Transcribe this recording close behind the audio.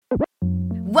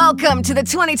Welcome to the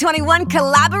 2021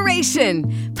 collaboration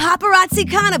Paparazzi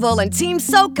Carnival and Team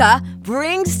Soca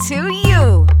brings to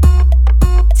you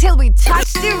Till We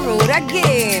Touch the Road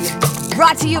Again.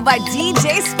 Brought to you by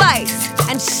DJ Spice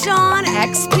and Sean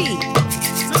XP.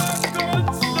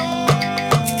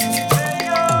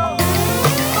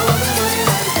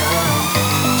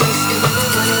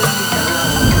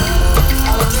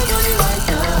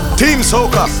 Team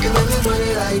Soca.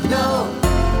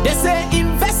 They say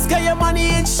invest your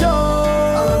money in show.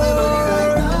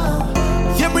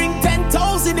 You bring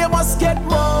 10,000, you must get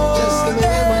more. Just give me the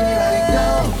money right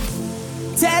now.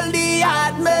 Tell the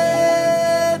hard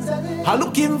man I'm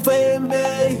looking for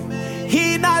me.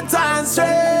 He not answering,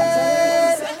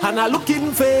 and I'm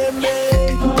looking for me.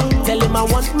 Tell him I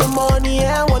want my money,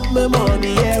 I want my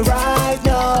money, yeah, right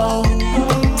now.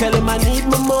 Tell him I need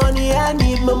my money, I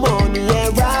need my money, yeah,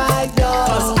 right now.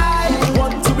 'Cause I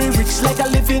want to be rich like I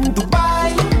live in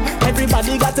Dubai.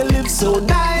 Everybody got to live so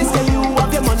nice. Can you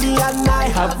have your money and I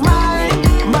have mine,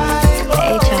 mine.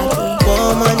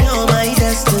 Woman, you're my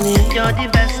destiny. You're the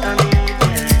best of me.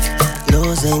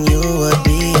 Losing you would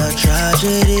be a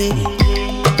tragedy.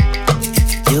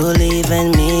 You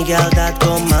leaving me, girl, that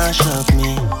go mash up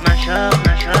me. Mash up,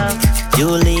 mash up. You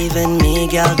leaving me,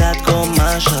 girl, that go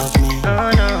mash up me.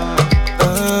 Oh no.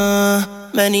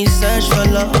 Many search for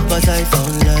love, but I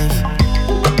found love.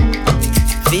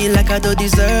 Feel like I don't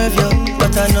deserve you,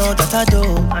 but I know that I do.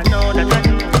 I know that I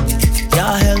do.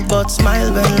 Your help but smile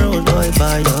when road boy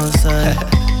by your side.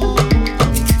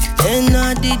 In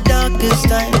all the darkest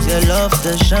times, your love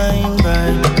to shine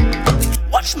bright.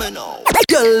 Watch me now.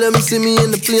 Girl, let me see me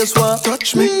in the place where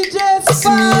touch me. See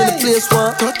me in the place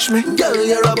where touch me. Girl,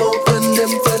 you're about when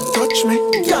them friends touch me.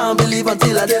 Can't believe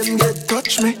until I them get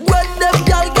touch me. When them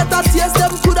girl get a taste,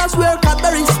 them coulda swear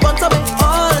Cadbury sponsor me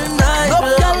all night. No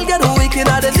girl get wicked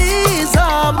at the knees.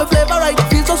 My flavor right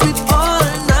feels so sweet all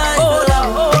night. Oh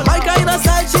Lord, my kind of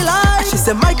style she like. She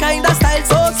said my kind of style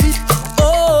so sweet.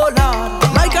 Oh Lord,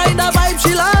 my kind of vibe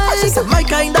she like. She said my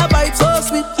kind of vibe so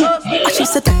sweet. She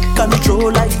said take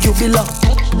control like you belong.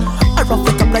 I rough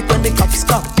it up like when the cops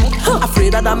come.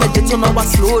 Afraid that I made it, so now I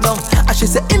slow down. And she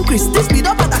said increase the speed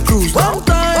up at the cruise. One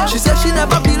time, she said she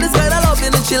never feel this kind of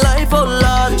loving in she life, oh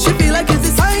Lord. She feel like it's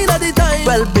the sign of the time.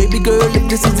 Well, baby girl, if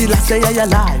this is the last day of your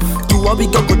life, two a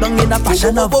week go down in a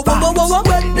passion of vibes.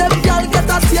 When them girl get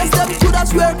a taste, them coulda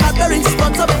swear Cadbury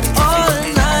sponsor me all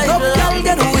night. No girl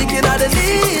get wicked at the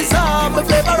knees. My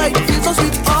flavor right feels so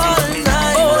sweet all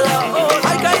night. Oh Lord,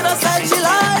 my kind of style she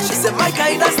like. She said my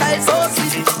kind of style so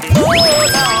sweet. Oh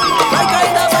Lord, my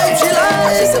kind of vibe she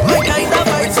like. She said my kind of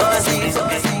vibe so sweet.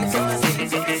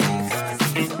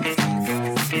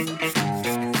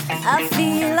 I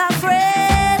feel a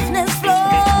freshness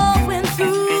flowing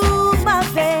through my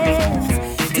veins.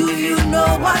 Do you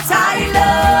know what I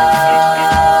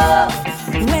love?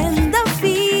 When the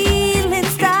feeling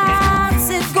starts,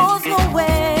 it goes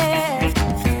nowhere.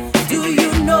 Do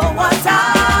you know what I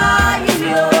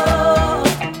love?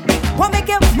 What make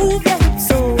you move your hips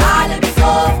so?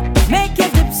 Make your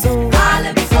dip so.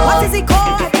 What is it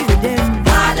called? Rhythm.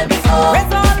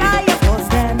 Raise all high your voice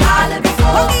then.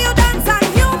 Only you dance and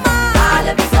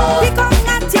human. Pick up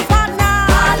at your partner.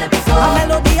 A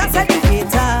melody a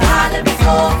certificator.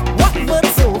 What but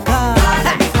soca?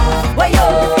 Why yo?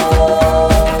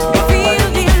 Feel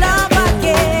the love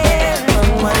again.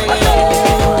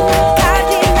 Can't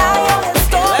deny your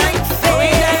historic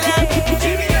fame.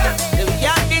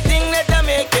 The thing that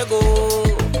make you go.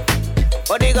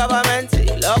 For the government say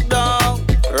lockdown,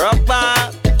 rock back,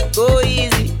 go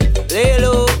easy, lay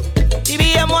low.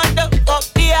 TBM want to up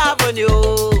the avenue.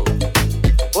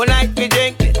 One night we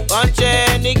drinking,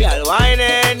 punching, the girl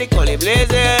whining, the collie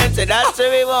blazing. Say that's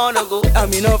where we wanna go. I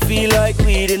me no feel like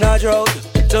weed in a drought,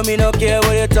 so me no care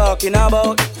what you're talking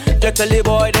about. Just tell the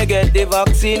boy they get the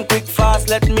vaccine quick fast.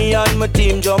 Let me and my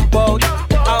team jump out.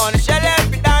 I wanna shell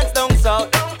every dance down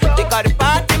south. They got the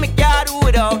party, me can't do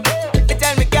without. They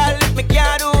tell me girl if me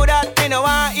can't do that, me no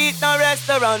want eat no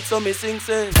restaurant, so me sing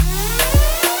say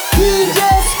DJ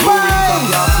Spice.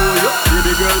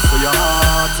 Baby girl for your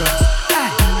heart.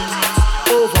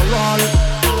 Overall,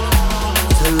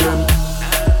 tell them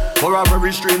for a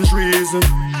very strange reason.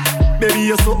 Baby,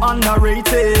 you're so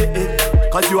underrated.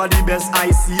 Cause you are the best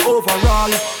I see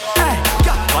overall.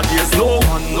 But there's no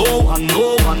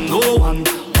one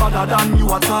other than you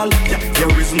at all.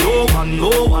 There is no one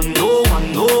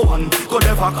could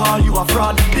ever call you a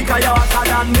fraud. Because you're hotter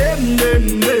than them.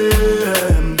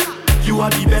 You are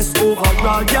the best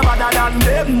overall. You're better than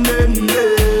them.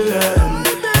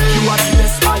 You are the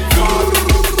best I call.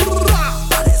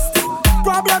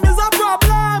 Problem is a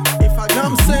problem. If I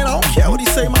come saying I don't care what he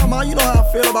say, my man, you know how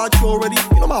I feel about you already.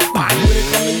 You know my body when it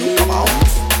comes to you, come on.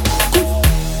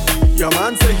 Your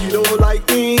man say he don't like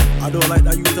me. I don't like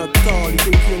that you at all. He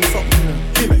think you something.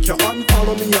 He make you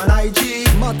unfollow me on IG.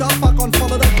 Matter of fact,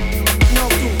 unfollow that now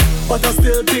too. But I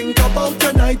still think about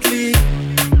you nightly.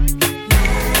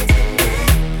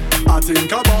 I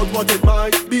think about what it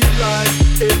might be like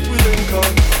if we link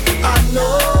up. I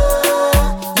know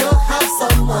you have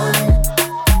someone.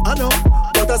 I know,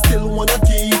 but I still wanna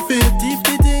keep it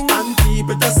and keep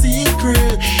it a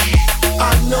secret.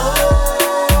 I know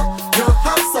you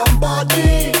have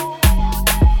somebody,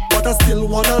 but I still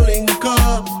wanna link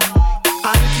up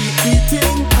and keep it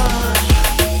in touch.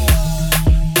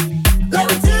 Let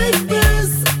me take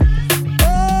this.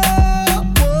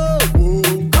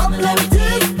 Come, let me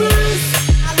take this.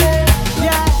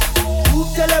 Yeah. Whoop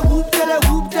tele, whoop tele,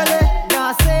 whoop tele. Now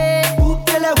say whoop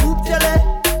tele, whoop tele.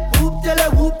 Whoop tele,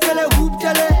 whoop tele, whoop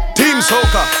tele. Team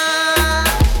Soca.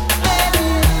 Baby,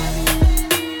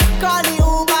 call the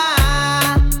Uber.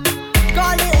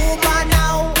 Call the Uber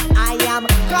now. I am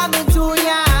coming to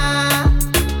ya.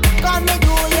 Coming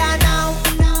to ya now.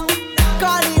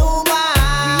 Call the Uber.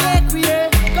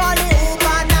 Call the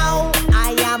Uber now. I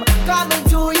am coming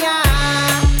to ya.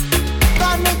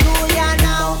 Coming to ya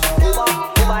now.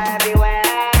 Uber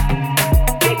everywhere.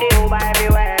 Take the Uber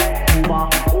everywhere.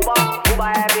 Uber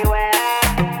everywhere.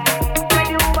 Take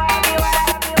the Uber everywhere.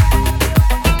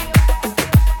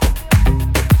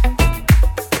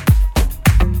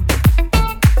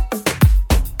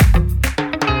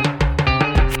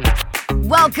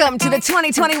 Welcome to the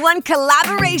 2021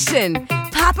 collaboration.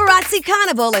 Paparazzi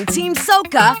Carnival and Team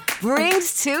Soca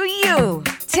brings to you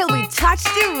Till We Touch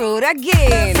the Road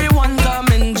Again. Everyone come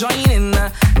and join in.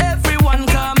 Everyone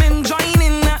come and join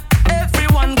in.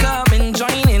 Everyone come and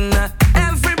join in.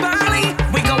 Everybody,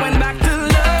 we going back to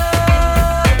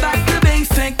love, back to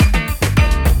basic.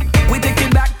 We take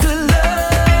it back to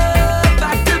love,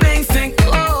 back to basic.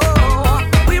 Oh,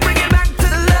 we bring it back to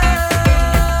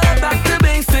love, back to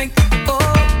basic. Oh,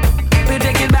 we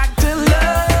take it back to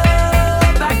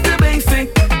love, back to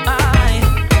basic.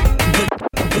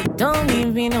 Don't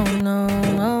leave me, no, no,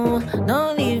 no.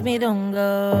 Don't leave me, don't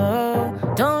go.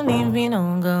 Don't leave me,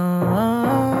 don't go.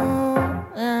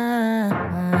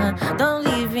 Don't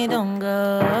leave me, don't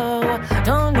go.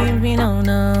 Don't leave me, no,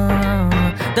 no.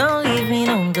 Don't leave me,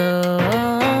 don't go.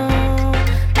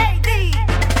 Hey, D!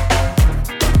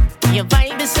 Your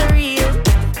vibe is surreal.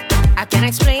 I can't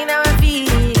explain how I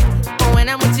feel. But when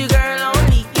I'm with you, girl,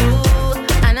 only you.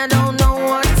 And I don't know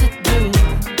what to do.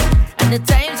 And the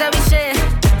times that we share,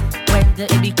 whether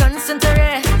it be constant or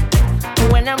rare.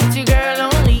 When I'm with you, girl,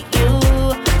 only you.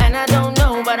 And I don't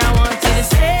know, but I want you to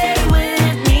stay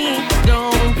with me.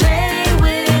 Don't play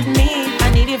with me.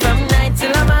 I need you from night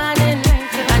till the morning.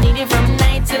 I need you from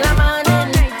night till the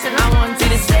morning. I want you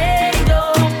to stay,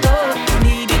 don't go.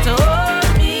 Need you to hold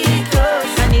me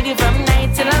close. I need you from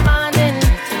night till the morning.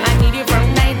 I need you from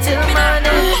night till the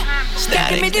morning.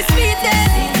 Give me the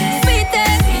sweetest,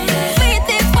 sweetest,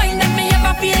 sweetest wine that me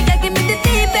ever feel. Girl, give me the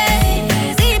deepest,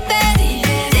 deepest,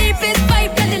 deepest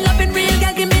vibe. Girl, the loving real.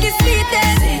 Girl, give me the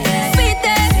sweetest,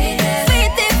 sweetest,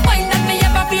 sweetest wine that me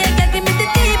ever feel. Girl, give me the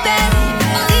deepest,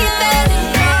 deepest,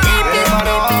 deepest.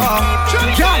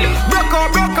 Girl,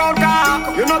 broke out,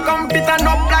 girl. You know come fit and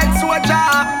up like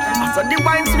soda. So the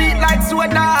wine sweet like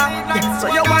soda. So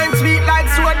your wine sweet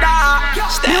like soda.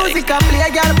 Music a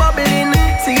play, girl bubbling.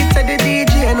 See it to the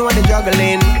DJ, know the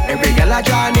juggling. Every girl a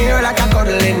draw near like a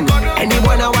cuddling.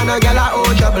 Anyone I want a girl a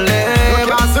oh juggling. You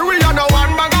can't see we are no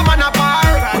one bag of man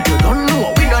apart. But you don't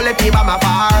know we don't let people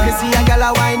afar. You see a girl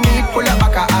a wine need pull up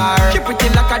back a R. Keep it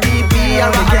in like a DP or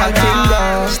a girl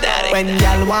tingle. When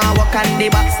y'all want walk on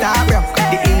the back start rock.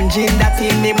 The engine that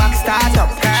in the back start up.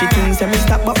 She thinks me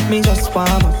stop up, me just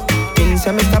warm up. Things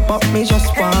me stop up, me just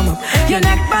warm up. Your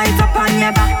neck bite up and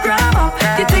your back grab up.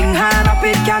 The thing hard up,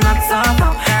 it cannot stop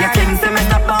up. Your things say me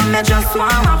stop up, me just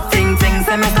warm up. Things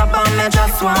say me stop up, me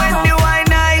just warm When up. the wine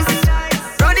nice,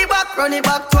 run it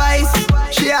back twice.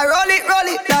 She a roll it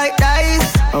like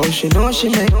dice. Oh, she know she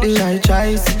make the right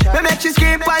choice. Me make she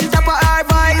scream on top of her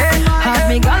voice. Have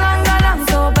me galang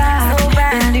so bad.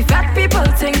 And the fat people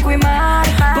think we mad,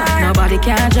 but nobody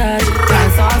can judge.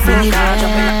 That's all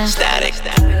Static.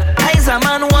 Eyes a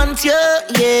man want you,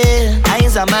 yeah.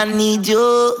 Eyes a man need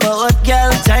you. But what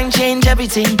girl, time change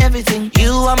everything.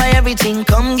 You are my everything,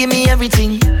 come give me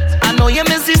everything. I know you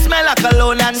miss the smell of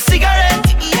cologne and cigarette,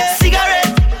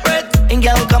 breath. And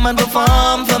girl, come and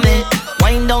perform for me.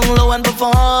 Wind down low and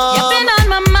perform. You've been on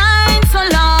my mind so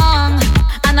long,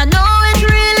 and I know it's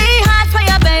really hard for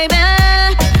you, baby.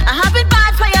 I have it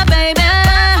bad for you, baby.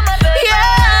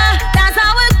 Yeah, that's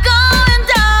how it's going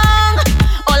down.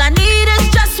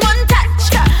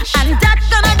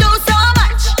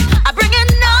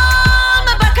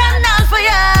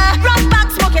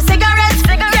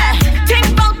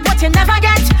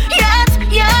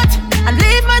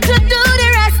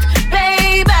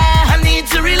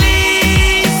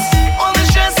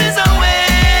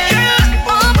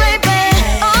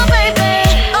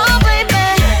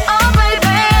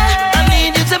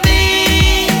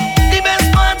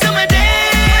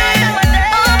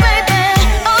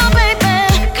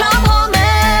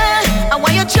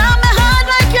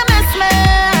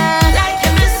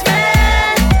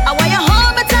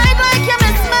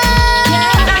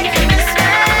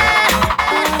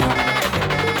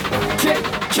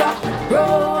 drop,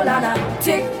 roll on a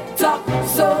tick tock,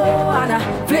 so on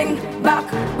a fling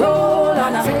back, roll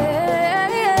on a.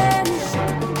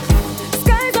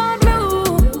 Skies are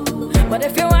blue, but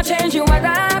if you want change, you want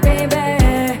that,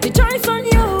 baby. The choice on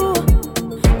you.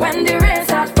 When the rain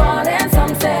starts falling,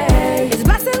 some say it's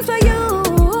blessings for you.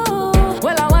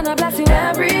 Well, I wanna bless you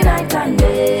every night and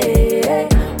day.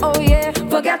 Oh yeah,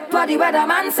 forget what the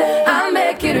weatherman say. I'll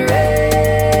make it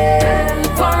rain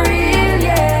for real,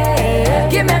 yeah.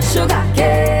 Give me sugar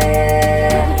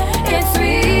cane, it's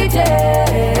sweet,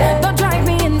 yeah. Don't drive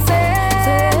me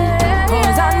insane,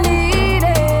 'cause I need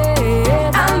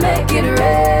it. I'll make it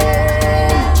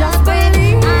rain, just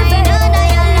believe it. I know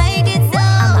you like it so.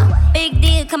 Big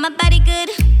deal, come my body good.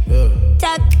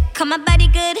 Talk, come my body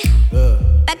good.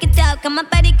 Back it up, come my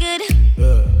body good.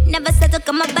 Never settle,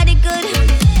 come my body good.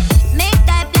 Make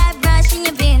that blood rush in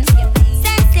your veins.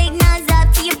 Send signals up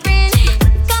to your brain.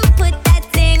 Come put that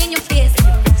thing in your face.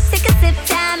 Take a sip,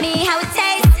 tell me how it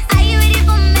tastes. Are you ready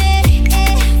for me?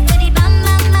 Booty bam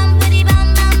bam bam, booty bam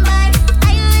bam bam.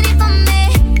 Are you ready for me?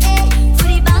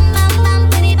 Booty bam bam bam,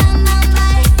 booty bam bam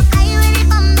bam. Are you ready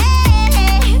for me?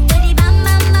 Booty bam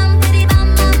bam bam, booty bam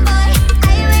bam boy.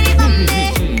 Are you ready for me?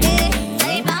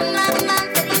 Booty bam bam bam,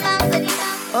 booty bam booty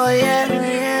bam. Oh yeah,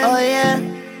 oh yeah,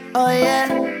 oh yeah,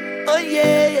 oh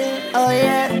yeah, oh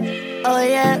yeah, oh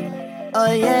yeah,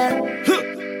 oh yeah.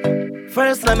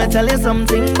 First, let me tell you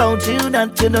something about you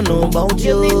that you don't know about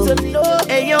you.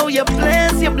 Hey yo, you're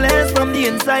blessed from the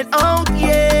inside out,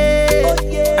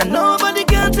 yeah. And nobody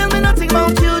can tell me nothing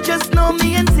about you, just know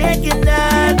me and taking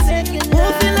that.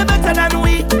 Who feel better than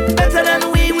we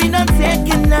not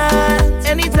taking that.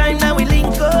 Anytime now we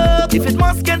link up, if it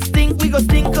must get stink, we go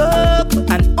stink up.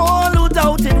 And all who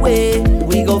doubted we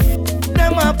go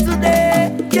them up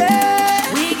today,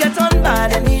 yeah. We get on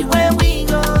bad anywhere we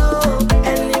go.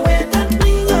 Anywhere that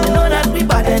we go, you know that we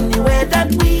bad anywhere that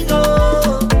we go.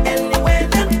 Anywhere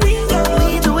that we go,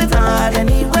 we do it hard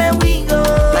anywhere we go.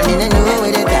 Man, you know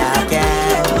where the dark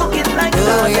at. Looking like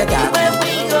stars anywhere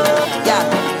we go. Yeah.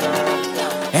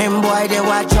 And boy, they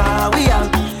watch how we are.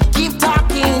 Keep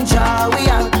talking, how we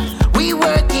are. We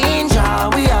working, how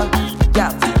we are.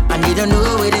 Yeah. And you don't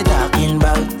know what they're talking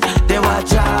about. They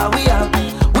watch how we are.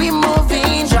 We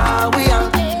moving, how we are.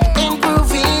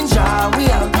 Improving, how we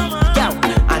are. Yeah.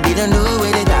 And you don't know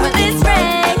what they're But talking this about.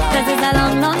 break, 'cause it's a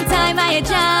long, long time I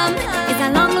jam. It's a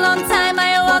long, long time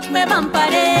I walk me bumper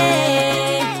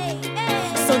day.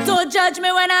 So don't judge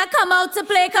me when I come out to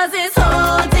play, 'cause it's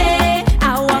whole day.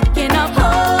 I walking up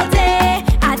whole day.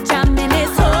 I jamming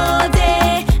this whole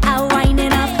day. I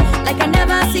winding up like I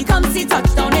never see come see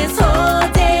touchdown this whole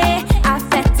day. I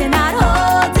fetting that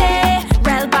whole day.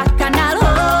 Rail back and that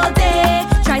whole day.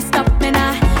 Try stop me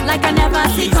now like I never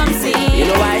see come see. You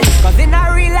know why? 'Cause in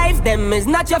our real life, them is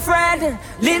not your friend.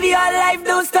 Live your life,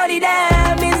 don't study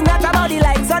them. It's not about the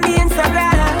likes on the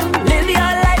Instagram. Live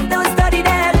your life, don't study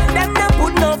them. Them don't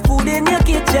put no food in your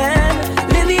kitchen.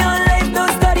 Live your life,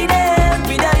 don't study them.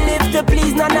 We don't live to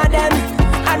please none of them,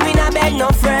 and we not beg no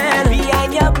friend.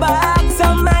 Behind your back,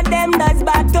 some of them does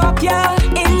bad talk ya.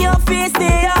 In your face,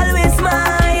 they always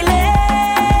smiling.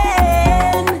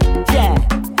 Yeah,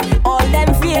 all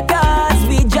them fakers,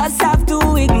 we just have to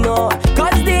ignore,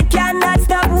 'cause they cannot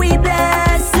stop we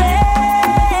blessing.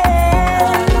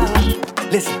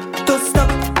 Listen, don't stop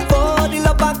for the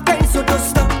love of kind, so don't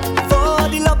stop for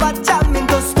the love of jamming,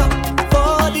 don't stop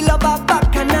for the love of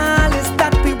bacchanal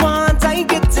that we want. I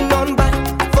getting on by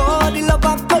for the love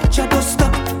of culture, don't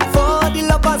stop for the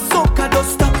love of soca, don't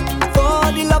stop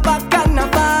for the love of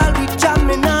carnival. We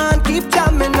jamming on, keep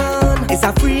jamming on. It's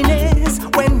a freeness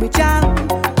when we jam.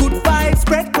 Good vibes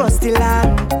spread across the land.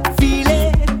 Feel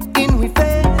it in we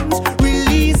veins,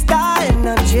 release that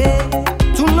energy.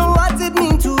 To know what it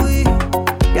means to it.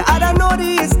 Yeah, I don't know the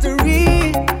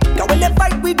history. Cause when they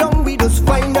fight we don't, we just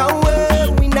find our way.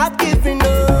 We not giving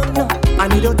up, no.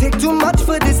 And it don't take too much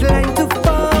for this line to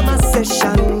form a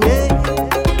session, yeah.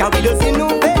 Cause we just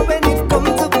innovate when it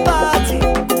comes to party,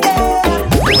 yeah.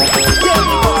 Yeah,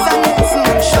 we go silence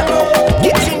and shut up.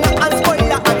 Kitchen and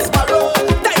spoiler and sparrow.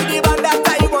 Tidy band that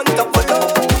I want to follow.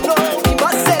 No, we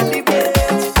must celebrate.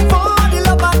 For the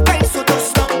love of kind, so don't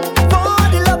stop. For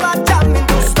the love of jamming,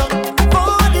 don't stop.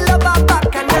 For the love of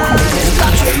bacchanal.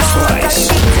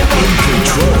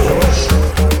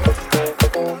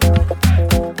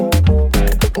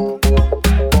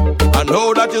 I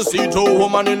know that you see two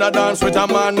women in a dance with a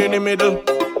man in the middle.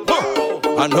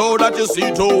 I know that you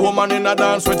see two women in a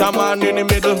dance with a man in the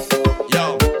middle.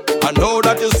 Yo, I know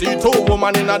that you see two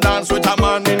women in a dance with a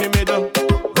man in the middle.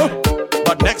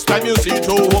 But Next time you see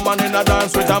two women in a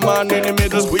dance with a man in the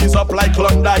middle, squeeze up like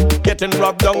Klondike, getting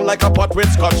rubbed down like a pot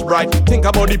with Scotch Brite. Think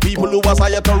about the people who was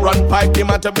hired to run pipe, the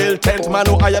man to build tent, man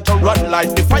who hired to run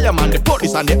light, the fireman, the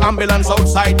police and the ambulance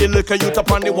outside, the liquor youth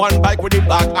up on the one bike with the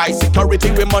black eye,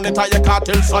 security we monitor your car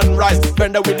till sunrise,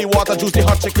 vendor with the water juice, the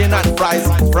hot chicken and fries.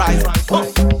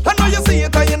 I know you see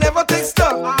it and you never take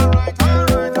stock.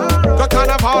 The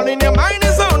carnival in your mind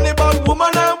is only about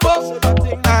woman and boss.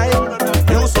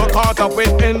 You so caught up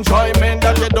with enjoyment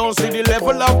that you don't see the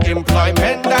level of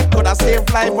employment that could have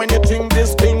saved life when you think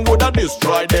this thing would have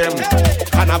destroyed them.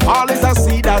 Carnival is a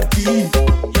seed that key.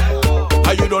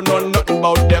 And you don't know nothing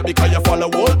about them because you follow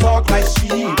old talk like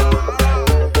sheep.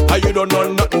 And you don't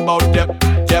know nothing about them.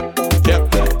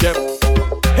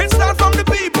 It's not from the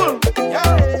people.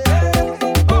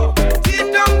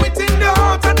 Deep down within the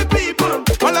heart of the people.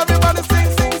 While everybody sing.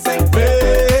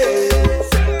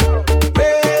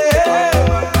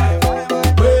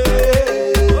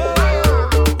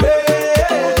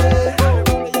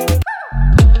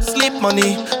 Sleep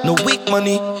money, no weak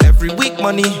money. Every week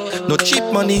money, no cheap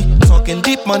money. Talking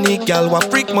deep money, gal wa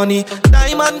freak money.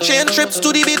 Diamond chain trips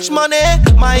to the beach money.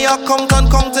 My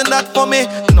accountant counting that for me.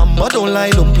 Number don't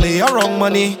lie, don't play around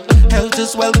money. Health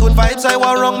is well, good vibes I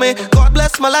want wrong me. God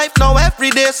bless my life now, every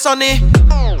day sunny.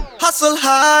 Hustle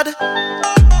hard.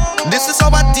 This is how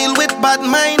I deal with bad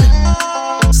mind.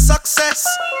 Success.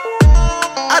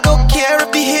 I don't care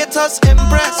if the haters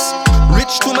impress.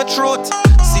 Rich to my throat.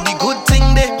 See the good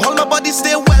thing there. All my body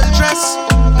stay well dressed.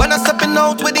 When I stepping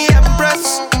out with the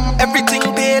empress, everything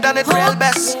paid and it real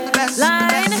best.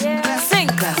 Line,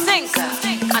 sinker,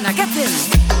 and I get in.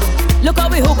 Look how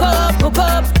we hook up,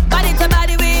 body to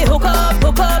body we hook up.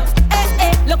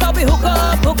 Eh, look how we hook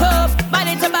up,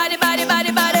 body to body.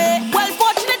 Well,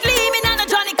 fortunately, me and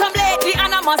Johnny come lately,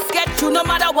 and I must get through no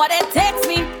matter what it takes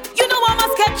me. You know I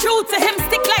must get true to him,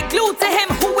 stick like glue to him.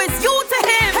 Who is you to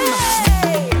him?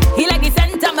 Hey. He like the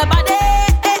center of my body.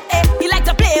 He like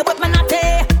to play with my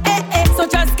natty. So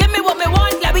just give me what me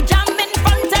want, let me jam in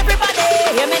front of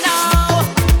everybody. Hear me now.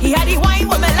 He had the wine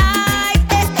with me like.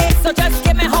 So just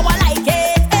give me how I like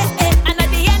it. And at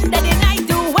the end of the night,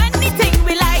 do anything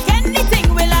we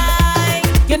like.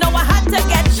 You know I had to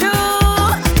get you.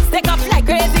 Stick up like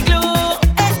crazy glue.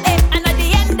 And at the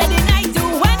end of the night, do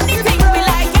anything we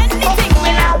like.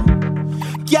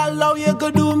 Girl, how you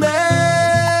gonna do me?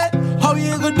 How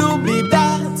you gonna do me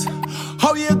that?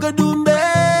 How you gonna do me?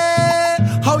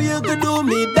 How you gonna do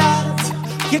me that?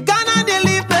 You gonna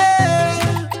leave me?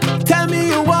 Tell me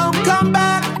you won't come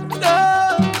back. No,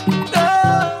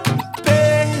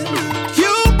 babe.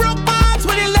 You broke my heart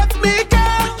when you left me,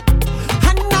 girl,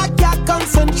 and I can't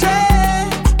concentrate.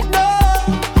 No,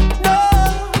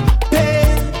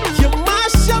 babe. You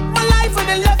mash up my life when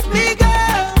you left me,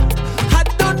 girl. I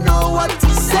don't know what to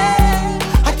say.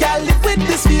 I can't live with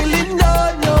this feeling, no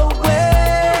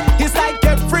way. It's like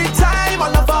every time I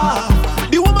love her,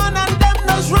 the woman and them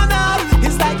just run out.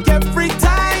 It's like every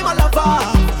time I love her,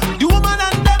 the woman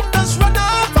and them just run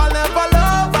off. I'll never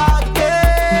love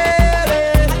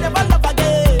again. I'll never love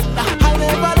again. I'll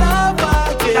never love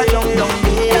again.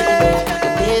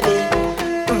 Baby,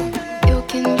 you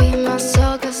can be my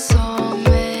sucker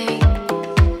soulmate.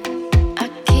 I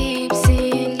keep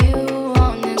seeing you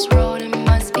on this road, it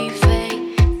must be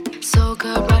fate. So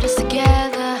good brought us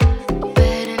together,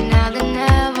 better now than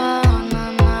ever.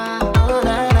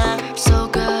 So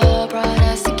good brought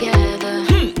us together.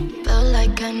 Feel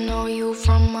like I know you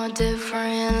from a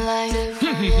different life.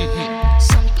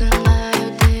 Something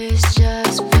like this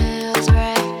just feels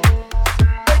right.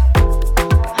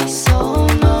 My soul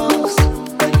knows,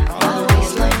 my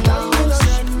waistline knows.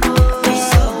 My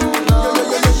soul knows.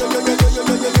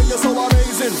 You're so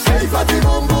amazing. Hey, fatty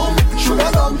boom boom,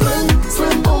 sugar dumpling,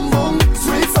 sweet boom boom,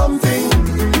 sweet something.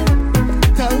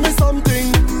 Tell me something.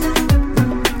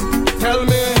 Tell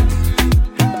me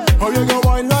how you go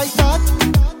wine like that.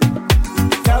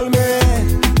 Tell me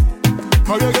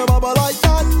how you go bubble like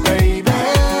that, baby.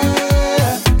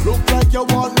 Look like you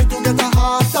want me to get a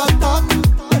heart attack.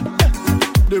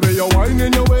 The way you wine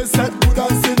in your waist set good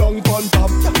and sit down on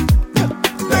top.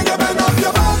 Then you bend up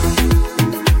your back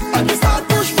and you start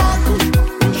push back.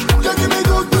 You give me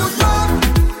good love.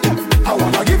 I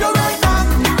wanna give you right back.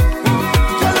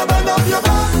 Girl, you bend up your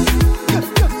back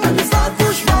and you start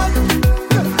push back.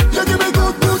 You give me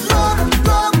good love.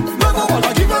 I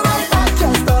wanna give you right back.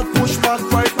 Just start push back,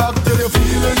 right back till you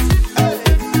feel it.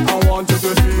 I want you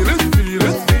to feel it. Feel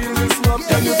this love,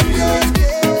 can you feel it?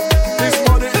 This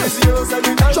money is yours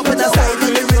every night. Jump in the side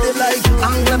with the rhythm like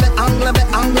Angla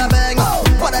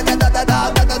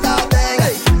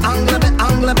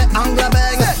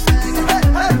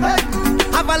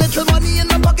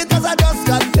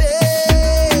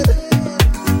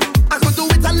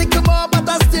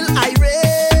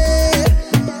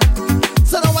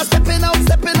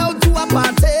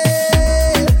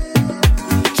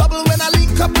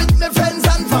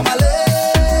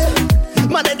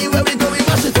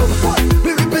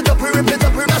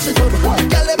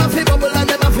have to bubble and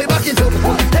them have to back it up.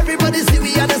 Everybody see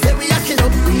we and they say we acting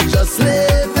up. We just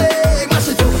living, mash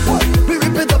it up. We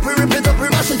rip it up, we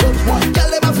mash it up. Girl,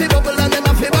 them have to bubble and them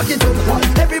have to back it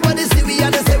up. Everybody see we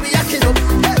and they say we acting up.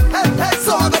 Hey, hey, hey.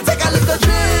 So I'm gonna take a little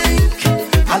drink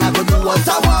and I'm gonna do what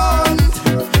I want.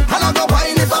 And I'm gonna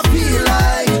wine if I feel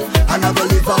like. And I'm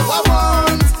gonna live how I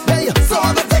want. Hey, so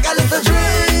I'm gonna take a little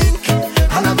drink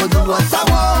and I'm gonna do what I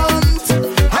want.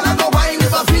 And I'm gonna wine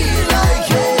if I feel like.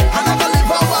 Yeah. And I'm gonna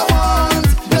live how I want.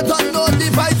 You don't know the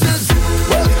vices.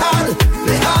 Work hard,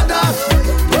 play harder.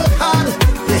 Work hard,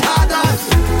 play harder.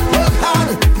 Work hard,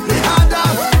 play harder.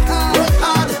 Work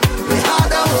hard, play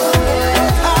harder.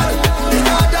 Work hard,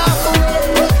 play harder.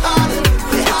 Work hard,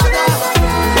 play harder.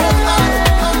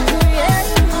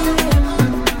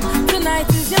 Tonight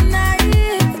is your night,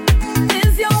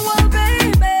 is your world,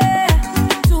 baby.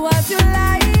 Do as you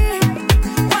like,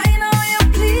 wine on you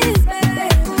please, baby.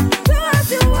 Do as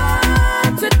you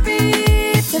want with me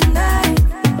tonight.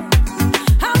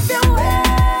 Have your way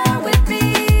with me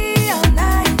all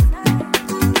night.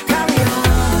 Carry on,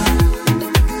 baby.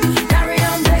 Carry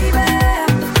on, baby.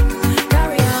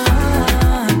 Carry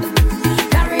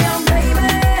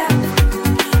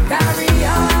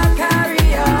on.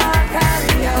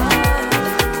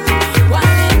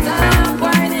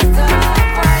 Wind it up.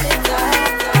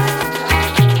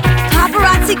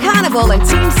 Paparazzi Carnival and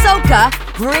Team Soca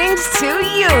brings to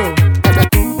you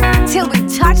Till We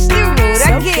Touch the Road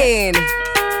Again.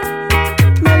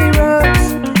 Melly Rose,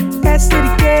 that's to the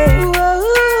game.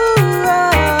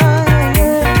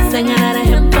 Sing another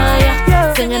hymn for ya.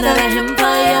 Sing another hymn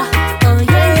for ya. Oh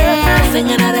yeah. Sing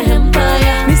another hymn for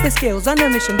ya. Mr. Skills on a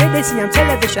mission, they see on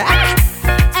television.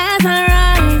 As I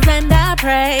rise and I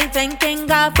pray, thanking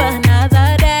God for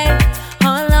another day.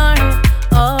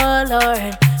 Oh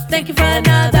Lord, thank you for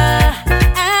another.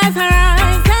 As I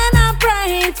rise and I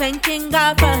pray, thanking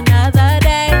God for another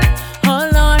day.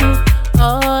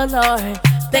 Oh Lord,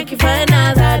 thank you for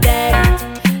another day.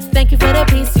 Thank you for the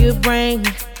peace you bring.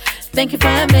 Thank you for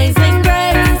amazing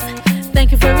grace.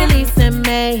 Thank you for releasing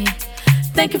me.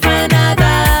 Thank you for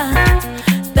another.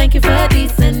 Thank you for a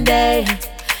decent day.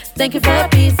 Thank you for a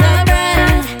piece of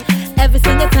bread. Every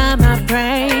single time I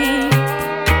pray.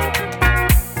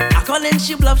 I call and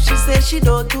she bluff, she says she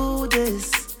don't do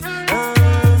this.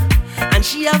 And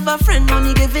she have a friend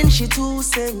only giving she 2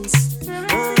 cents.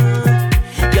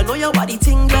 You know your body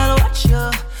thing, girl, watch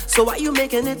you. So why you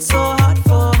making it so hard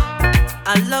for?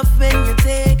 I love when you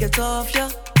take it off, yeah.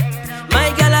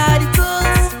 My girl are the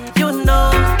tools, you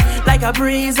know. Like a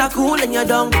breeze, I cool in your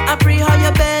dung. I pray how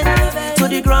you bend to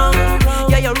the ground.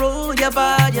 Yeah, you roll your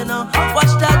body, you know.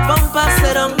 Watch that bumper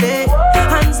sit on there.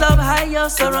 Hands up high, you're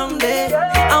surrounded.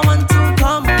 I want to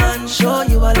come and show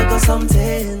you a little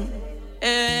something.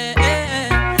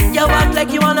 You walk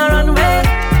like you wanna run away.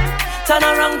 Turn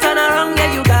around,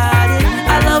 yeah, you got it.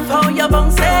 I love how you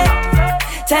bounce it.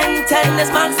 10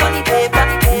 is marks on the paper.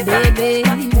 Baby,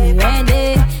 we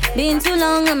ready. Been too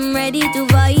long, I'm ready to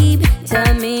vibe.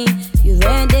 Tell me, you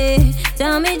ready?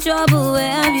 Tell me, trouble, where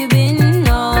have you been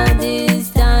all this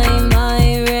time?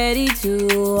 I ready to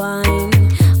wine.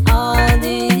 All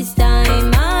this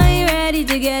time, I ready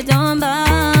to get on by.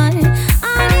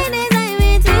 All the days I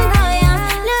waiting for ya.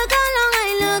 Look how long I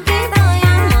looking for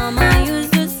ya. Mama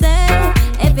used to say,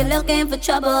 if you're looking for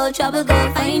trouble, trouble go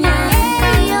find ya.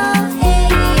 Hey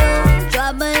yo,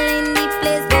 trouble in the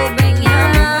place, go bring your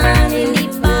man in the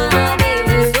party.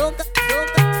 Soca.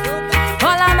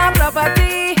 All of my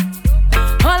property,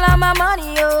 all of my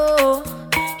money, oh.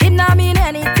 It not mean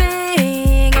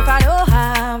anything if I don't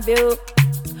have you.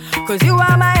 Cause you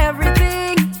are my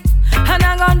everything, and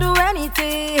I'm gonna do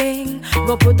anything.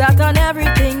 Go put that on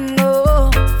everything,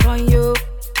 oh, for you.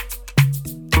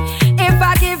 If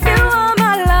I give you all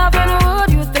my love, and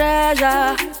would you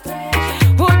treasure?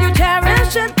 Would you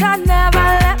cherish it and never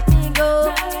let me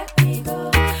go?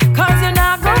 Cause you're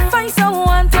not gonna find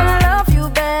someone to love you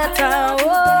better,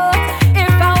 oh.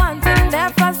 If I want it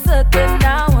there for certain, I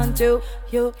want you.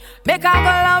 Make I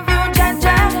go love you,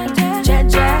 Jaja.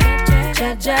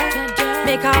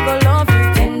 Make I go love you,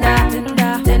 tender.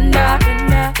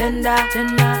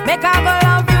 Make I go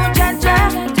love you, Jaja.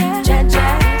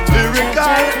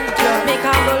 Lyrical. Make I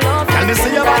go love you. Can you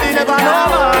see your body never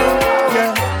normal?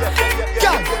 Yeah.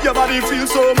 Your body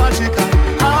feels so magical.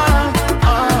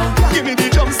 Give me the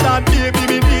jump start, baby,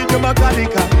 me need your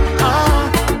mechanica.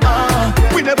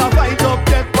 We never fight up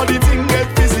yet, but the thing get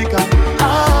physical.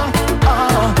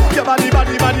 Your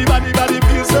body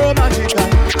feels so magical.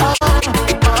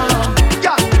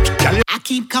 I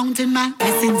keep counting my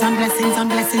blessings on blessings on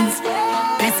blessings.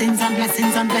 Blessings on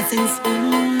blessings on blessings.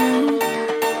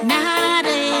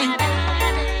 Nothing.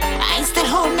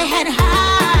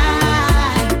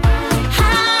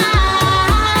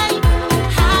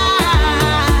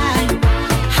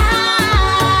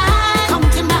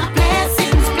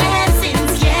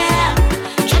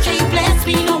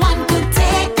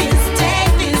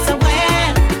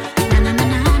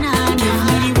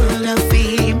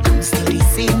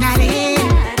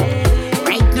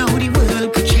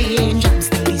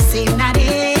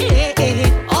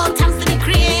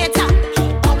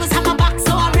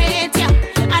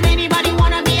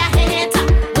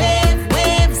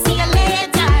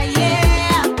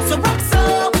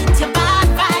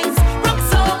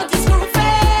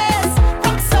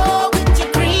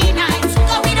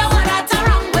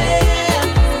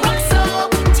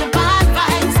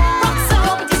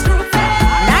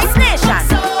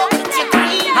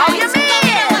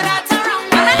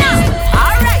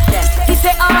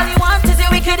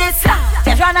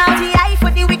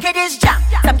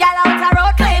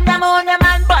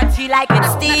 like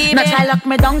it's Stevie. Now try lock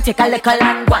me down, take a little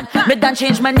and one. Me done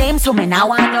change my name, so me now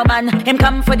want no man. Him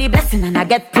come for the blessing and I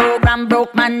get program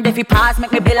broke man. If he pass,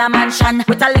 make me build a mansion.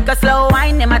 With a little slow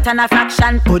wine, him a turn a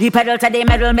fraction. Put the pedal to the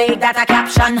metal, make that a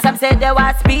caption. Some say they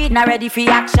want speed, not ready for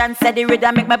action. Said the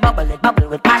rhythm make me bubble, it bubble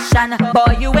with passion.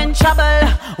 Boy, you in trouble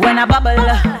when I bubble.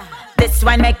 This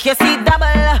one make you see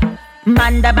double.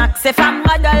 Man the max if I'm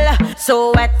model.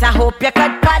 So wet I hope you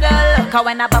could paddle. Cause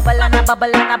when I bubble and I bubble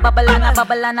and I bubble and I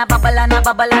bubble and I bubble and I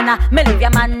bubble and I me leave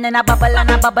your man in a bubble and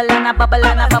I bubble and I bubble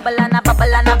and I bubble and I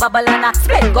bubble and I bubble and I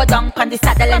split go down on the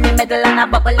saddle in the middle and I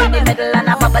bubble in the middle and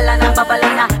I bubble and I bubble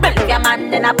and I me leave your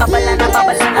man in a bubble and I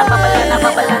bubble and I bubble and I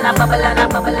bubble and I bubble and I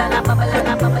bubble and I bubble and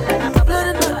I bubble and I bubble.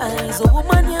 Blood in my eyes, oh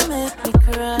woman you make me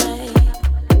cry.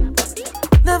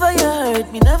 Never you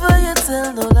hurt me, never you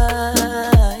tell no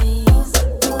lies.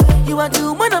 You are the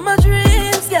woman of my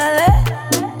dreams, girl.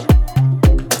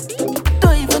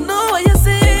 Don't even know what you're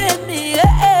saying me.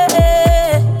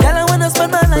 Girl, I wanna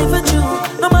spend my life with you.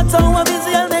 No matter how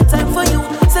busy, I'll make time for you.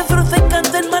 Say through thick and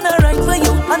thin, man, I write for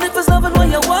you. And if it's loving what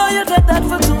you want, you get that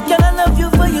for two. Girl, I love you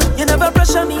for you. You never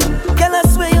pressure me. Girl, I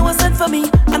swear you were sent for me.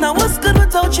 And I was good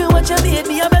without you. What you made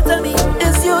me, you better me.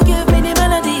 Is you give me the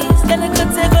melodies. Girl, I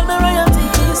could take all my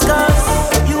royalties. Cause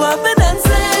you have been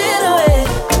dancing away.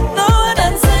 No one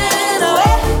dancing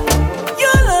away.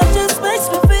 Your love just makes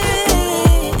me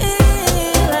feel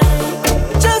like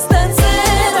just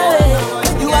dancing away.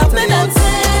 You have been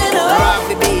dancing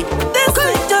away. This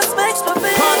thing just makes me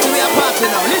feel. Party, we are party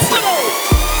now. Listen.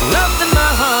 Love in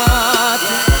my heart,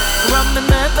 rum in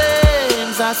my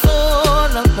veins. I so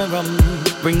love my rum.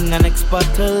 Bring an next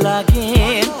bottle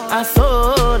again. I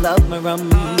so love my rum.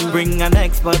 Bring an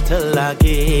next bottle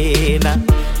again.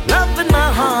 Love in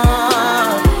my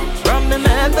heart, rum in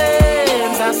my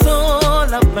veins. I so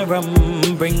love my rum.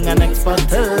 Bring an next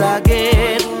bottle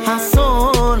again. I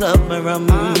so love my rum.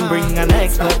 Bring an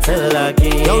next bottle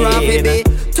again. Yo, baby,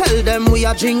 tell them we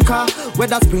a drinker,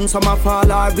 whether spring, summer,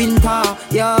 fall or winter.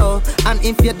 Yo, and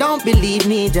if you don't believe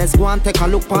me, just go and take a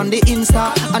look on the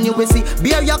Insta, and you will see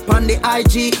beer yak on the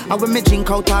IG. And when me drink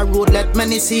out our road, let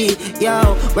many see.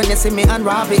 Yo, when you see me and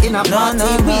Robbie in a party,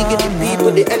 we get the beat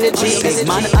with the energy. Big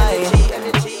man,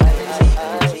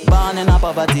 born in a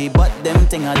poverty, but them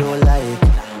thing I don't like.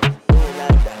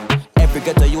 Every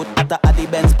ghetto youth at the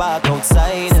Benz park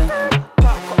outside.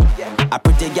 A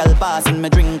pretty girl passing me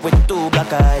drink with two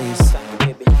black eyes.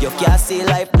 You can't see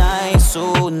life nice,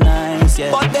 so nice,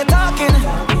 yeah. But they talking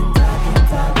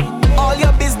all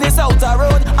your business out the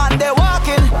road, and they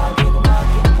walking.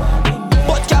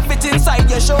 But can't fit inside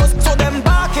your shows, so them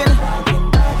barking.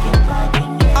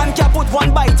 And can't put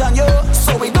one bite on you,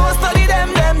 so we don't study them.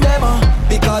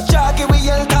 Because Jackie we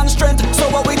health and strength. So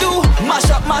what we do? Mash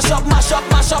up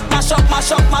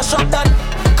that.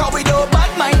 Cause we do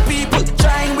bad mind people,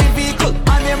 trying with vehicle,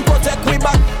 and them protect we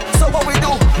back. So what we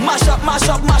do? Mash up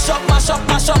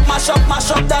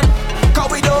that.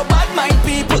 Cause we do bad mind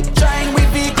people, trying with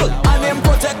vehicle, and them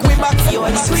protect we back. You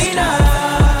are the queen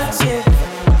heart, yeah.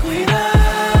 Queen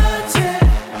heart, yeah.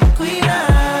 Queen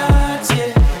heart,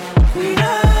 yeah. Queen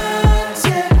heart,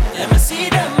 yeah. Let me see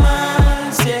them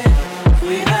hands, yeah.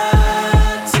 Queen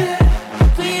heart, yeah.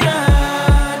 Queen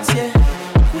heart, yeah.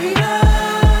 Queen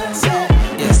heart,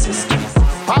 yeah. Yes, sister.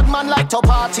 Bad man like to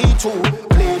party too.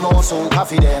 Play more soca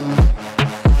for them.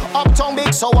 Uptown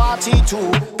big so party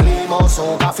too. Play more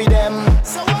soca for them.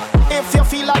 If you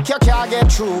feel like you can't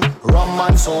get through, rum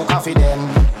and soca for them.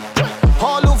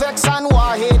 All who vex and who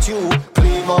hate you,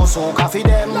 play more soca for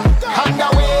them. And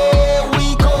away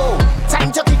we go.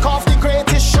 Time to kick off the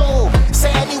greatest show.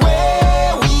 Say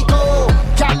anywhere we go.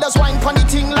 Candles wine pon the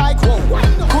thing like whoa.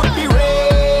 Could be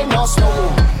rain or snow.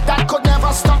 That could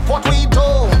never stop what we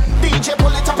do. DJ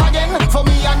pull it up again for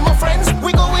me and my friends.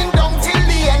 We going down till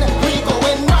the end. We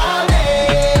going all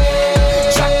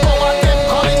day. Jack Power them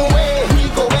calling way. We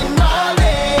going all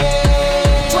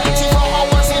day. 24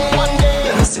 hours in one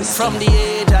day. From the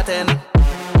age of 10,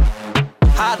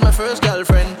 had my first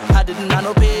girlfriend. I didn't have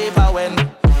no paper when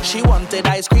she wanted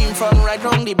ice cream from right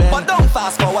round the bend. But don't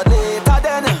fast forward later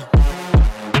then.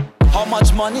 How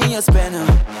much money you spend?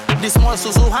 The small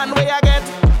Suzu hand where I get.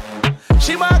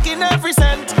 She marking every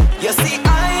cent. You see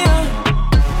I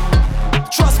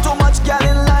trust too much girl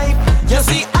in life. You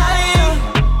see I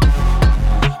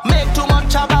make too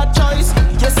much a bad choice.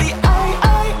 You see I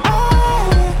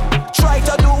try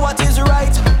to do what is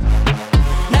right.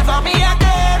 Never me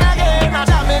again. I'm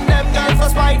jamming them girls for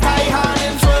spite. I hand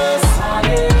in first.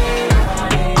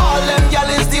 All them girl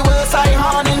is the worst. I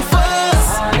hand in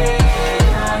first.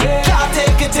 Can't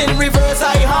take it in reverse.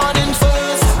 I hand in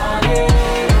first.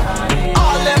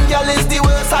 All them girl is the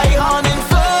worst.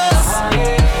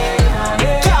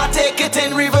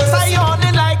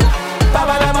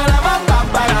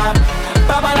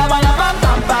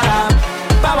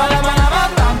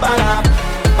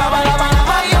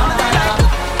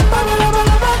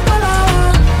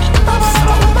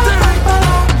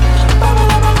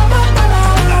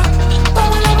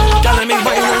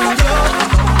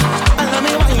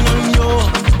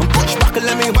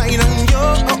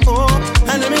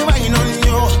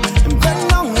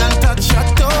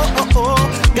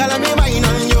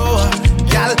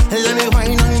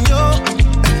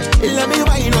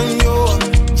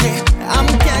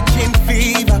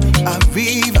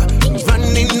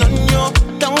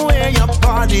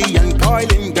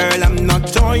 going, girl, I'm not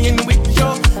toying with you.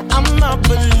 I'm a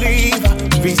believer,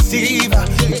 receiver,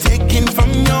 taking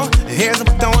from you. Here's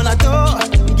what I wanna do,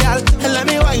 girl. Let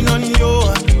me wine on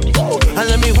you.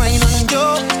 Let me wine on you.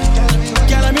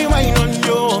 Girl, let me wine on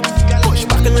you. Push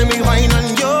back and let me wine on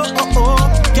you.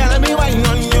 Girl, let me wine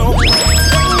on you.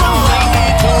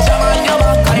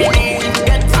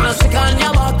 Get sick on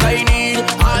your back, I need.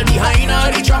 All behind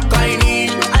all the truck, I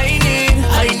need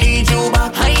you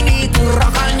back. I need to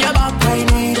rock on your back, I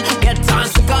need. Get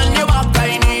sick on your back,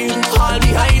 I need. All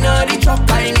behind all the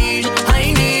truck, I need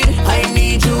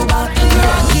you back.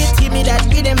 Give me that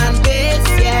rhythm and bass,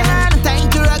 yeah. Time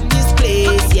to rock this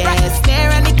place, yeah.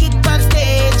 Snare and the kick on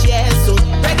stage, yeah. So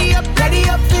ready up for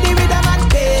the rhythm and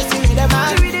bass, the rhythm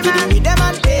and bass, the rhythm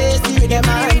and bass, the rhythm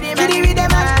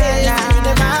and bass.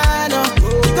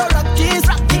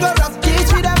 We go rock this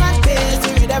rhythm and bass, the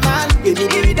rhythm and give me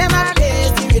the rhythm and bass,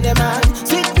 the rhythm and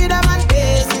sweet rhythm and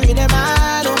bass, the rhythm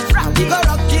and we go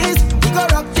rock this.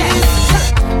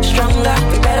 Stronger,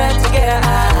 we better together.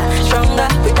 Stronger,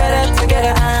 we better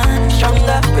together.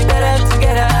 Stronger, we better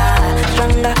together.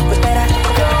 Stronger, we better.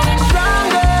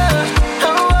 Stronger,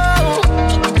 oh,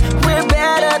 we're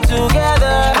better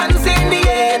together. Hands in the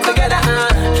air together.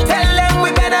 Tell them we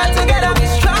better together.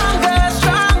 We're stronger.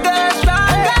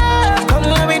 Come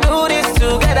let me do this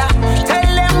together. Tell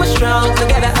them we're strong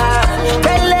together.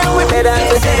 Tell them we better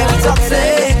together. We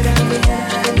toxic.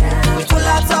 We full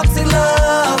of toxic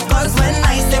love. 'Cause when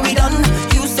I say we done,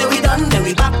 you say we done, then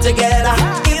we back together.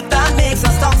 If that makes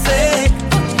us toxic,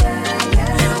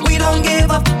 we don't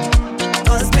give up.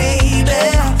 'Cause baby,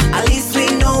 at least we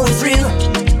know it's real.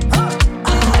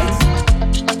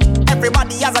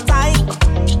 Everybody has a time,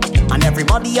 and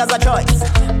everybody has a choice.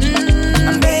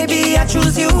 And baby, I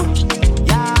choose you.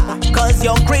 'Cause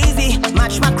you're crazy,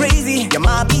 match my crazy. You're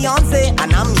my Beyonce,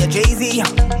 and I'm your Jay-Z.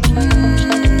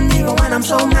 Even when I'm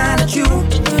so mad at you.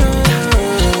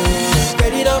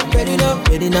 Ready now, ready now,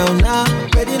 ready now, now.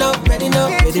 Ready now, ready now,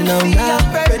 ready now, now.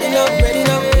 Ready now, ready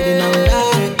now, ready now,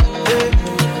 now.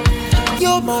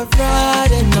 You're my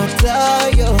ride and my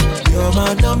tire. You're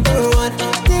my number one.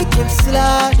 They can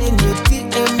slide in your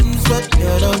DMs, but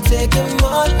you don't take them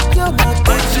on. You're my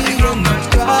country, you're my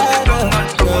rider.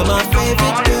 You're my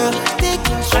favorite girl. They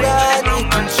can try, yo,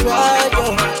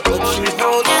 but you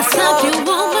hold on. That's how you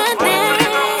want me there.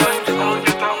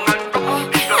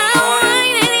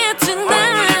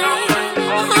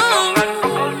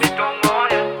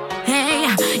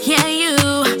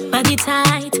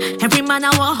 Man, I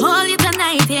will hold you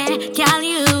tonight, yeah. Girl,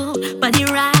 you, body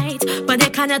right, but they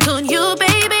kinda tune you,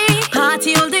 baby.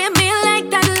 Party all day, me like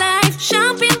that life.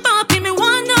 Champagne popping, me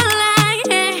want no lie,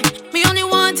 yeah. Me only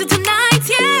want it tonight,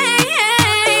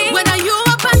 yeah. Whether you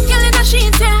a bad girl in a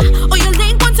sheet, yeah, or you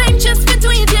link one time just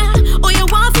between, yeah, or you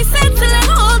want to settle and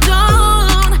hold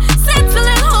on,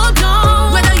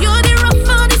 Whether you're the rough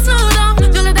or the slow down,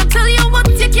 don't let them tell you what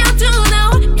you can't do now.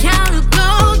 Girl, go.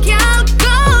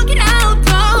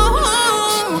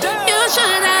 You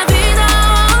should have it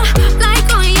all. Like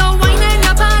on your wine and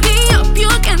your body up,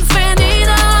 you can spend it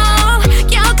all.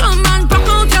 Girl, come and rock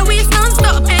out your waist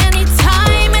non-stop.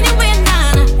 Anytime, anywhere,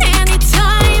 nana.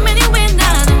 Anytime, anywhere,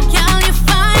 nana. Girl, you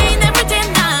find everything,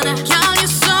 nana. Girl, you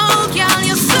so.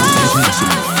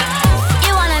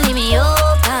 You wanna leave me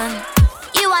open.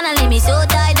 You wanna leave me so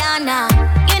tied down now.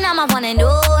 You know my one and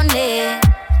only.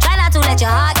 Try not to let your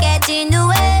heart get in the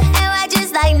way. And we're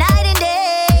just like night and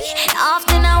day.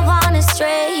 Often I wanna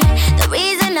stray. The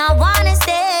reason I wanna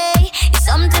stay is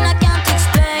something I can't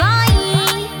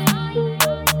explain.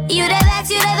 You the vex,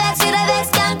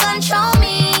 can't control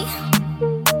me.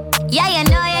 Yeah, you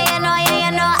know,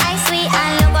 I sweet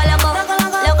and loco.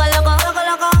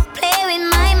 Play with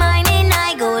my mind and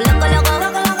I go loco.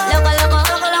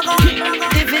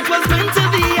 If it was meant to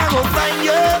be, I go find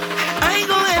you. I ain't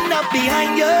gonna end up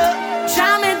behind you.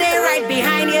 Charming day right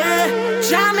behind you.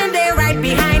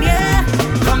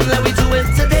 Come, let me do it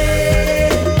today.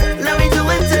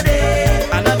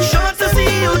 And I'm sure to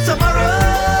see you tomorrow.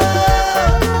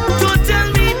 Don't tell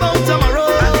me about tomorrow.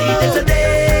 I need it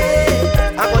today.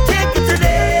 I will take it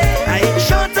today. I ain't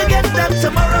sure to get that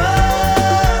tomorrow.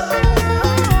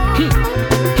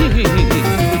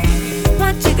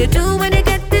 What you could do when you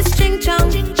get this ching chong?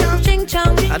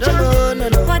 I don't know, no.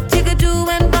 What you could do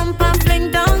when bumper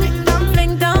fling down?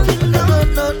 No.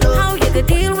 How you could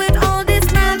deal with all this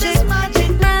magic?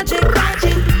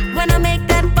 When I make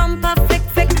that bumper flick,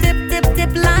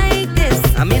 dip like this.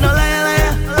 I mean, no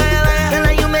liar.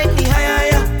 Girl, you make me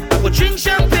higher. I will drink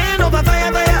champagne over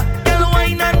fire. Girl,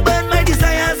 wine and burn my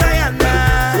desires.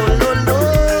 No.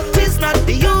 It's not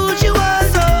the usual,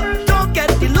 so don't get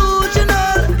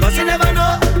delusional. 'Cause you never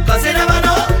know.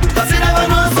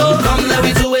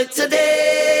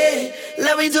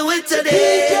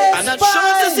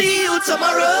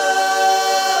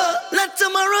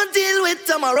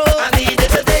 tomorrow. I need it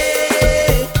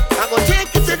today. I go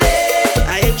take it today.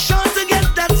 I ain't sure to get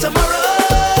that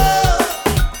tomorrow.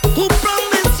 Who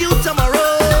promised you tomorrow?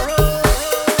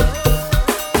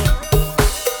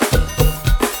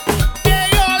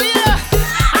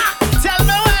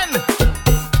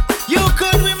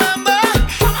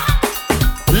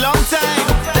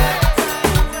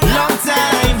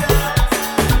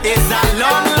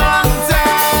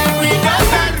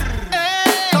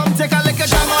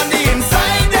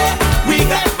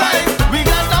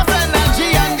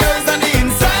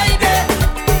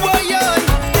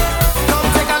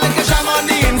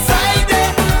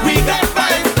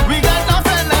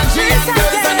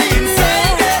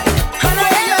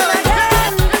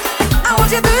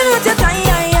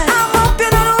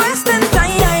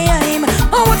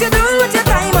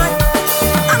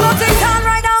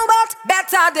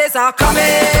 Are coming,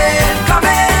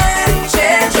 coming,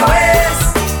 change your ways.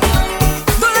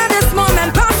 Don't let this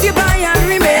moment pass you by and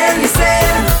remain the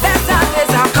same. Better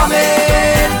days are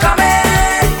coming,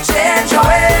 coming, change your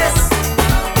ways.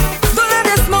 Don't let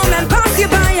this moment pass you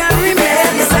by and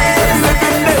remain the same.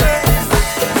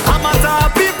 I'm at a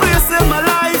happy place in my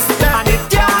life, and it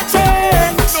can't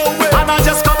change. No way. And I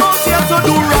just come out here to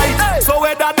do right. So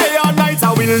whether day or night,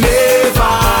 I will never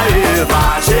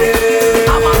ever change.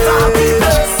 I'm at a happy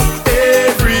place.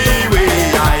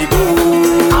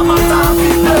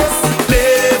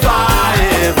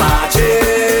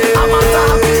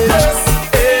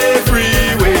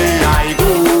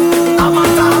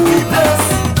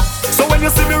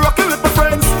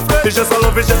 It's just a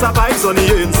love, it's just a vibes on the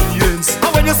ends.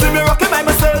 And when you see me rocking by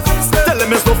myself, tell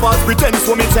them it's no false pretense,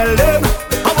 so me tell them.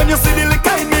 And when you see the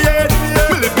liquor in me head,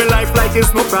 me live my life like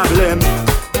it's no problem.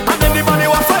 And anybody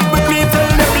who fight with me, tell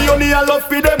them me only a love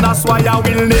for them. That's why I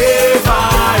will never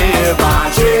ever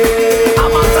change.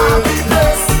 I'm at a happy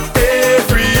place.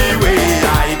 Everywhere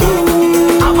I go,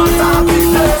 I'm at a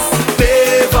happy place.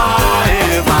 Never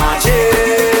ever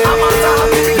change. I'm at a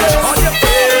happy place.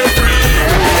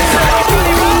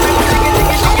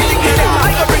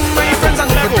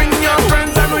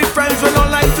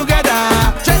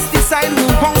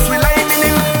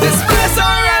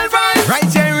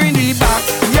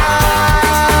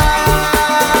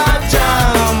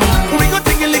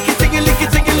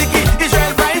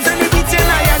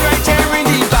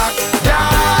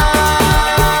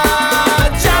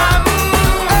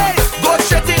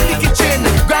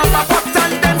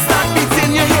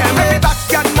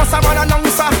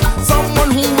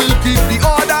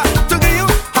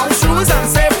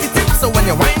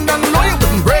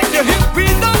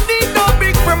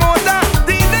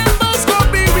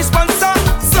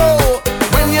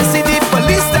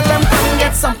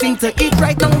 To eat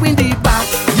right now in the back.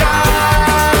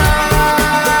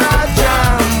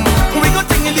 We go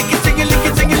tingy-licky, tingy-licky,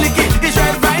 tingy-licky.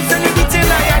 Israel vibes and we beating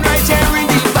lion right here in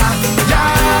the back.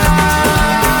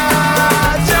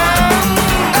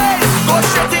 Hey, go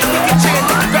straight in the kitchen,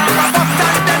 grab a butt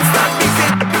and then start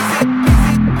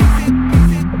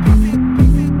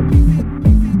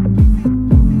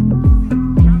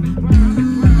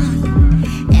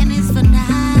And it's for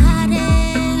nothing.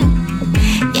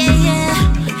 Yeah.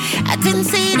 I didn't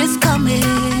see this coming.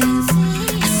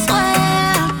 I swear,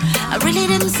 I really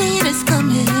didn't see this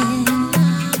coming.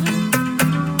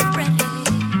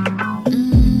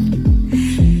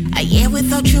 A year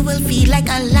without you will feel like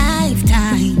a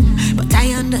lifetime, but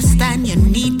I understand you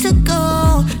need to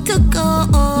go,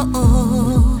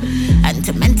 and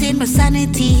to maintain my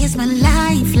sanity is my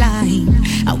lifeline.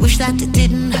 I wish that it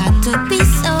didn't have to be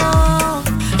so.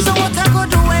 So what I go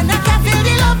do when I can't feel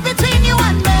the love between you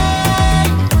and me?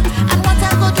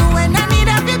 When I need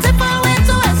a beautiful way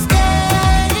to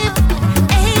escape,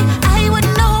 hey, I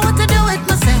wouldn't know what to do with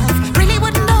myself. Really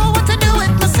wouldn't know what to do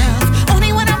with myself.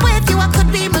 Only when I'm with you I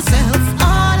could be myself.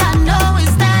 All I know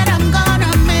is that I'm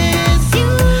gonna miss you.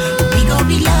 We gon'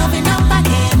 be loving up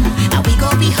again, and we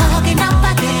gon' be hugging up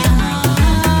again.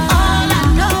 All I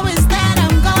know is that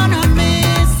I'm gonna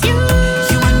miss you.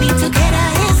 You and me together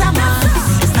is a must.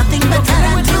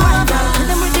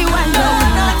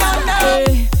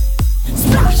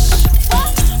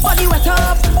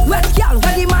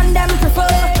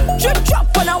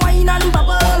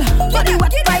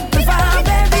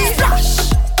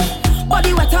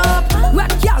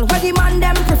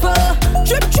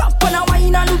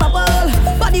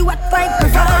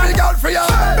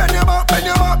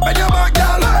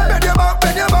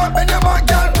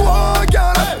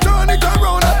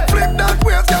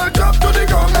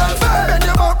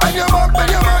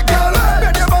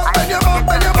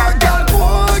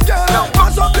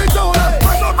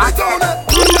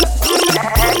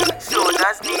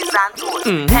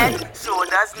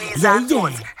 knees and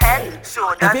toes. Head,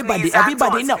 shoulders, Everybody, knees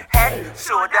everybody and know. toes. Head,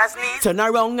 shoulders, knees. Turn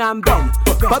around and bend,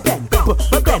 bend, bend, bend,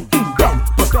 bend, bend.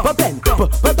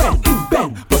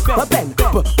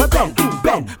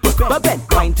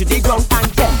 Wind to the ground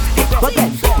and bend.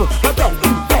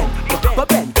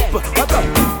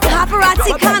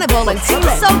 Paparazzi Carnival and Team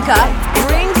Soca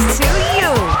brings to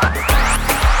you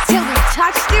Till We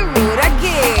Touch the Road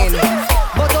Again.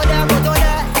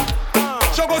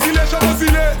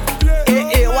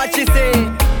 Hey, what you say?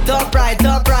 Top right.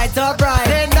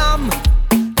 Say numb,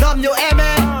 you aim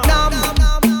it. Numb,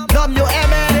 you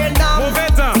aim it.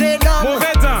 Say numb,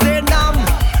 say numb.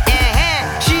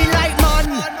 She like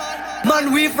man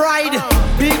we fried.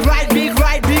 Big ride this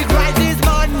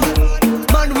man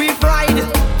we fried.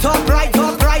 Top right.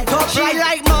 She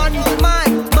like man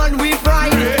we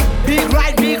fried. Big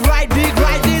ride this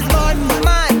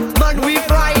man we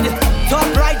fried.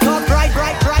 Top right.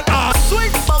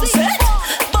 Swing, bounce it.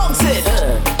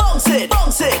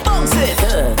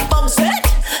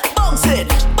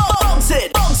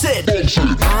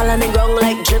 All on the ground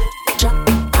like drip, drop.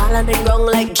 All on the ground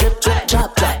like drip, drop.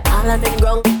 All on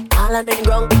the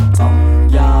ground. Some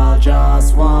y'all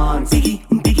just want Biggie,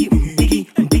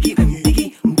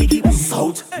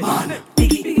 South man.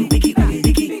 Biggie,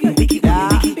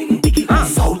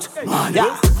 South man.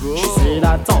 Yeah. She say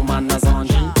that Tom man is on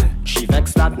she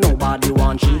vexed that nobody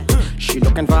want she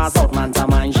looking for a South man to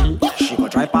mind she go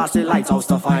try past the lights house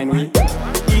to find me.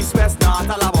 East, west, north,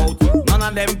 all about. None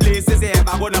of them places they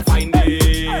ever gonna find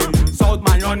them. South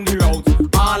man run the route.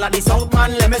 All of the South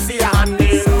man, let me see your hand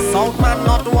in. South man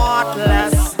not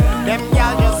worthless. Them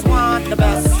y'all just want the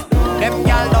best. Them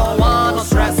y'all don't want no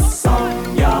stress.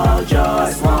 Some y'all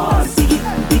just want Biggie,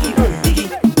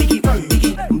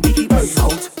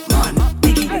 South man.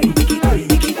 Biggie,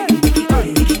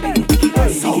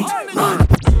 South man.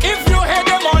 If you hear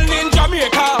them all in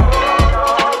Jamaica,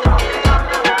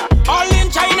 all in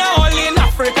China, all in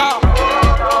Africa,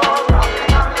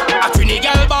 a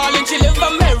Trinidad ballin', she live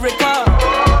America.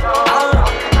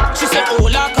 She say,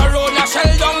 "Hola, Corona,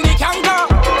 shell down the canker."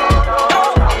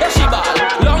 Yeah, she ball.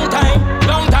 Long time.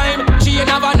 She ain't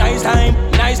have a nice time.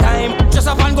 Just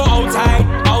have fun, go outside.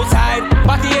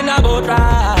 Party in a boat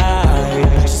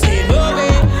ride. She say, no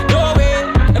way.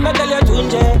 Let me tell you,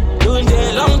 Tunje.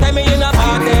 Long time in a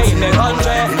party in the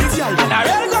country. And I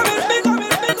really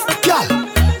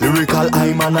Lyrical,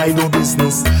 I do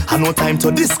business. I no time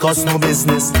to discuss no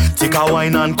business. Take a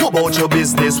wine and go about your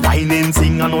business. Whining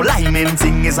thing and no liming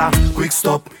thing is a quick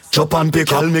stop. Chop and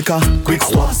pick, I'll make a quick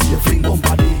stop. See your fling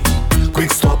bumper day.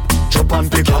 Quick stop. Chop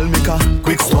and pick, I'll make a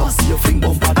quick stop. See your fling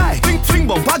bumper day. Fling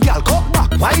bumper, girl, cock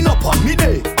back. Wine up on me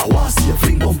day. I want see your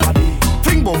fling bumper day.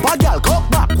 Fling bumper, girl, cock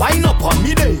back. Wine up on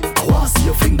me day. I want see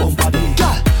your fling bumper day.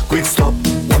 Girl, quick stop.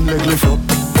 One leg lift up.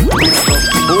 Quick stop.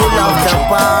 Who love the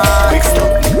party? Quick stop.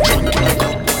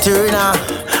 Tuna,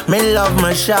 me love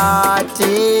my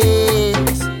shorties.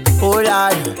 Oh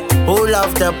Lord, who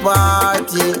love the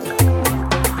party?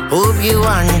 Hope you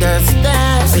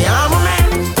understand. See, I'm a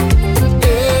man.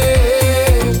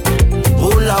 Hey, who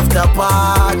love the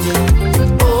party?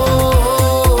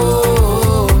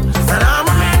 Oh, and I'm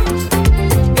a man.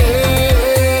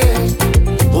 Hey,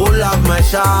 who love my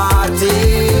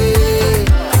shorties?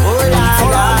 Oh Lord,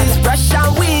 for all this pressure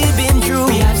we've been through,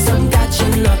 we have some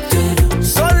catching up to do.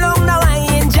 So long now I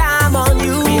ain't jam on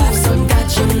you. We have some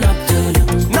catching up to do.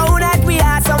 Know that we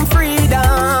have some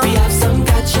freedom. We have some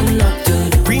catching up to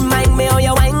do. Remind me how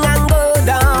you wine and go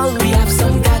down. We have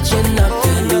some catching up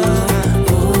to do.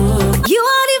 Oh. You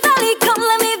are the valley, come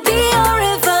let me be your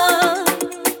river.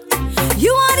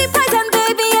 You are the prize and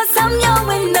baby, yes I'm your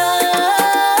winner.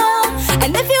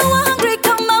 And if you are hungry,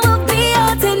 come I will be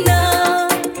your dinner.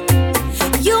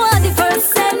 You are the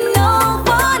first and no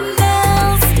one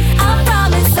else. I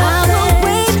promise I will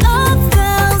wait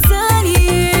 1,000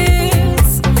 years.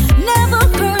 Never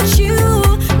hurt you,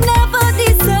 never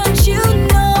desert you,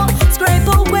 no. Scrape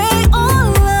away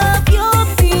all of your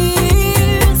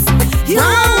fears. You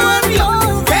are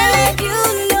all that you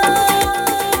know.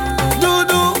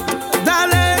 Doodoo,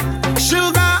 darling,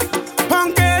 sugar,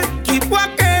 pumpkin, keep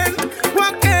walking.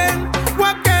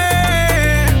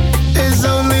 It's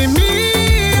only me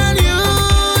and you,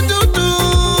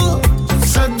 doodoo.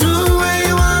 So do what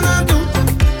you wanna do.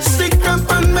 Stick up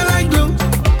on me like glue.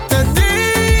 The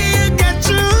day you get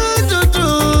you,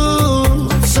 doodoo.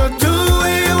 So do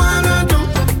what you wanna do.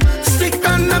 Stick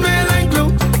on me like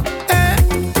glue.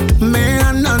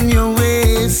 Man on your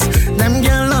waist, them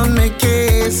girl on my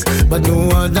case, but no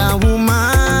other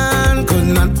woman could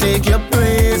not take your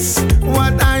place.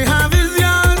 What I have is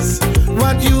yours,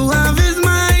 what you have is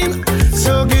mine.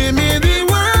 So give me the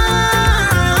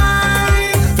wine.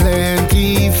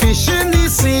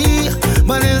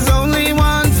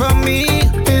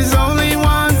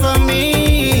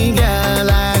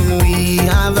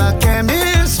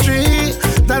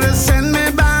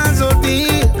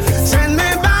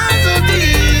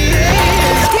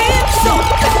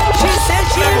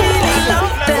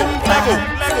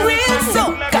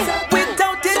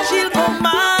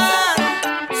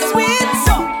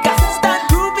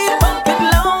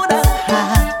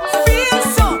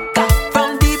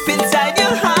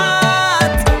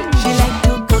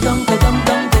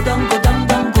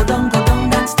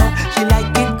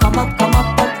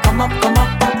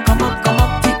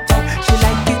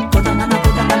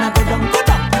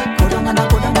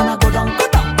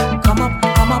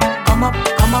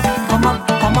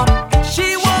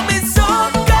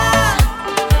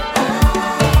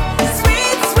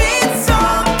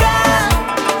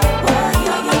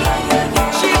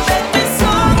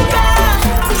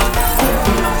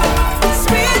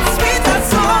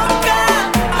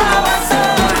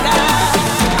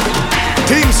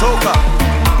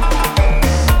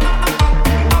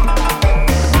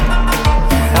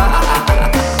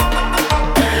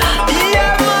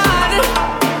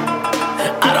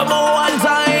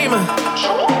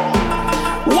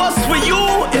 What's for you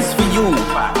is for you.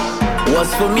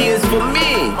 What's for me is for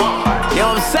me. You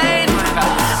know what I'm saying?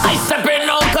 I step in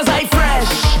now cause I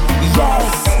fresh. Yes,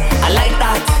 I like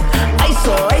that. I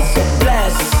so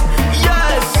blessed.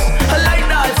 Yes, I like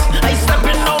that. I step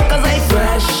in now cause I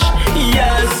fresh.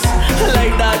 Yes, I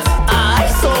like that. I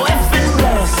so effing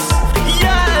blessed.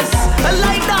 Yes, I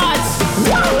like that.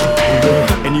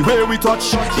 Woo! Anywhere we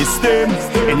touch, it's them.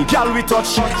 Any girl we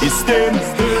touch, it's them.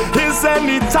 It's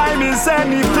any time, it's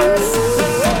any place.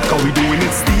 Cause we doing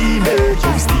it steamy,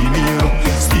 you steamy, you know.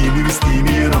 Steamy, we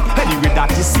steamy, you know. Anyway that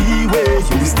you see where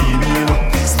you steamy, you know.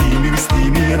 Steamy, we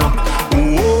steamy, you know.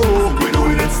 Oh, we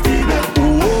doing it steamy.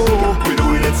 Oh, we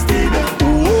doing it steamy.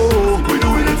 Oh, we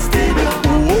doing it steamy.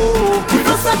 Oh,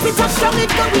 first that we touch down, it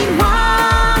go be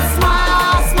mass,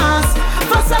 mass, mass.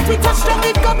 First that we touch down,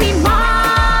 it go be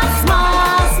mass,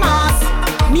 mass, mass.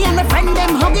 Me and my friend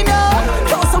them hugging up.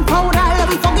 Throw some powder, let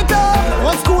me fuck it up.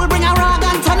 Old school, bring a rag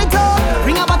and turn it up.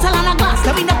 Bring a bottle and a glass,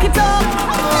 let me knock it up.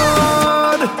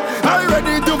 I'm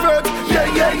ready to fet, yeah,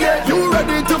 yeah, yeah. You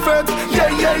ready to fet,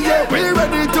 yeah, yeah, yeah. We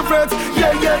ready to fet,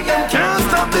 yeah, yeah, yeah. Can't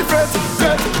stop the fet,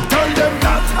 fet. Tell them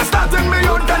that I'm starting me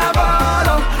own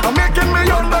carnival. I'm making me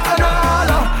own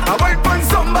bacchanal. I wait for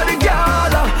somebody,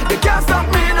 girl. They can't stop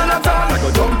me none at all. I go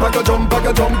jump, I go jump, I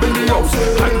go jump in the house.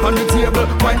 Climb on the table,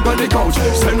 wine on the couch.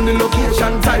 Send the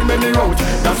location, time and the route.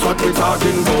 That's what we're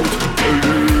talking about.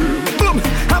 Boom,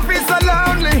 I feel so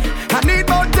lonely. I need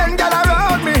more 10 girl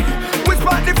around me.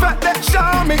 Whisper the fact that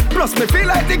show me. Plus me feel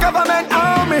like the government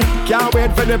own me. Can't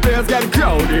wait for the place get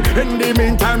crowded. In the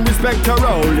meantime, respect to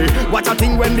Rowley. Watch a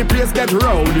thing when the place get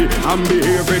rowdy. I'm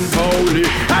behaving foully.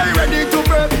 Are you ready to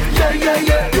bet? Yeah, yeah,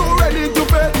 yeah. You ready to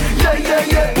bet? Yeah, yeah,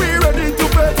 yeah. We ready to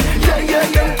bet? Yeah, yeah,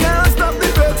 yeah. Can't stop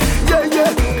the bet. Yeah,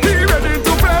 yeah. He ready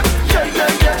to bet? Yeah,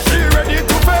 yeah, yeah. She ready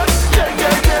to bet? Yeah,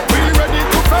 yeah, yeah. We ready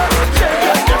to bet? Yeah,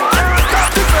 yeah, yeah. Can't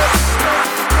stop the bet.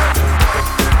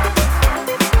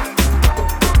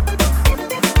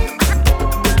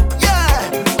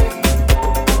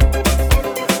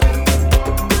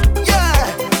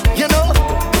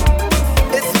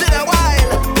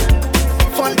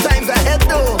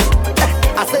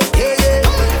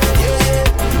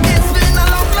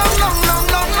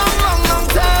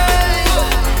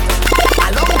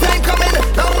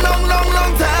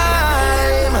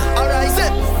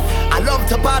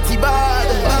 Party bad,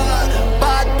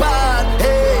 bad, bad,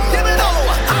 hey.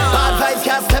 Bad vibes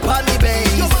can't step on the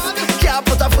bass. Can't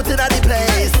put a foot in the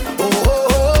place. Oh, oh,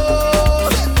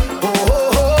 oh, oh,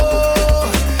 oh,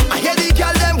 oh. I hear the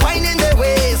girl them whining their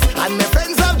waist, and my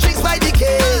friends have drinks by the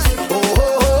case. Oh,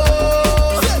 oh,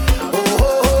 oh, oh,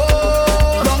 oh,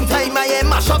 oh. Long time I hear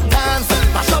mash up dance,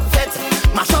 mash up fet,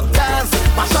 mash up dance,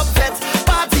 mash up fet.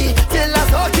 Party till I'm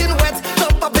soaking wet.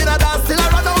 Jump up in a dance till I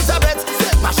run out of breath.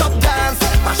 Mash up dance.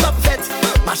 Mash up fet,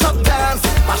 mash up dance,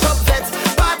 mash up fet.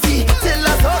 Party till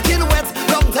I'm soaking wet.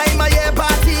 Long time I hear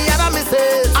party and I miss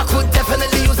it. I could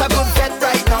definitely use a good fet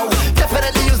right now.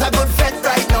 Definitely use a good fet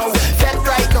right now. Fet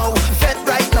right now, fet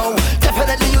right now.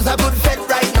 Definitely use a good fet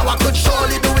right now. I could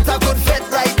surely do it a good fet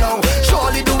right now.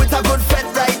 Surely do it a good fet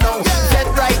right now. Fet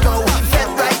right now, fet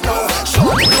right now.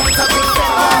 Surely do it a good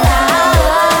fet right now.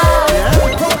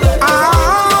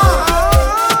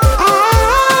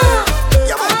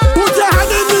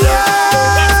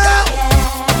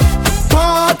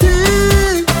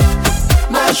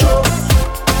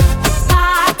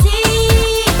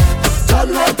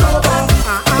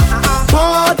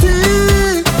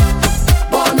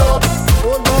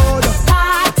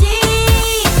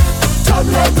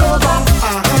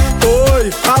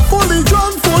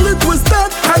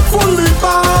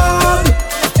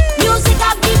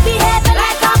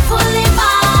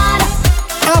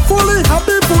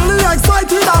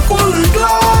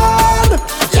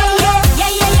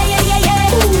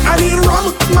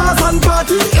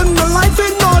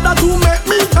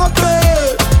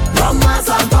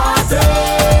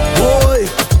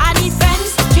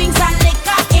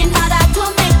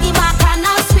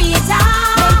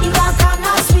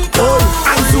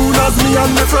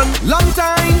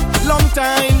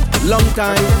 Long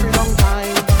time,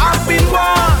 I've been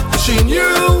watching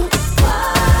you.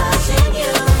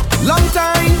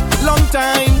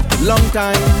 Long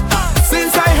time,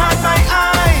 since I had my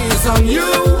eyes on you.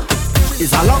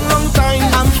 It's a long, long time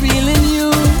I'm feeling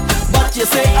you, but you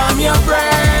say I'm your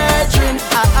brethren.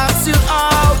 I ask you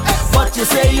out, but you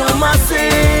say you're my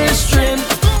sister.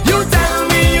 You tell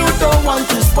me you don't want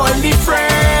to spoil the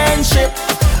friendship.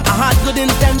 I had good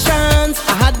intentions,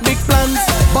 I had big plans,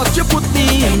 but you put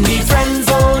me in the friend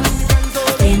zone.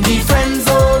 In the friend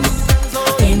zone.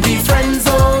 In the friend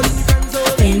zone.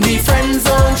 In the friend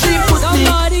zone. She put me.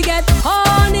 Somebody get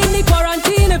on in the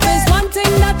quarantine.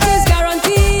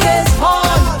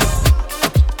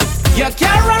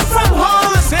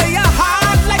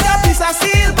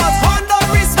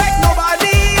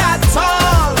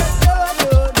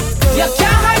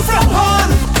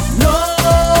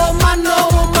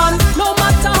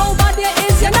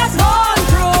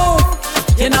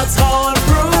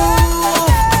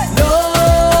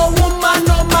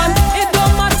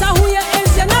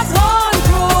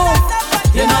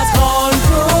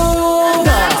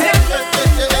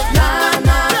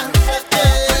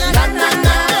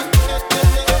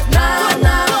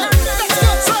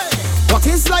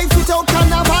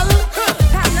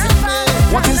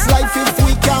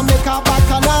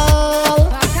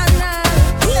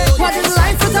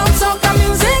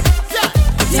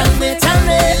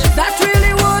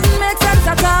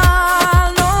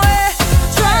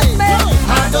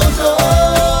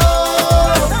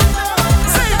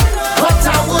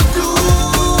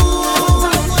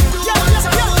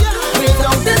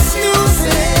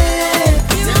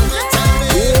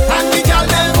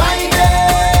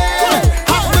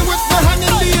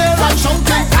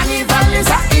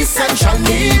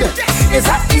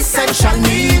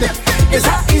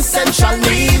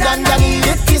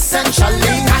 essential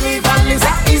need. Carnival is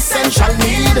a essential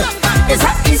need. It's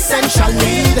a essential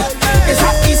need. It's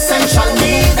a essential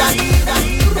need.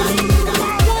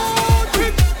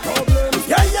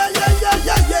 Yeah, yeah, yeah, yeah,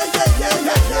 yeah, yeah, yeah, yeah,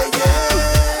 yeah, yeah.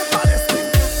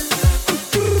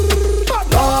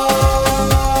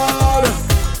 Lord,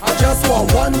 I just want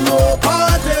one more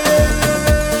party.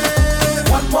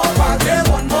 One more party,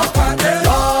 one more party.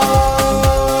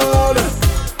 Lord,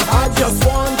 I just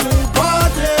want to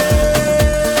party.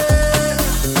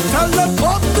 Tell them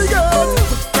pop the girl.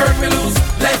 Turn me loose,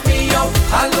 let me out.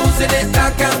 I'm losing it,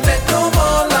 I can't take no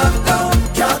more lockdown.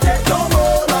 Can't take no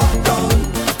more lockdown.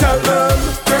 Tell them.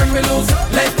 Turn me loose,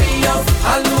 let me out.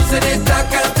 I'm losing it, I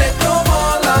can't take no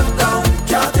more lockdown.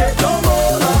 Can't take no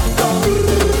more lockdown.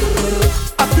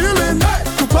 I feeling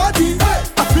to party. I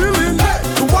feeling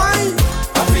to wine.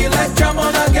 I feel like jam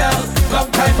on a girl.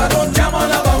 Long time I don't jam on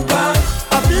a bumper.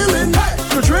 I feeling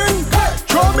to drink.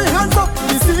 Throw me hands up to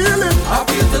the ceiling. I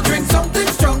feel to drink something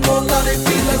strong. Oh Lord, it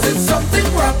feels as if something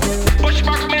wrong. Push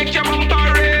back, make your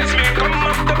bumper raise me. Come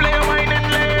up to play wine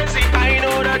and lazy. I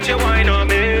know that you wine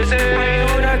amazing. I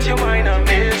know that you wine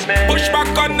amazing. Push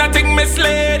back on nothing, Miss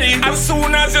Lady. As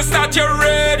soon as you start, you're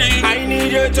ready. I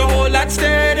need you to hold that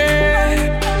steady.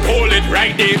 Hold it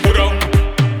right there. Put on,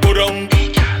 put on,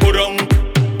 put on,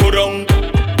 put on,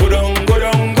 put on, go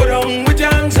down, go down with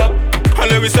your hands up. And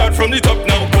let me start from the top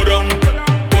now. Put on,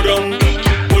 put on,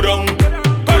 put on,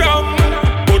 put on,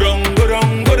 put on, go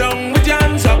down, go down with your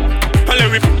hands up. And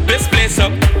let me put this place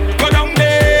up. Go down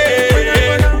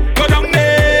there, go down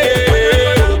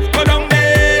there, go down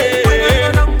there,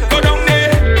 go down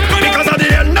there. Because at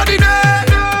the end of the day,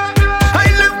 I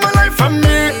live my life for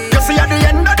me. You see, at the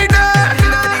end of the day,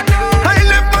 I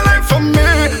live my life for me.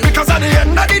 Because at the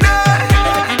end of the day,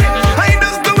 I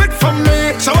just do it for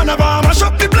me. So whenever I mash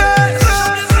up the place,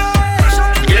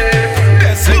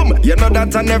 yeah, boom. You know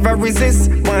that I never resist,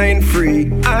 mind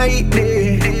free. I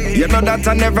did. You know that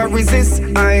I never resist,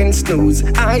 I ain't snooze.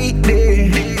 I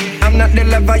did. I'm not the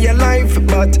love of your life,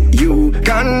 but you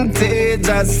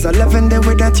contagious. I love in the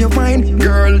way that you whine,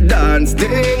 girl, dance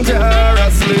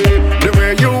dangerously. The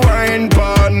way you whine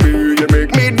pon me, you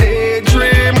make me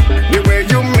daydream. The way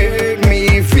you make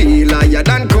me feel higher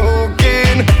than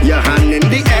cocaine. Your hand in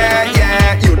the air,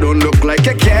 yeah. You don't look like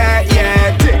a cat,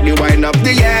 yeah. Take the wine up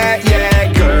the air,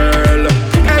 yeah, girl.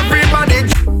 Everybody.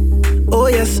 Oh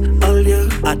yes, all you.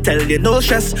 I tell you, no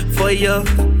stress for you,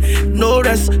 no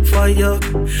rest for you.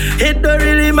 It don't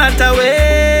really matter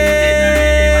where.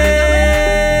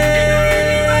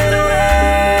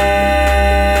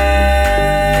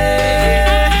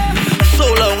 So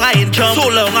long I ain't jump, so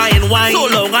long I ain't wine, so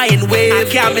long I ain't wave. I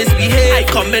can't misbehave. I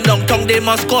come in downtown, they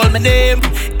must call my name.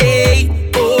 Hey,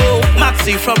 oh,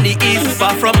 Maxi from the east,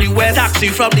 Uber from the west, taxi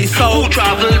from the south. Who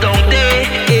travel down there?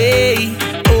 Hey,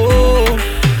 oh.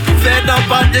 Fed up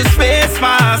on this face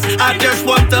mask. I just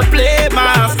want to play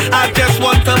mask. I just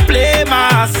want to play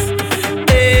mask.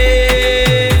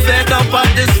 Hey, fed up on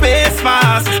this face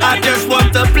mask. I just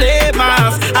want to play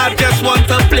mask. I just want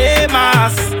to play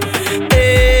mask.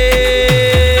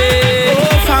 Hey,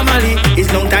 oh family,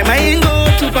 it's long time I ain't go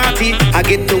to party. I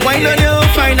get to wine on you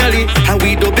finally, and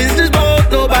we do business but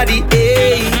nobody.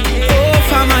 Hey, oh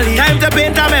family, time to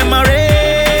paint a memory.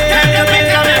 Time to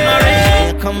paint a memory.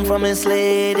 Come from Miss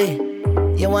Lady,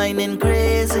 you're whining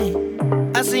crazy.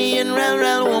 I see you in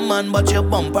real woman, but your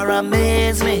bumper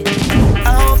amaze me.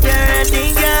 I hope you're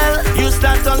ready, girl. You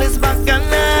start all this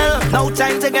bacchanal. No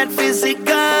time to get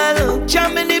physical.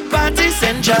 Jam in the party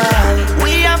central.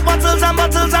 We have bottles and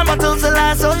bottles and bottles to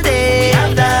last all day. We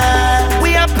have that.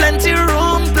 We have plenty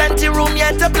room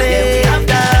yet to play. Yeah, we have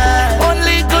that.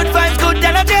 Only good vibes, good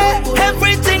energy.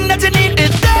 Everything that you need is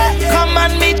there. Come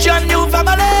and meet your new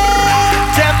family.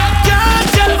 Tell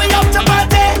we up to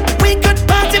party. We could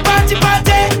party. We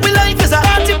life is a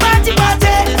party.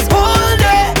 This whole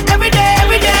day, every day.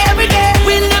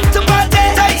 We live to party.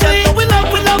 We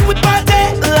love, we party.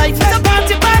 Life is a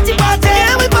party.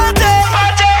 Yeah, we party.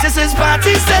 This is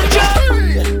party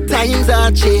central. Times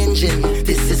are changing.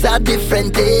 This is a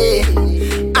different day.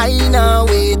 I ain't not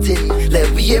waiting. Let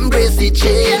we embrace the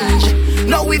change.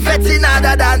 Now we fetting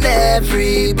harder than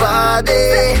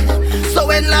everybody. So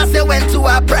when last they went to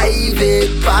a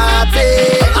private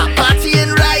party, a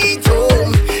partying right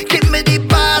home. Give me the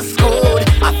passcode.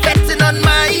 Affecting on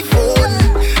my phone.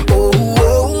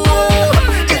 Oh.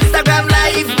 Instagram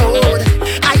live mode.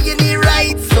 I in the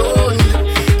right zone.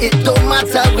 It don't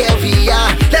matter where we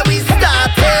are. Let we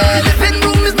start it. Living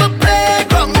room is my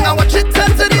playground. I watch it turn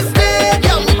to the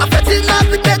stadium. Affecting up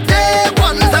with the day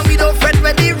ones, and we don't fret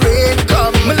when the rain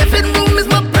come. My living room is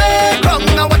my playground.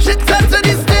 I watch it turn to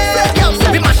the stadium.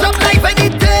 We mash up life any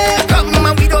day.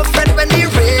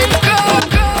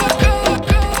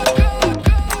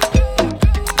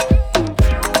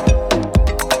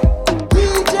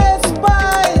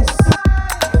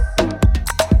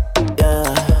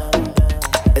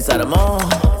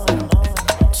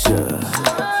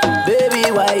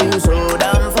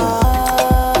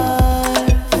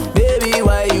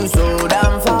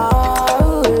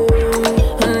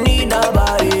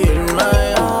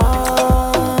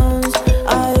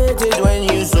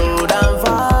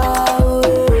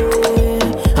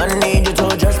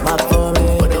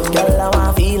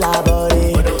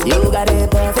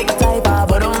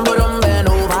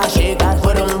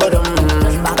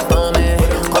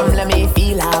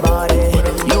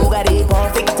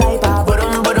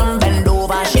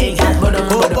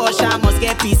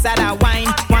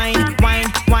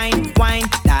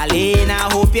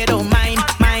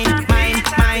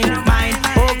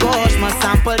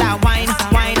 people that wine,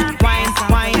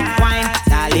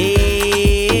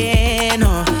 darling.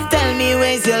 Tell me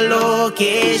where's your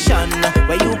location,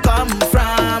 where you come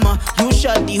from. You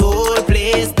shut the whole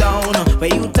place down.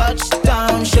 Where you touch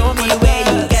down, show me where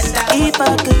you get that. If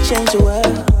I could change the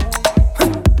world,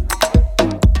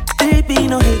 there'd be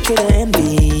no hatred or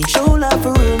envy. Show love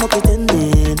for real, no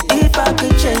pretending. If I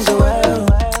could change the world,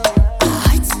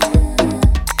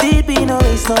 there'd be no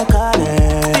race, no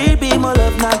color. There'd be more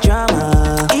love, not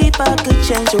drama. If I could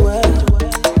change the world,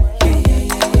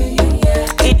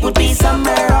 it would be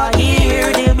somewhere out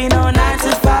here. There'd be no 9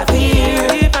 to 5 here.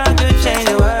 If I could change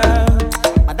the world,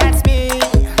 but that's me.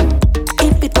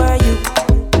 If it were you,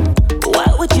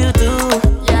 what would you do?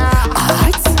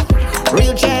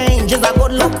 Real change is a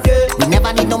good look. We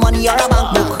never need no money or a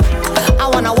bank book. I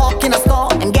wanna walk in a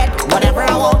store and get whatever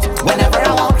I want, whenever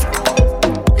I want.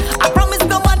 I promise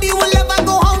nobody will ever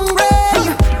go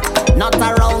hungry. Not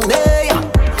around there.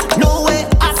 No way.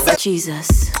 I said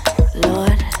Jesus,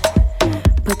 Lord,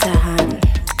 put a hand.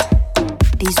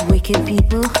 These wicked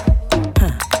people.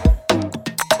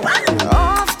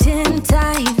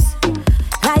 Oftentimes,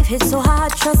 life hits so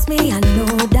hard. Trust me, I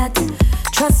know that.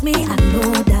 Trust me, I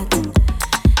know that.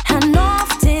 And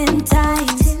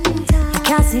oftentimes, I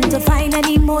can't seem to find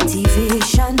any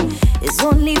motivation. It's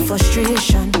only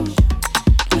frustration.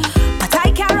 But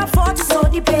I can't afford to slow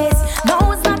the pace.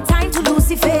 No, it's not time to lose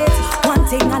the faith. One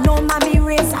thing I know, mommy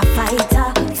race a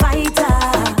fighter.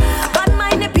 But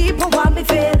mind the people want me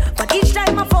fail. But each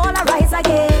time I fall, I rise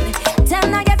again.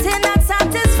 Till I get in that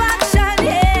satisfaction,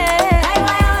 yeah. I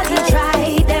want to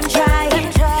try, them try.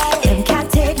 Them can't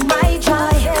take my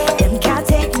joy. Them can't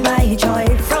take my joy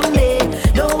from me.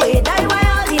 No way, that why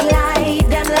all the lie.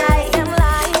 Them lie.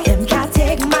 Them can't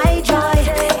take my joy.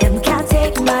 Them can't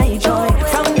take my joy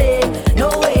from me. No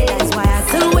way, that's why I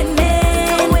still winning.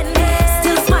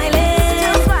 Still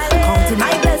smiling. Counting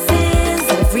my blessings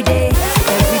every day. I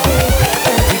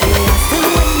still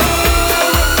winning.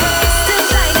 Still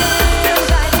shining.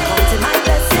 Counting my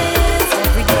blessings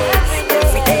every day.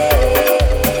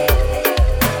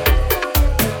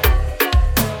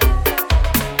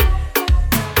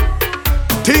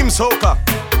 Team Soca.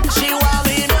 she want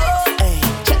me know.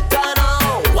 Check on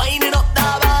out, winding up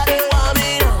that body, want me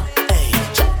know.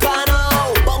 Check on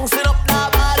out, bouncing up that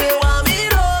body, want me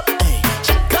know.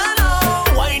 Check on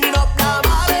out, winding up that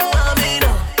body, want me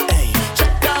know.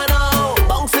 Check on out,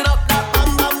 bouncing up that bam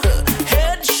bam.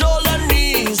 Head, shoulder,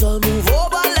 knees, move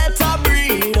over, let her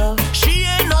breathe. She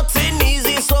ain't nothing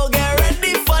easy, so get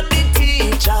ready for the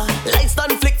teacher. Lights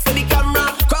done flick for the camera,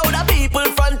 crowd of people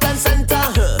front and center.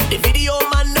 The video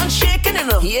man not shaking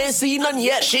enough, he ain't seen none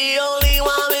yet. She only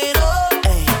want me know.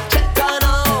 Check on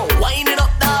out, winding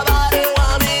up that body,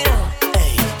 want me know.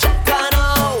 Check on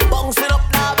out, bouncing up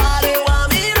that body,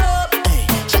 want me know.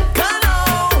 Check on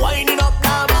out, winding up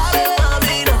that body, want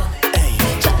me know.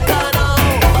 Check on out,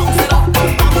 bouncing up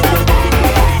that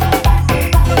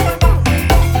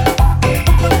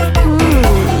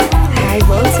High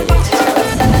voltage.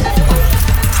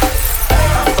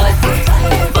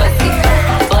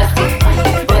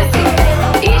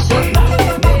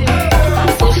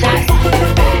 Push that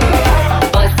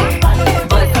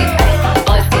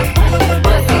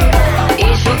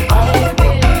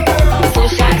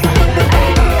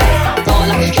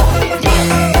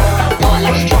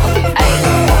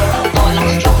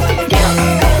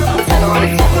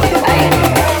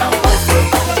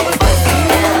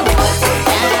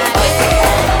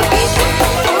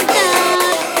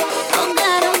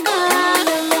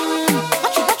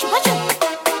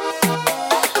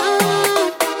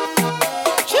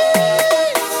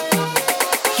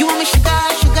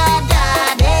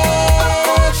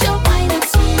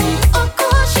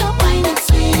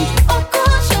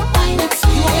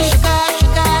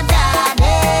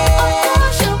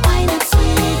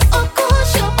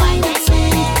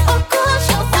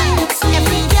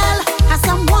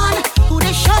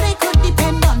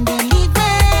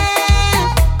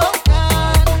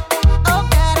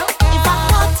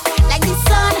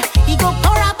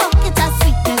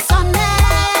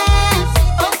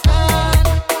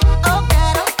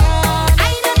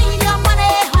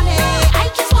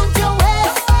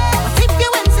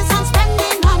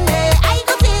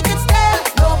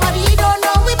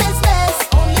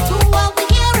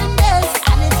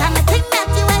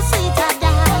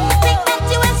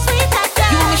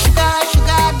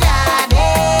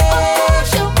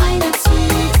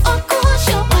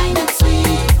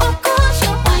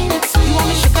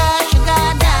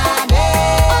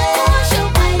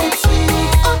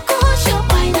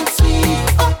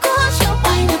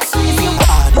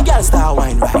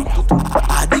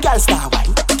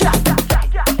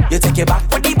You take it back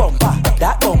for the bumper.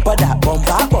 That bumper, that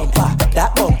bumper, bumper.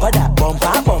 That bumper, that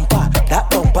bumper, bumper. That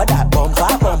bumper, that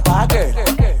bumper, bumper, girl.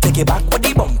 Take it back for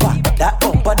the bumper. That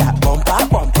bumper, that bumper,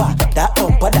 bumper. That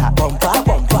bumper, that bumper,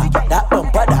 bumper. That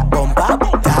bumper, that bumper,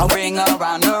 bumper. I'll bring her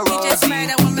around the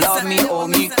rosy. Love me, hold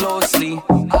me closely.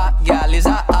 Hot gal is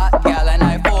a hot gal and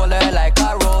I fold her like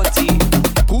a roti.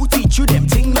 Who teach you them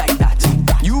ting like that?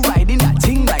 You riding that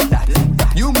ting like that?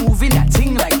 You moving that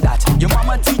ting like that? Your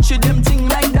mama teach you them ting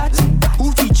like that?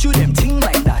 Who teach you them ting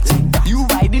like that? You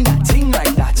riding that ting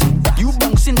like that? You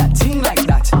bouncing that ting like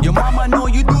that? Your mama know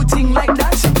you do ting like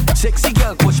that? Sexy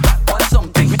girl push back on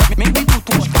something. Make me do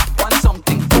push back on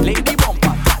something. Lady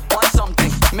bumper on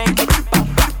something. Make it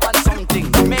back on something.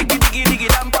 Make it diggy diggy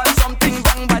damp on something.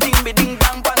 Bang ba ding be ding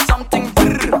dang on something.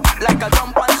 Brr, like a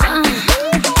jump on something.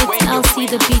 I'll see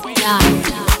the beat die.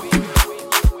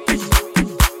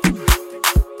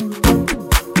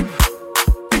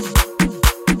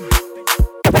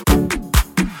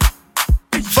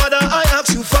 Father, I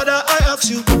ask you, Father, I ask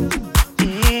you.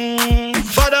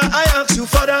 Father, I ask you,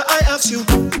 Father, I ask you.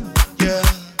 Yeah,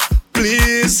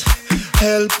 please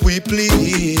help we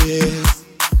please.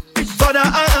 Father,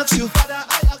 I ask you.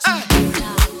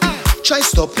 Try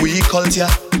stop we culture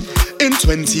in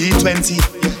 2020. Yeah.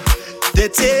 They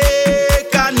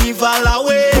take carnival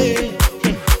away.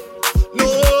 No,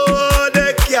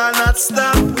 they cannot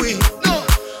stop we. No,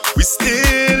 we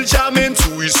still jamming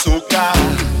to we soca.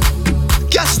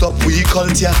 Can't stop we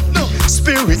culture. No,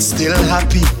 spirit still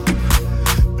happy.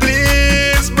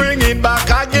 Please bring it back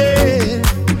again.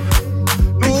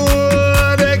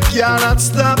 No, they cannot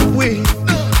stop we.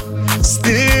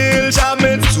 Still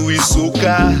jamming to we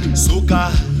soca.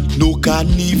 Soca, no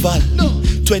carnival. No,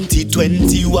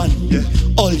 2021. Yeah.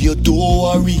 All you do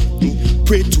worry.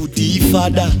 Pray to the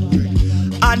Father,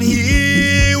 and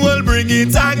He will bring it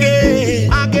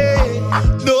again. Again.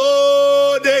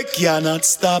 No, they cannot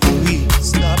stop we.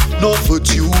 Stop. No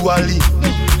virtually.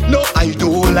 No, I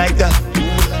don't like that.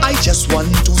 I just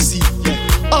want to see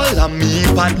all of me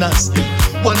partners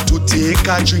want to take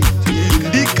a drink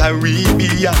in the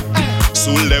Caribbean.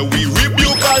 So let we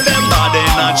rebuke all them bad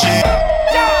energy.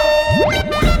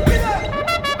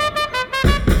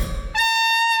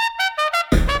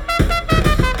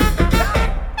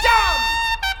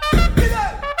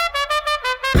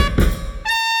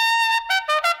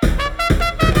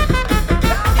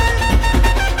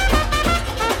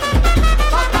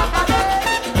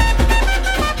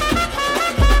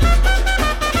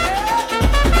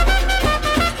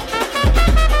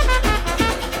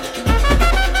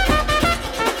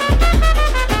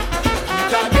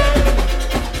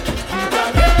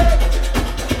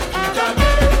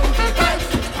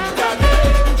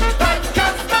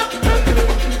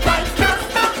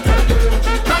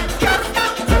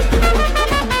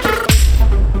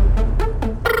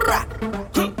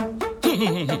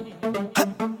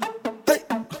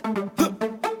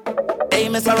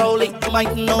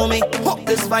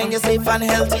 You're safe and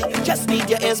healthy. Just need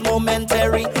your ears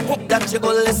momentary. Hope that you go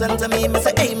listen to me. Me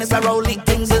say, hey, Mr. Rowley,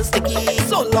 things is sticky.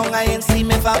 So long I ain't see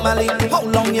me family. How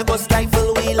long you go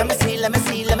stifle we? Let me see, let me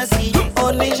see, let me see.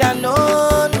 Only ya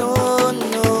know, no,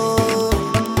 no.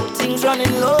 Things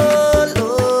running low,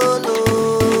 low,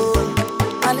 low.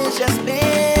 And it's just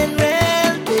been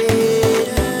real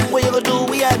big. What you gonna do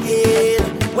we again?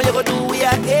 What you gonna do we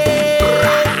again?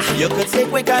 You could take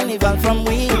away carnival from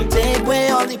we. Take away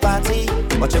all the party.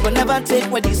 But you will never take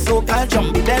away the so-called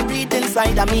drum be buried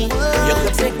inside of me. You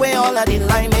could take away all of the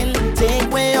liming, take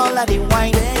away all of the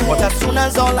wine. But as soon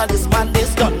as all of this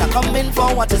madness done, I'm coming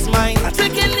for what is mine. I'm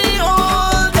taking the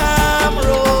old damn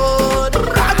road.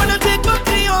 I'm gonna take back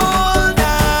the old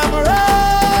damn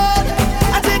road.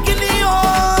 I'm taking the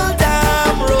old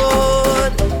damn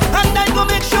road. And I go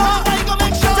make sure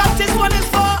that this one is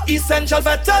for essential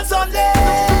veterans only.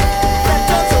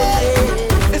 Veterans only.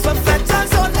 It's for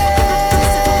veterans only.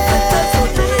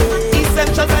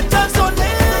 Essential veterans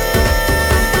only.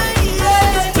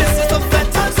 Yeah. This is for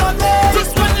veterans only.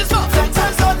 This one is for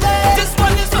veterans only. This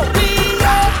one is for me.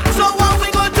 So what we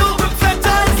gonna do?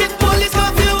 Veterans get police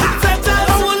curfew.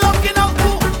 Veterans who locking up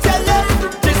who? Tell them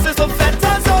this is for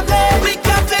veterans only. We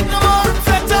can't take no more.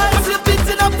 Veterans we're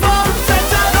beating up for.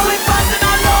 Veterans we passing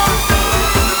along.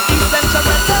 Essential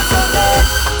veterans only.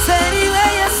 Say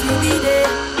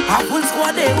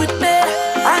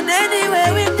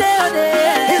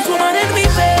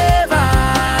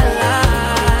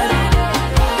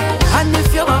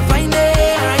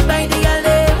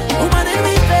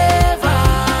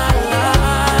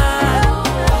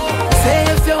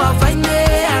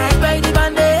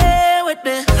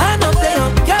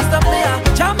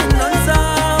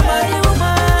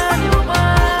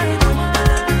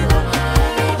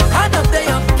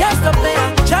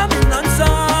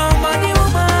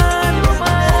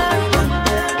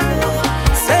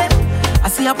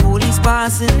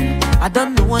passing. I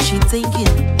don't know what she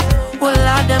thinking. Well,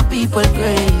 all them people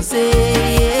crazy.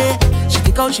 She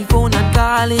take out she phone and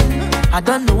calling. I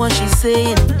don't know what she's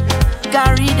saying.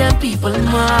 Carry them people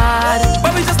mad.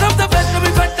 But we just have to vet, let me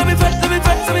vet, let me vet, let me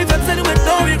vet, let me vet, and with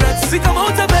no regrets. We come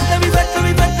out of bed, let me vet, let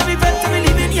me vet, let me vet, and we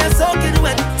leave in here soaking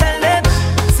wet. Tell them,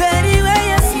 say the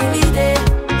way you see me there.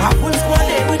 I full squad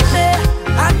there with me.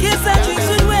 I guess I drink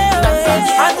should wear.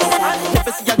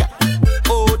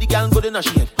 Oh, the girl good in her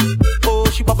shade. Oh,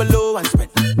 she bubble low and spread.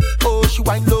 Oh, she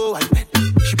wine low and bend.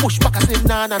 She push back and say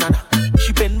na na na na.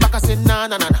 She bend back and say na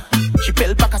na na na. She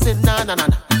bell back and say na na na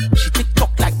na. She tick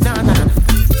tock like na na na na.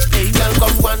 Hey girl,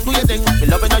 come go and do your thing. Me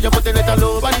loving how you putting it all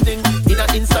over the thing. In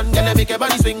an instant, girl, you make your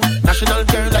body swing. National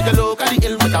girl like you look at the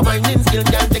hill with a winding skill,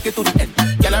 girl, take it to the end.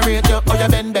 Girl, I rate you, how you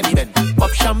bend, belly bend.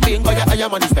 Pop champagne, how your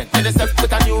money spent. Then you step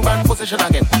with a new brand position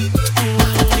again.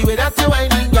 The way that you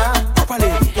whining, girl, properly,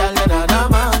 girl, you na na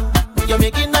ma. You're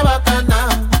making the back and now,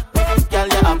 girl,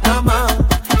 you abnormal.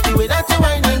 The way that you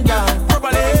whining, girl,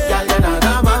 properly, girl, you na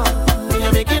na ma.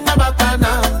 You're making the back and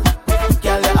now,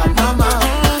 girl, you abnormal.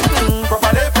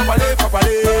 Properly, properly,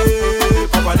 properly,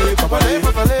 properly, properly,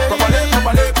 properly, properly,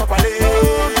 properly,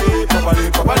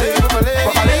 properly, properly,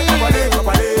 properly, properly,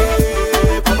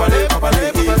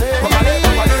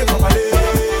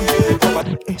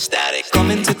 Static.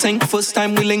 Coming to think, first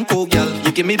time we link, oh girl.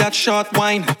 You give me that short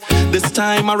wine. This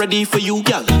time I'm ready for you,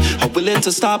 girl. I'm willing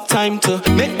to stop time to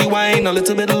make me wine a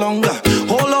little bit longer.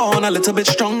 Hold on a little bit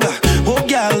stronger. Oh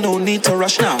girl, no need to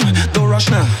rush now. Don't rush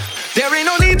now. There ain't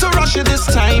no need to rush it this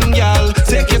time, girl.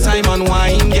 Take your time and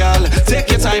wine, girl. Take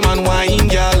your time and wine,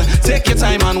 girl. Take your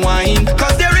time and wine.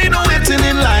 Cause there ain't no waiting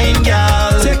in line,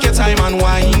 girl. Take your time and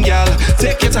wine, girl.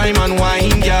 Take your time and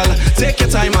wine, girl. Take your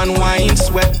time and wine.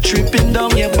 Sweat dripping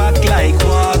down your back like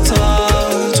water.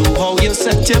 To how you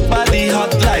set your body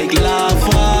hot like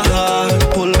lava.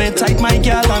 Pull me tight, my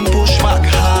girl, and push back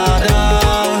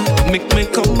harder. Make me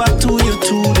come back to you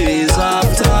 2 days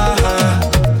after.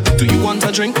 Do you want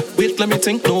a drink? Wait, let me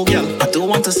think. No, girl, I don't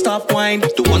want to stop wine.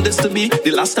 Don't want this to be the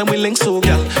last time we link. So,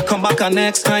 girl, come back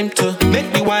next time to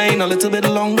make me wine a little bit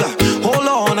longer. Hold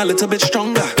on a little bit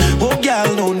stronger. Oh,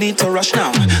 girl, no need to rush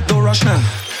now. Don't rush now.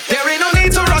 There ain't no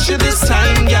need to rush it this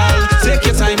time, girl. Take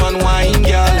your time and wine,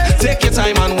 girl. Take your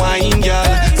time and wine, girl.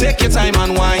 Take your time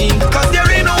and wine. Cause there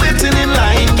ain't no waiting in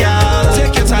line, girl.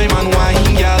 Take your time and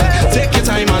wine, girl. Take your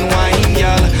time and wine,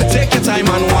 girl. Take your time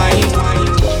and wine.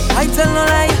 I tell no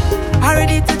lie, I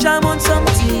ready to jam on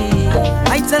something.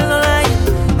 I tell no lie,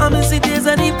 I'm in cities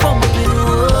and the pumping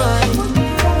boy.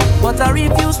 But I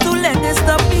refuse to let this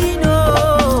stop me, no.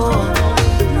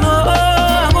 No,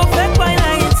 I'm a fake by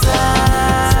night side.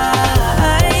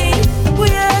 Oh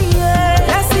yeah, yeah.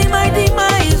 Let's see my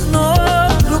demise, no.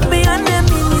 Look beyond them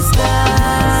in the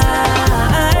sky.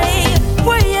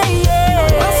 Oh yeah, yeah.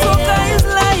 My soca is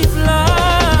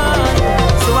lifelong.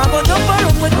 So I go jump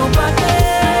around with no party.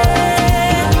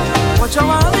 Watch how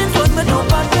I'm having fun with no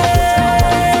party.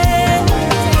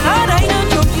 And I don't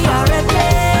joke, you already.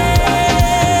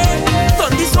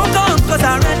 Turn this soca on, cause I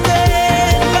ready.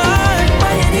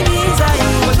 My enemies are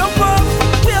here. Jump up,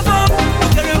 wave up.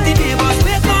 Look around the neighbors,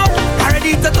 wake up. I'm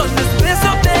ready to turn this place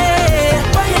up there.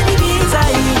 My enemies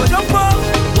are here. Jump up,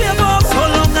 wave up. So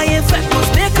long I ain't fat,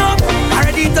 must make up. I'm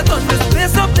ready to turn this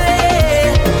place up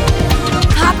there.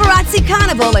 Paparazzi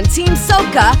Carnival and Team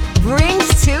Soca brings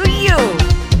to you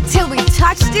Till We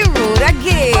Touch the Road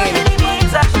Again.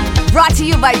 Brought to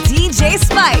you by DJ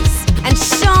Spice and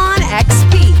Sean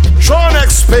XP. Sean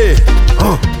XP.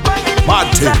 Mad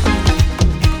thing.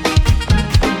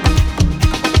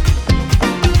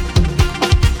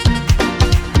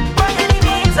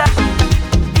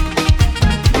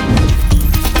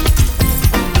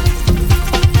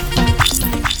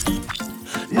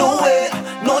 No way,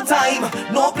 no time,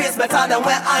 no place better than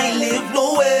where I live.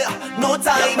 No way, no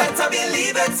time. You better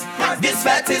believe it. This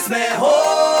fete is my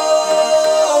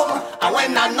home. And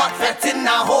when I'm not fetting,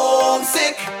 I'm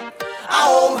homesick.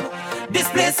 Home. This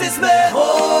place is my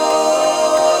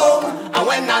home. And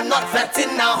when I'm not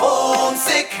fetting, I'm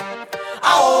homesick.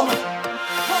 Home.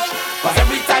 Cause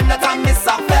every time that I miss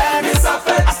a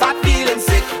fete, I start feeling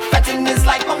sick. Fetting is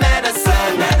like my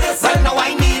medicine. Right now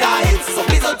I need a hit, so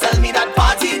please don't tell me that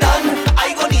party done.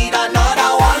 I gon' need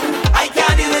another one. I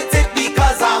can't deal with it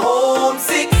because I'm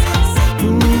homesick.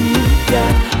 Yeah.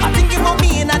 I think about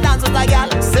me in a dance with a gal,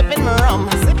 sipping my rum.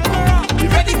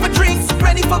 Ready for drinks,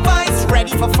 ready for vibes,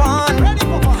 ready for fun.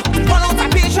 We run out of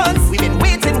patience, we've been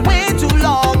waiting way too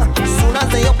long. As soon as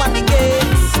they open the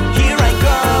gates, here I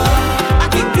come. I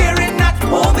keep hearing that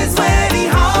home is where the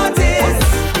house.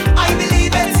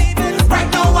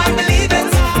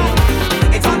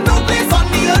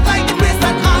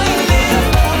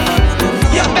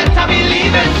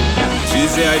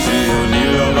 say she only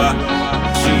lover,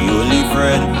 she only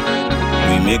friend.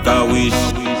 We make a wish,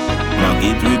 mark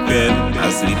it with pen. I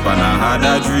sleep and I had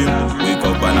a dream, wake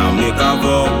up and I make a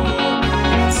vow.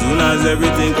 Soon as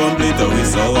everything complete, we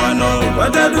saw one now.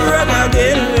 What I do wrong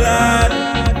again, lad?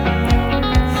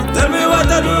 Tell me what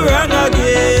I do wrong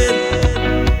again.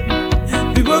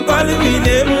 People calling me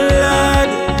name, lad.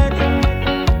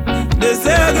 They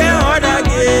say I get hard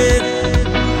again.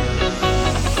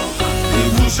 The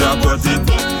bush a cut it,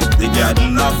 the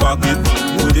garden a fuck it,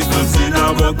 put the clothes in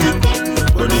a bucket.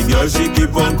 But the girl she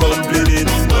keep on complaining.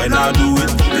 When I do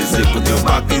it, they say put your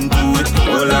back into it.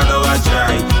 All I know I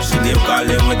try, she name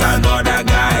calling with another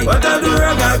guy. What I do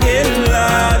wrong again,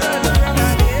 lad?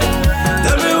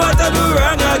 Tell me what I do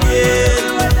wrong again.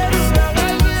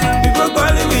 People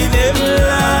calling me name,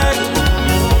 lad.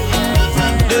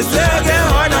 They say I get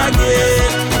hard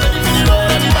again.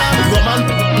 Roman,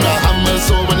 the hammer,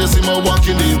 so when you see me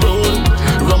walking the road.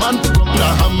 Roman, the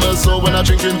hammer, so when I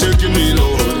drink and taking me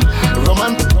load.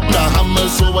 Roman, the hammer,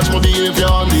 so watch my behavior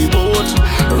on the boat.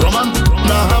 Roman,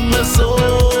 the hammer, so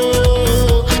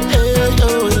hey,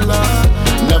 oh,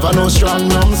 Lord. Never know strong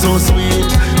rum so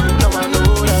sweet. Never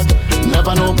know that.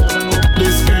 Never know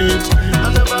this sweet.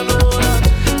 I never know that.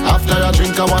 After I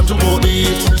drink, I want to go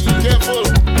eat. Careful,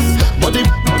 but the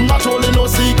not only no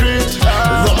secret.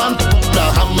 Roman, the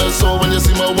hammer, so when you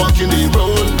see me walking the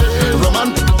road.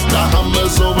 Roman, the hammer,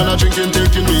 so when I drink and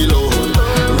taking me load.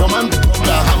 Roman,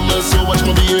 the hammer, so watch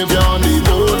my behavior on the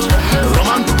boat.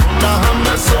 Roman, the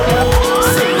hammer, so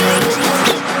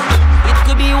it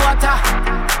could be water,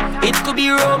 it could be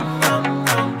rum,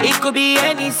 it could be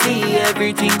any sea,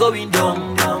 everything going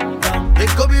down. It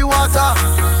could be water,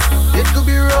 it could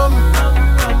be rum,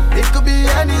 it could be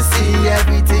any sea,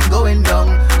 everything going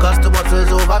down. Cause the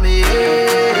bottle's over me,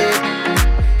 hey,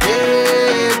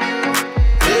 hey,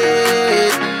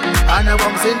 hey. And I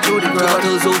bumps into the ground.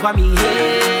 Bottles over me,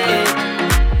 hey,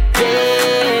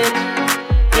 hey,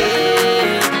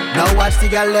 hey. Now watch the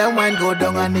girl and wine go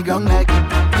down on the ground like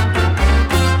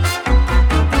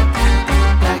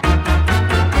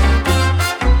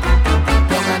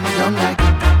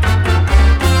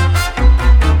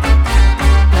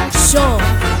Sean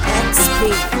XP.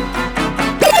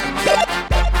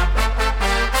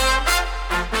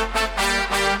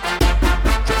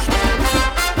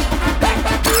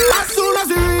 As soon as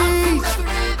we reach,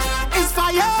 it's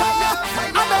fire.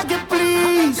 I beg you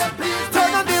please,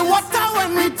 turn on the water when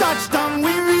we touch down.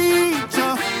 We reach,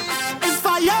 it's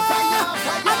fire.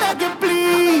 I beg you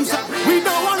please, we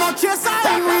don't want no chaser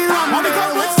and we run. When we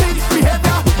come with stink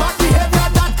behavior, bad behavior,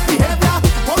 that behavior.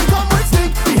 When we come with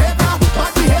stink behavior,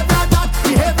 bad behavior, that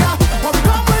behavior. When we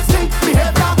come with stink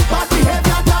behavior, bad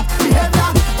behavior, that behavior.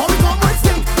 When we come with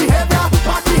stink behavior,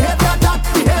 bad behavior, that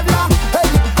behavior.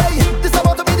 hey, this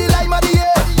about to be the lime of the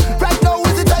year. Right now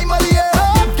is the time of the year.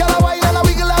 Girl a wine and a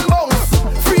wiggle and bounce.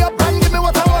 Free up and give me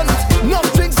what I want. No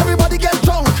drinks, everybody get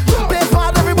drunk. Bass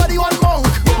hard, everybody want monk.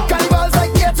 Carnival's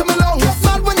like here to me long.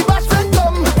 Mad when the bash friend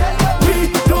come.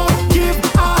 We don't give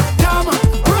a damn.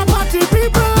 Property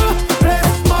people,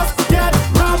 place must get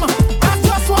ram. That's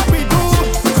just what we do.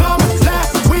 Come, let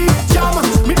we jam.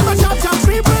 Me no jam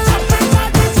people.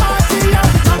 Everybody party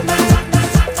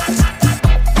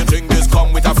You think this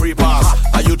come with a free pass?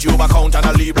 A YouTube account and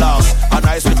a lead blast. A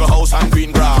nice little house and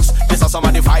green grass. These are some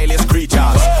of the vilest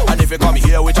creatures. And if you come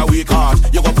here with a weak heart,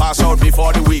 you gon' pass out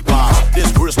before the week pass.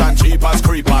 This worse than cheapers,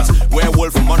 creepers,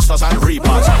 werewolf monsters and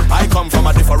reapers. I come from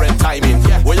a different timing,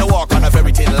 where you walk on a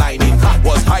very thin lining.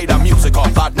 Was hide a music or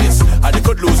badness, and you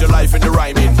could lose your life in the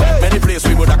rhyming. Many places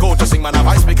we would go to sing, man, have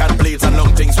ice pick and blades and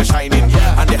long things for shining.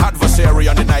 And the adversary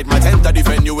on the night might enter the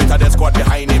venue with a dead squad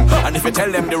behind him. And if you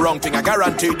tell them the wrong thing, I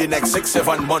guarantee the next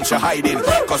 6-7 months you're hiding.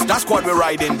 Cause that's what we're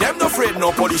riding. Them no afraid,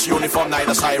 no police uniform,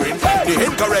 neither siren. The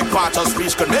incorrect part of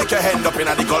speech could make your hand up in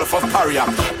the Gulf of Paria.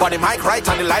 But the mic right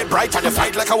and the light bright and you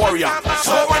fight like a warrior.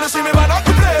 So when you see me burn up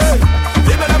the place,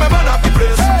 they may let me burn up the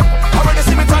place. And when you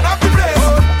see me turn up the place,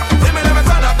 they may let me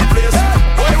turn up the place.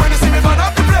 Boy, when you see me burn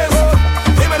up the place,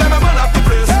 they may let me burn up the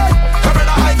place. Come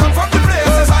brother, I come from the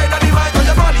place, inside of the mic and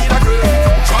your body in a grave.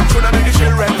 Trump should have been the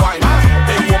children wine.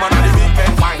 Big woman and the big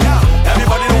men wine.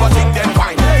 Everybody know what thing them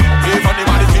wine. Give on the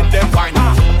man the king them wine.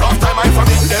 Rough time I from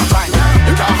in them time.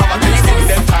 You can't have a kids in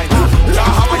them time. You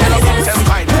can't have a yellow box them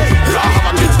time. You can't have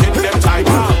a kids in them time.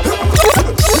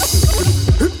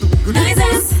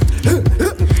 Noises,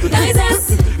 noises,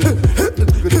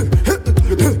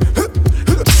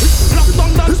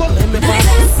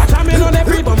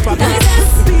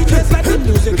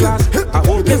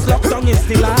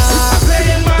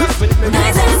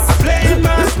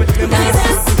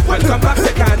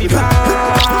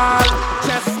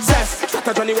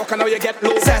 Johnny Walker, now you get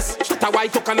low. Zest. Shut a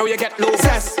white hook, now you get low.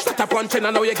 Zest. Shut a punching,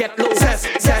 now you get low. Zest.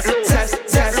 Zest. Zest.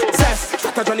 Zest. Zest.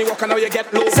 Shut a Johnny Walker, now you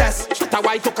get low. Zest. Shut a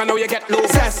white hook, now you get low.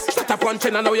 Zest. Shut a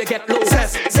punching, now you get low.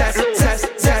 Zest. Zest.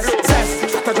 Zest. Zest.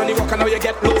 Zest. Shut a Johnny Walker, now you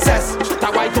get low. Zest. Shut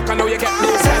a white hook, now you get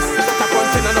low. Zest. Shut a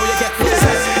punching, now you get low.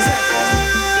 Zest.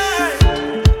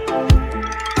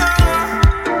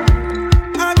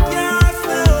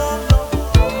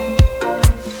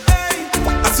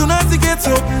 As soon as he gets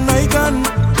up, I can.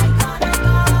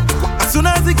 As soon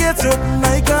as he gets up,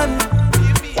 I can.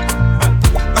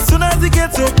 As soon as he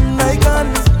gets up, I can.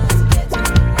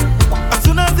 As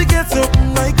soon as he gets up,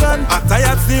 I can. I'm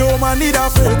tired, stay home, I need a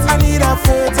faith. I need a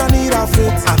faith, I need a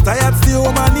faith. I'm tired, stay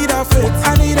home, I need a faith.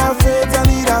 I need a faith, I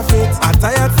need a faith. I'm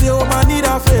tired, stay home, I need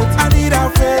a faith. I need a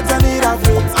faith, I need a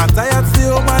faith. I'm tired, stay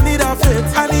home, I need a faith.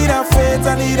 I need a faith,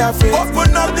 I need a faith.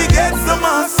 Open up the gates to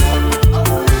mass.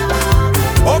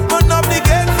 Open up the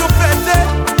gates to Fete.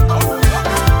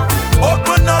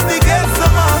 Open up the gates to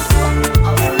mass.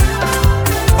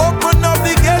 Open up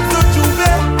the gates to Juve.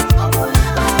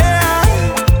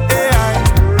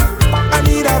 I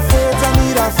need a faith, I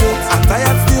need a faith. I'm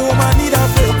tired still, I need a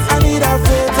faith. I need a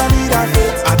faith, I need a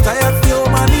faith. I'm tired still,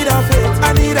 I need a faith.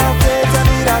 I need a faith, I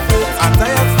need a faith. I'm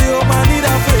tired still, I need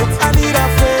a faith. I need a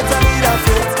faith, I need a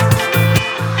faith.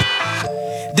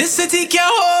 This city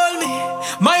can't hold me.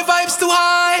 My vibe's too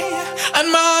high,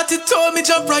 and my heart it told me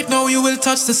jump right now, you will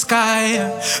touch the sky.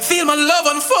 Feel my love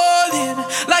unfolding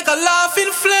like a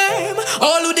laughing flame.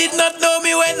 All who did not know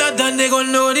me when not done, they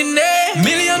gon' know the name.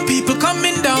 Million people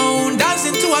coming down,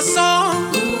 dancing to a song.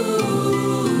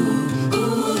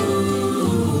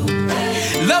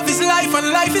 Love is life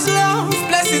and life is love,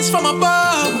 blessings from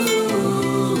above.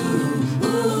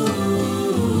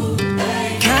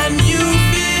 Can you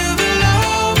feel the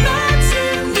love that's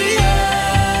in the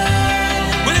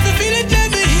air? Well, if you feel it, let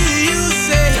me hear you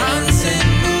say dancing,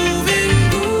 moving,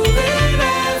 moving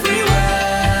everywhere.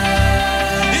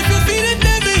 If you feel it,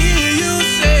 let me hear you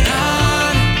say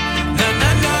na na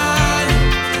na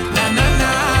na na na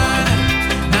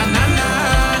na na na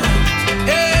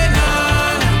eh na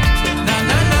na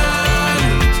na na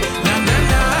na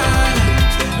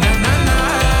na na.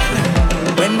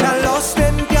 When I lost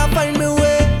them, can't find me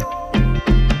way.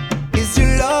 Is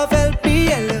your love help me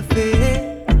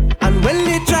elevate? And when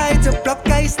they try to block,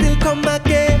 I still come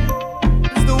again.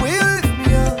 It's the way you lift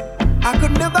me up. I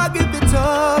could never give it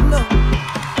up, no.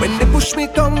 When they push me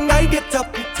down, I get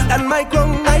up. Stand my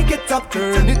ground, I get up.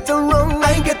 Turn it around,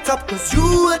 I get up. Cause you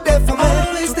are there for me.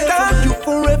 So thank you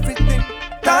for everything.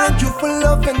 Thank you for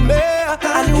loving me.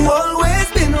 And you always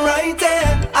been right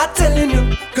there. I'm telling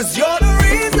you, cause you're the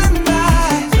reason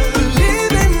I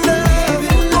believe in love.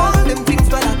 All them things,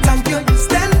 but I thank you, you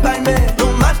stand by me. No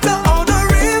matter how the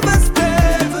rivers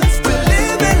pave,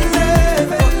 believe in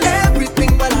love.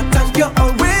 Everything, but I thank you,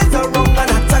 always around.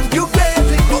 And I thank you,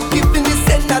 baby, for giving this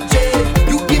energy.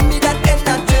 You give me that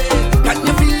energy. Can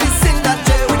you feel this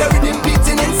energy? With the rhythm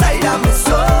beating inside of my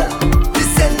soul.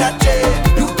 This energy,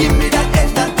 you give me that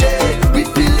energy. We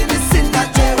feeling this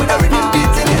energy. With the rhythm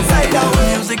beating inside of me.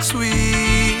 Music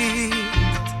sweet,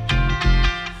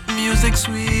 music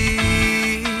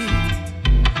sweet.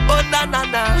 Oh na na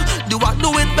na, the one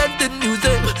who invented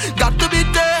music got to be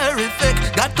terrific,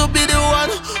 got to be the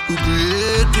one who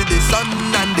created the sun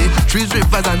and the trees,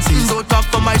 rivers and seas. So tough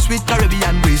for my sweet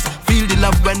Caribbean breeze. Feel the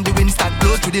love when the wind start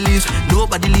blow through the leaves.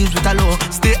 Nobody leaves with a low.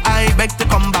 Stay high, beg to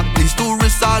come back, please.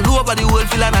 Tourists all over the world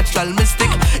feel a natural mystic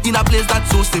in a place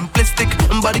that's so simplistic,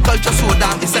 but the culture so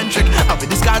damn eccentric. And with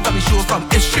the scars that we show from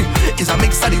history, is a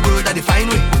mix of the world that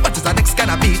define we. But it's the next kind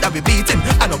of beat that we beating.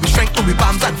 I know we strength to we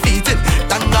palms and feet in.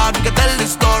 Thank God we can tell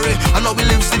this story. I know we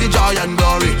live see the joy and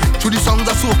glory through the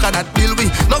songs of soca that build we.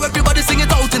 Now everybody sing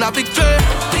it out in a victory.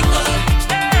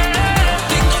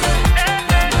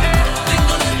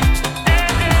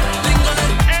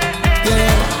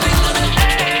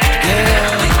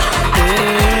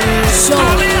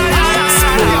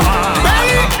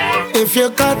 If you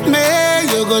cut me,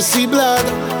 you go see blood.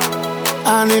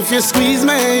 And if you squeeze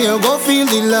me, you go feel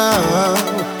the love.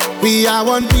 We are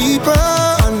one people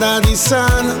under the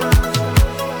sun,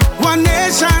 one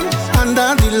nation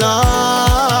under the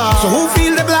law. So who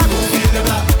feel the black?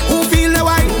 Who feel the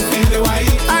white?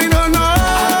 I don't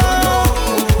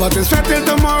know. But it's set till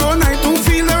tomorrow night. Who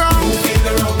feel the wrong?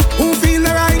 Who feel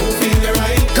the right?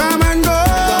 Come and go.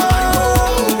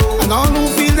 And all who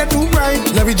feel the too bright.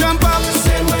 Let me jump up.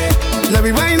 Let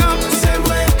me wind up.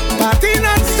 Party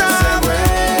non-stop.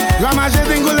 Ramage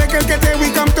dingule quelqu'un,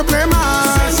 we come to play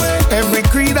mass. Every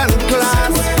creed and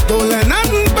class. Don't let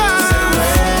nothing pass.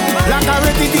 Like a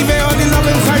repetitive, all the love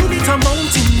inside. You need a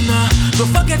mountain, Don't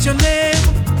forget your name.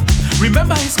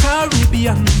 Remember his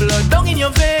Caribbean blood down in your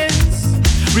veins.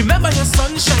 Remember your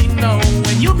sunshine now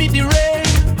when you meet the rain.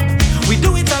 We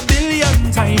do it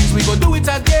 1,000,000,000 times, we go do it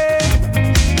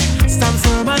again. Stand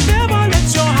firm and never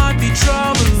let your heart be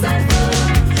troubled.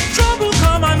 Trouble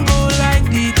come and go like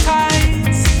the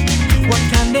tides. What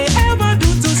can they ever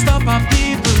do to stop our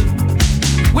people?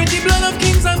 With the blood of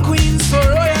kings and queens so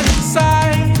royal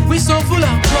inside, we so full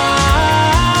of pride.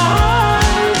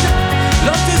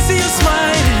 Love to see you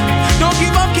smiling, don't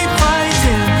give up, keep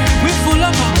fighting. We're full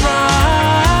of our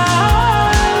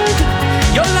pride.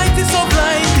 Your light is so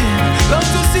blinding, love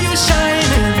to see you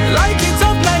shining. Light it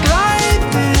up like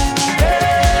lightning.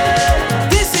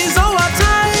 This is our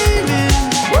timing.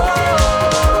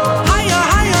 Higher,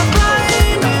 higher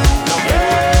climbing.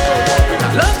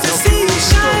 Love to see you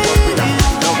shining.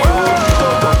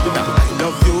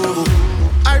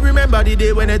 I remember the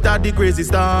day when it had the crazy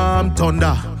storm,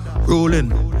 thunder,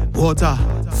 rolling, water,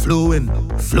 flowing.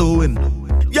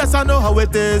 Yes, I know how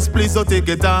it is, please don't take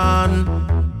it on.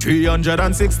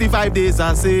 365 days,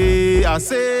 I say.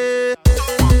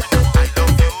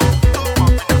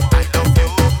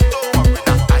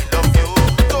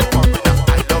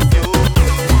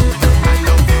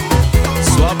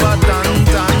 Swabba tan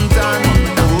tan tan.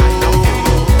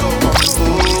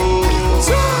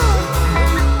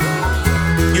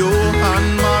 Johan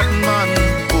Martin.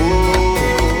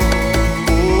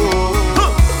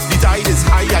 The tide is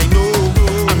high, I know.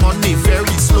 And money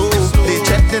very slow. They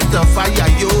checked in the fire,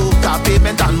 yo. Car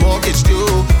payment and mortgage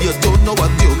due. You don't know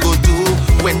what you go do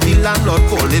when the landlord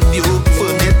calling you.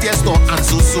 Furniture store and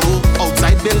so.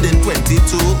 Outside building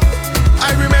 22. I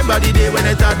remember the day when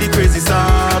it had the crazy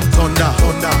storm. Thunder,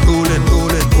 rolling,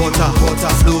 water,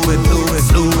 flowing.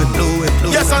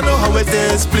 Yes, I know how it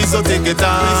is, please don't take it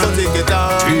on.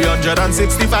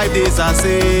 365 days, I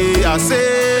say.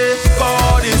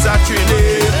 God is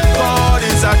actually.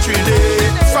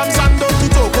 From Sando to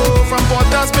Togo, from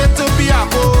Port of Spain to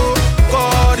Piaco.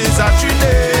 God is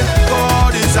actually.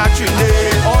 All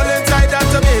inside and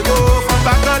Tobago, from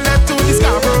Bangalore to the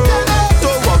Scarborough.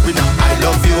 Don't worry now, I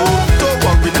love you. Don't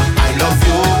worry now, I love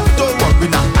you. Don't worry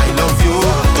now, I love you.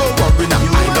 Don't worry now, I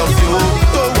love you.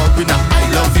 Don't worry now, I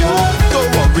love you. Don't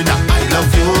worry now, I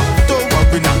love you. Don't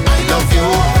worry now, I love you.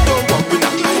 Don't worry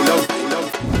now, I love you.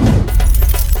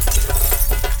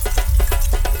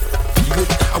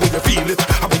 How will you feel it?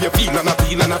 How will you feel and I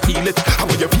feel and I feel it? How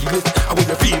will you feel it? How will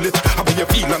you feel it? How will you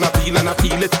feel and I feel and I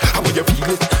feel it? How will you feel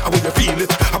it? How will you feel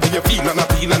it? How will you feel and I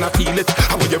feel and I feel it?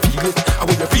 How will you feel it? How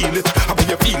will you feel it? How will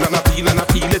you feel and I feel and I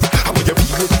feel it? How will you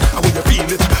feel it? How will you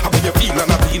feel it? How will you feel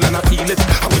and I feel and I feel it?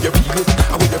 How will you feel it?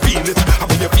 How will you feel it? How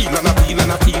will you feel and I feel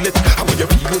and I feel it? How will you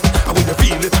feel it? How will you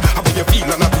feel it? How will you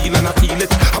feel and I feel and I feel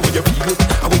it? How will you feel it?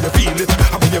 How will you feel it?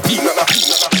 How will you feel and I feel and I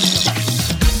feel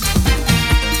it?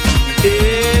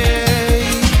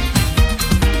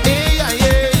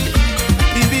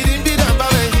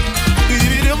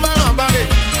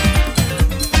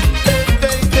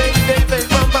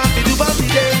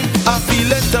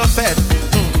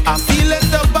 I feel it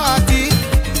the party.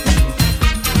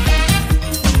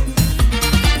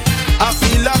 I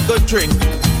feel like a drink.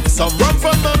 Some rum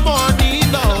from the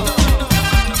morning now.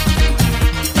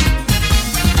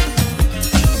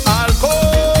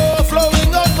 Alcohol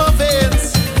flowing up my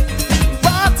veins.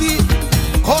 Party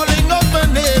calling up my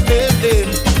name.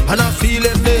 And I feel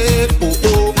it,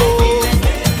 oh.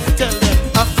 Tell them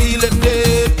I feel it,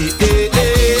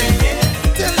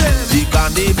 Tell them the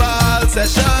carnival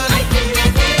session.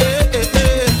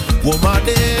 Woman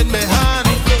in my hand,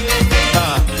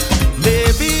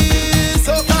 maybe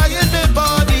so tired my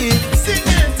body. Sing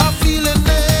it, I'm feeling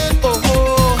it,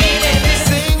 oh.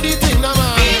 Sing the thing, man.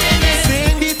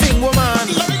 Sing the thing, woman.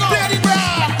 Ready,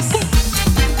 brass.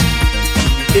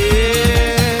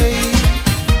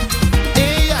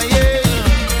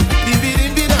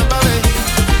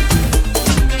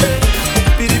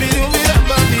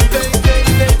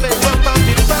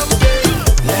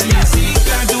 Let me see,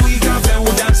 can do we can faire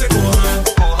ou danser courant.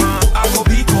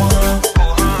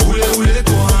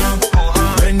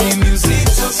 When the music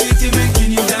society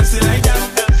making you dance like that.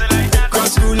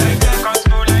 Cross through like that.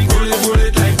 Roll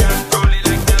it like that.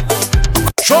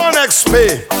 Sean XP.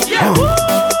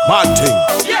 Bad thing.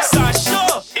 It's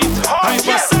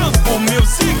hyper sound for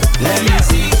music. Let me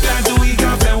see, can do we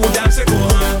can faire ou danser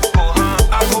courant.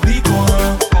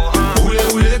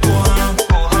 Roule courant.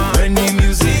 When the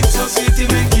music society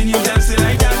making you dance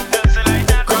like that.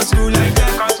 Cross through like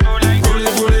that. Roll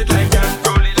it like that.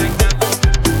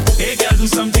 Hey girl, do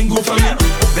something good for me.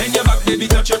 Bend your back, baby,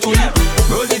 touch your toe.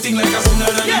 Roll the thing like a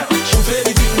tsunami. Shoot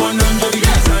the thing 100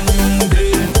 degrees and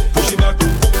then push it back,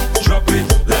 drop it.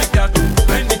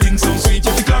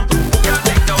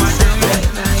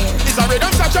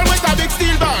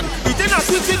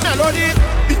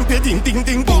 ding ding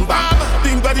ding boom bam,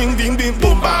 ding ba ding ding ding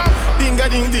boom bam, ding a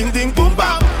ding ding ding boom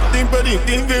bam, ding ba ding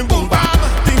ding ding boom bam,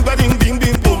 ding ba ding ding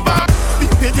ding boom bam,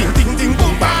 ding ba ding ding ding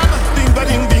boom bam, ding ba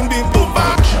ding ding ding boom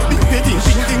bam, ding ba ding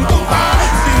ding ding boom bam,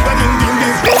 ding ba ding ding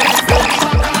ding boom bam.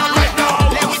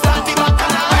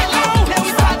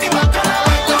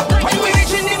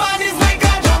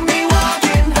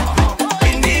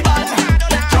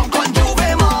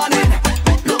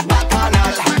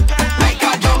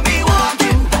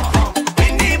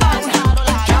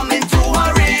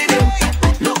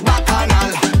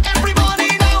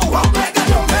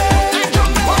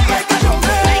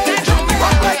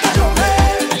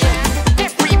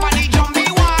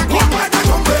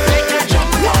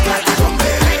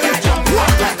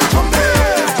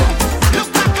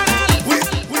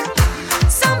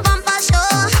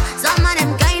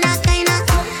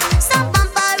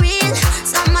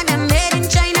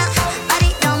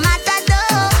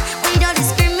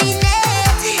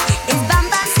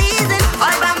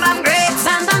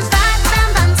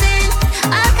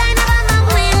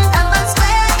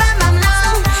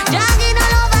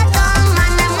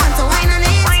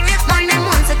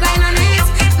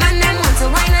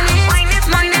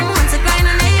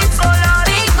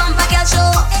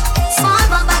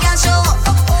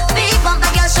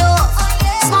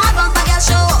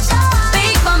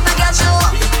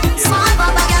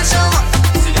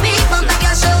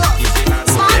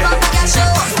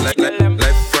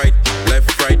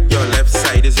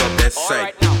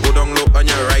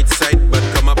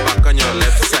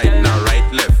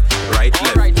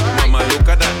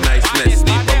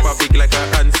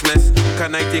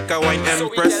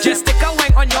 Just take a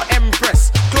wine on your Empress.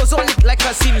 Clothes on it like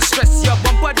a seamstress. Your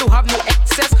bumper do have no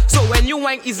excess, so when you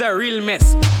wine is a real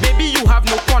mess. Baby, you have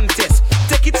no contest.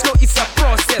 Take it slow, it's a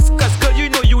process. Cause girl, you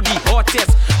know you the hottest.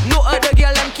 No other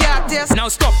girl them can't test. Now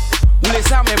stop.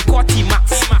 Ulesa mem Corti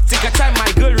Max. Take a time,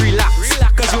 my girl, relax.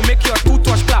 Cause you make your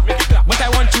two-touch clap. But I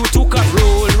want you to come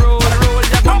roll, roll, roll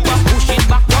the bumper, push it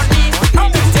back on me.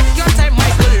 Take your time, my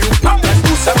girl, look back and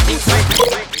do something quick.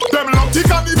 Them love the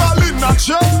carnival in a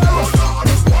chair.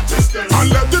 And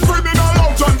let the criminal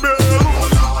out and bail.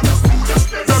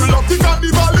 Them love the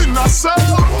carnival in a cell.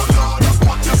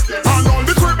 And all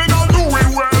the criminal doing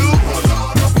well.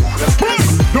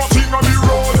 Not even the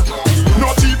road,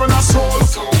 not even a soul,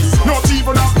 not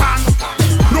even a pan.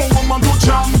 No woman to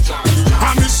jam.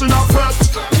 I'm missing a vet,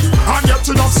 I'm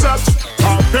getting upset.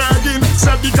 I'm begging,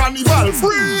 set the carnival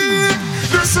free.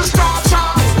 This is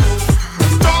torture,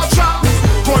 torture,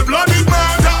 cold-blooded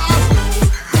murder.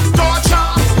 Torture,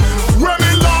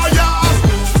 women lawyer.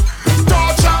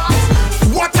 Torture,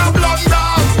 what a blunder.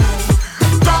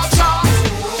 Torture,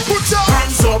 put your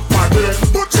hands up again.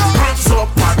 Put your hands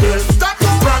up again.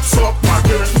 Hands up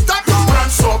again.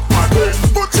 Hands up again.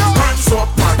 Put your hands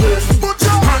up again. Put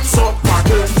your hands up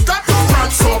again.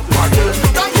 Hands up again.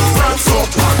 Hands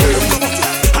up again.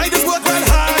 I just work real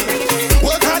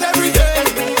hard every day.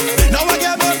 Now I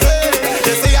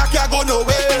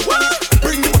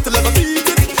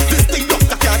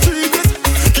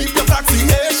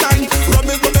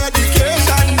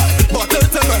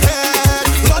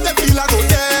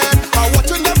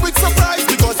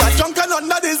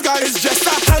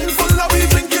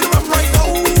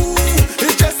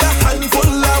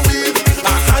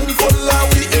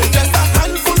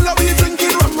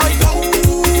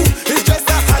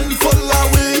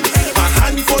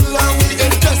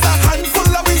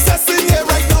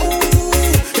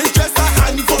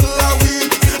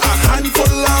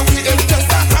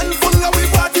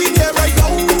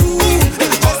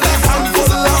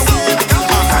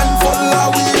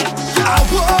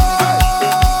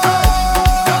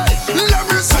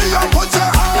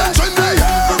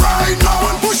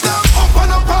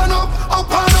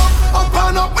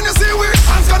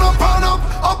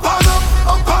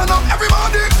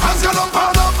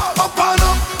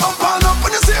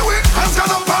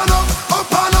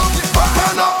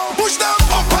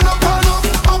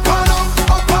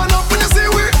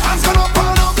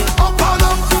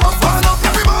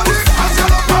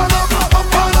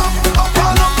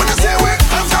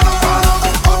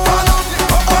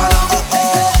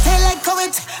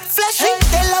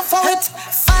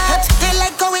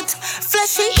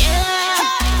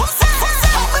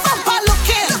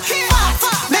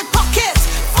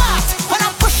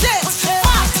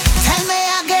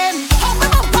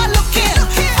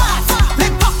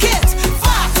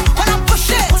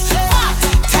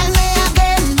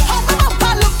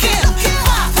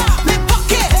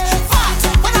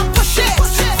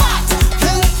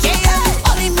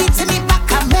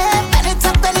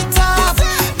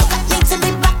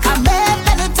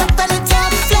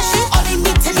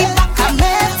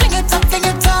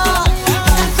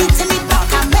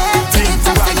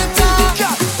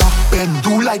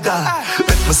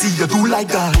see you do like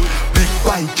that. Big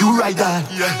bike, you ride that.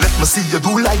 Let me see you do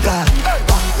like that.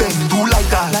 Back bend, do like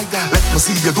that. Let me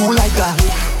see you do like that.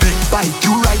 Big bike,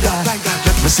 you ride that.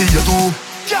 Let me see you do.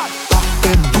 Back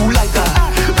bend, do like that.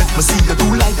 Let me see you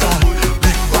do like that.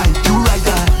 Big bike, you ride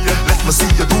that. Let me see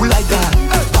you do like that.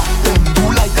 Back bend,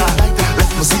 do like that. Let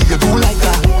me see you do like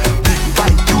that. Big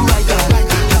bike, you ride that.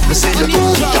 Let me see you do.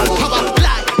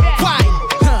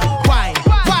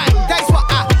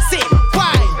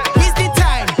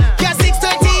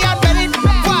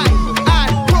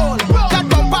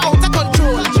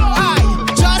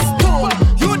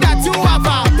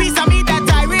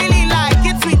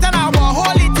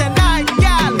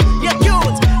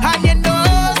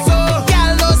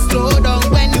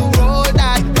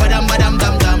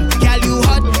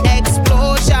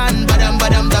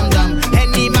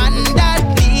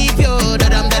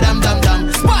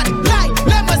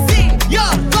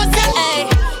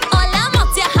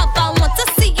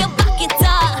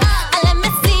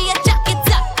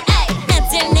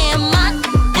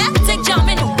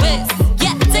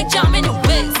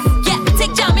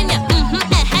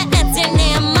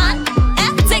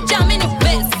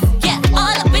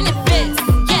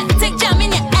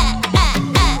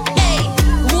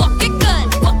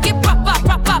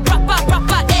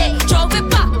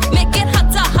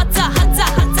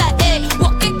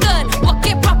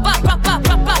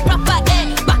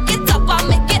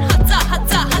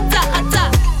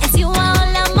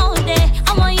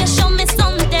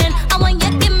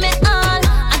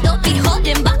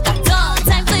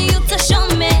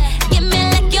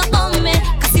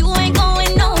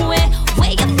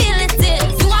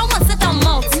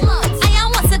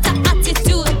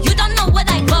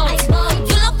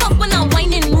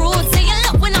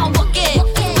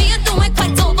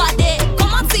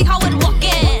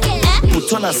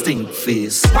 Stink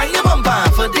face. Wind your bumper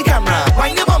for the camera.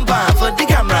 Wind your bumper for the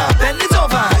camera. Bend it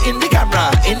over in the camera.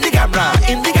 In the camera.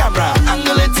 In the camera.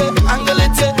 Angle it, angle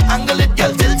it, angle it,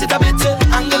 girl. Tilt it a bit.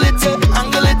 Angle it,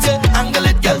 angle it, angle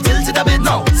it, girl. Tilt it a bit.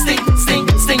 No, stink,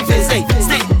 stink, stink face. Hey,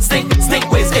 stink, stink,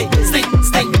 stink waist. Hey, stink,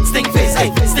 stink, stink face.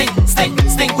 Hey, stink, stink,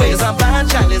 stink waist. It's a bad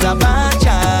child. It's a bad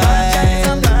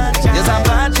child. It's a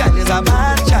bad child. It's a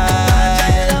bad child.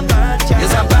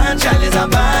 It's a bad child. It's a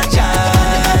bad child.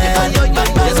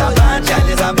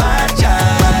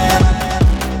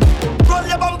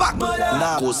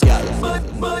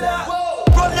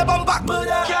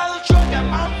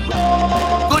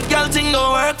 Good girl thing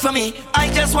don't work for me. I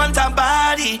just want a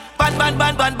body, bad, bad,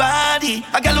 bad, bad body.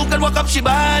 A girl who can walk up she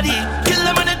body. Kill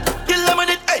them on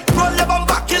it, hey. Roll your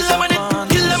bumper, kill them on it,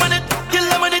 kill them on it, kill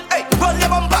them on it, hey. Roll your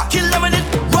bumper, kill them on it,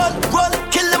 roll, roll,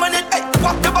 kill them on it, hey.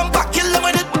 Walk your bumper, kill them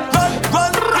on it, roll,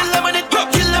 roll, kill them on it,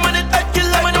 kill them on it, hey, kill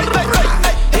them on it, hey.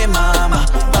 Hey mama,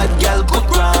 bad girl good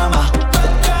grammar.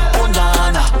 Oh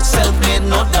nana, self-made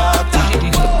no doctor.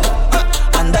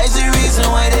 And that's the reason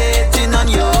why they hating on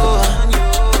you.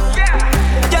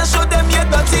 Can't show them your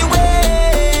dirty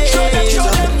ways.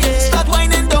 Start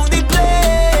whining down the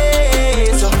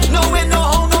place.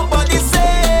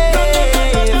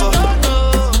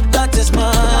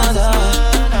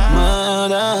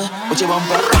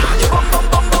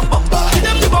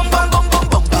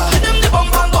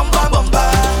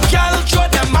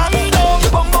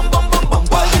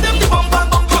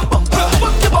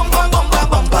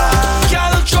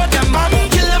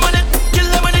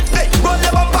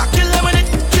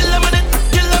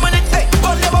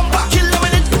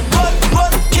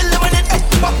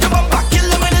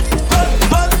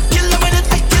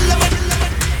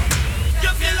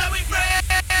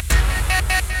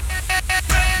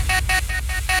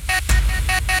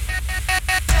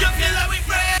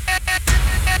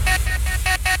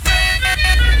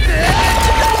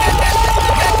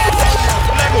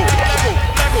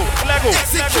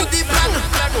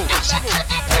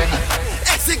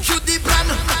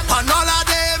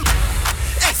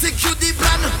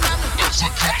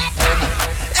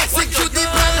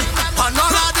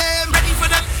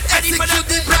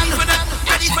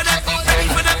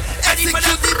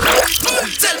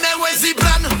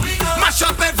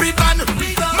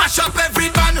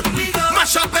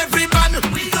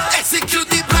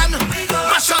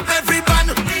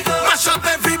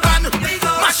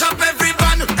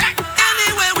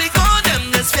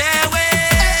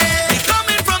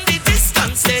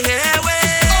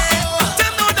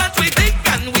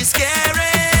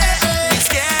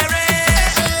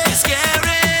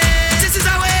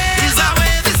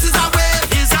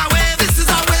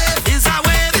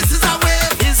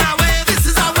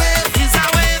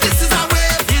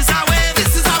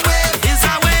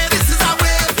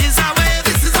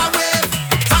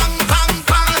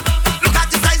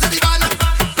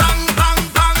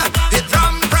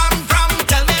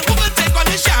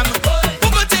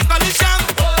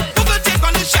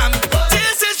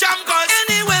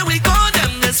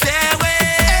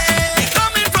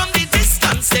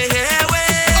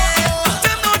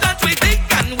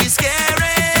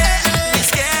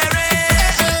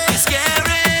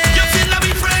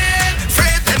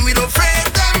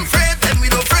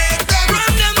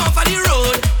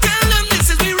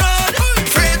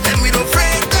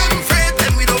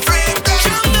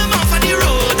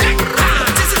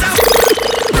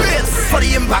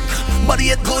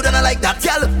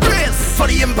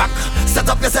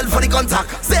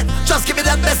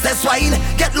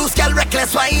 Criminal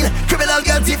reckless wine, criminal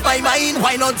girl tip my mind.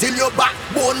 Wine until your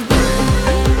backbone.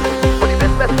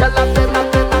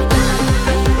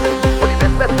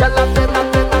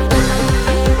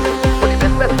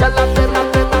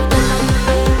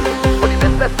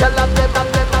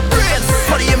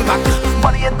 For the impact,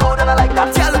 money ain't good and I like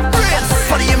that. Tell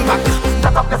for the impact,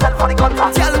 set up yourself for the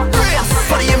contact. Tell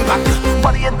for the impact,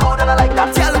 money ain't good and I like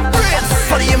that. Tell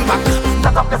for the impact,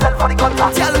 set up yourself for the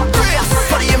contact. Tell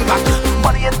for the impact,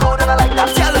 money ain't good and I like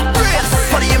that. Tell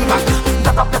for the impact,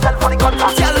 set up yourself for the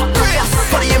contact. Tell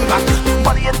for the impact,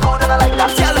 money ain't good and I like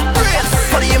that. Tell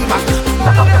for the impact,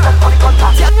 set up yourself for the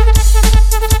contact.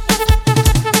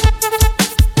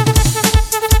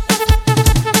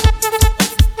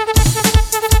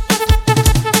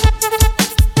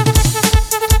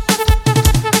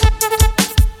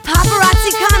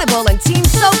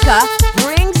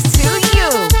 brings to you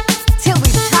Till We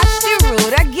Touch the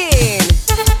Road Again.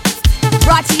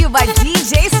 Brought to you by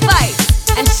DJ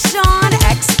Spice and Sean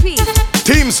XP.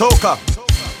 Team Soca,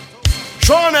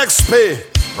 Sean XP.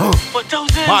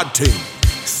 Bad thing.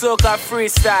 Soca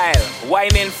freestyle,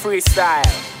 whining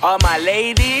freestyle. All my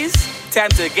ladies, time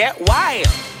to get wild.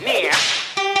 Yeah.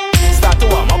 Start to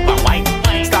warm up and wine.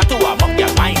 Start to warm up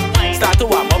your mind. Start to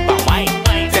warm up and wine.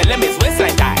 Tell them it's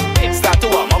waistline time. Start to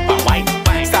warm up and wine.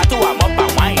 Start to warm up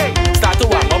and wine. Start to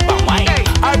warm up and wine.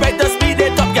 Alright, the speed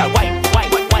it up, girl. Wine, wine,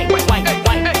 wine, wine, wine, wine,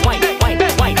 wine, wine, wine,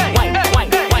 wine, wine, wine,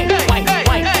 wine,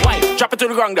 wine, wine. Drop it to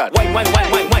the ground, girl. Wine, wine, wine,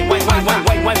 wine, wine, wine, wine, wine,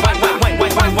 wine, wine, wine, wine,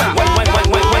 wine,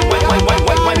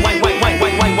 wine,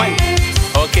 wine, wine, wine.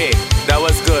 Okay, that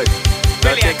was good.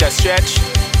 Now take a stretch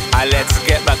and let's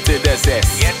get back to the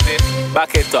zest.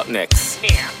 Back it up next.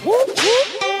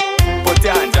 Put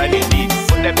your hands on your knees.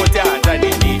 Put your hands on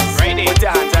your knees. Put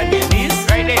your hands on your knees.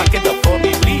 Back it up for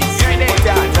me, please. Put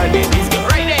your hands on your knees.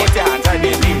 Put your hands on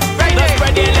your knees. Now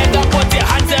spread your legs up. Put your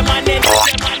hands on your knees.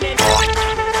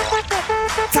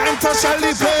 Time to shell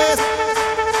the place.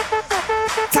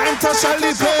 Time to shell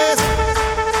the place.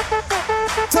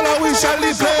 Tell her we shell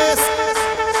the place.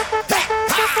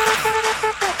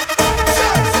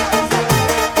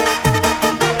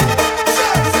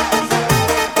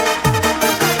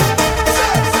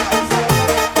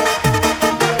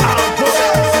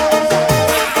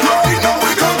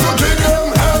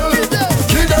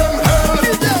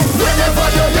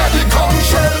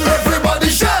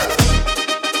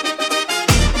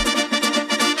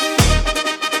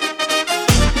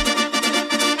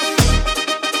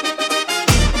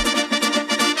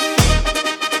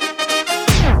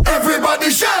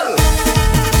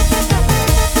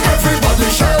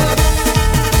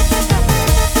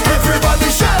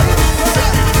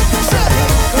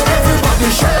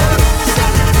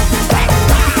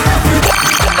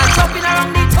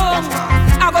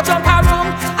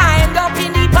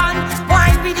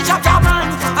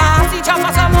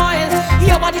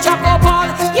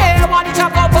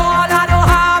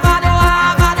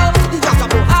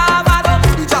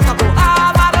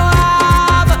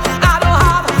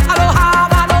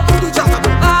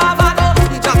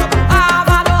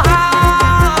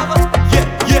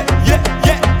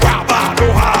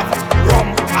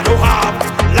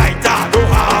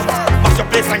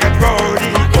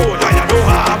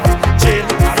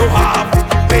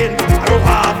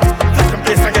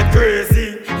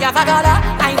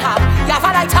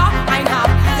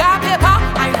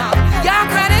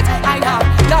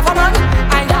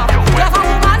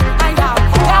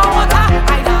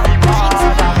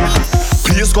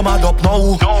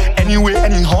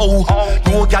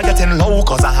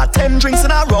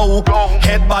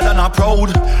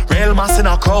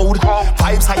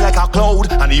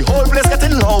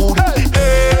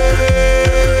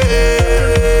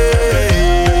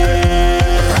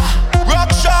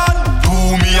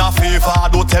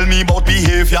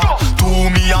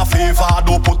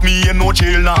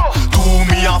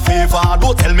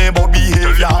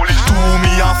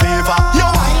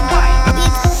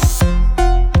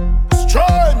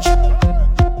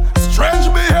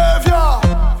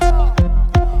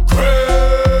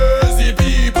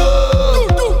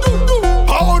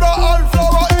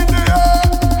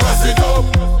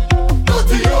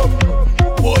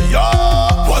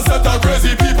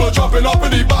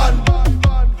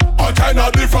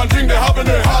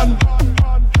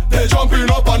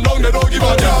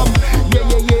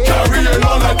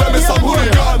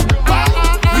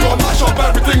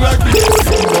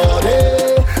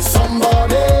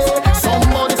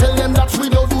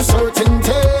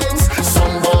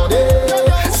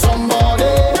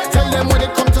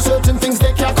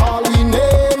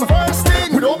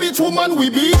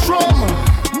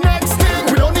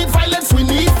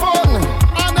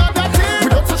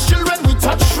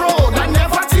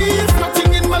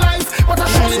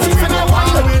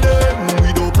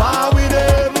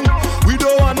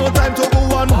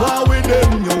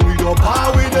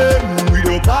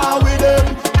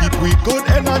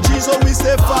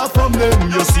 stay far from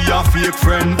them. You see a fake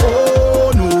friend,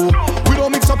 oh no. We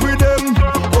don't mix up with them,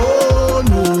 oh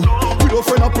no. We don't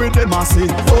friend up with them, I say,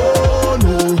 oh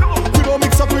no. We don't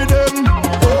mix up with them,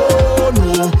 oh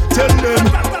no. Tell them,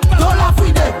 don't laugh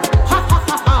with them, ha ha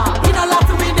ha ha. We don't laugh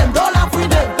with them, don't laugh with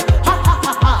them, ha ha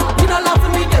ha ha. We don't laugh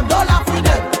with them, don't laugh with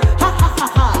them, ha ha ha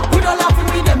ha. We don't laugh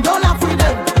with them, don't laugh with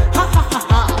them, ha ha ha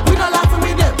ha. We don't laugh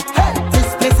with them. Hey, this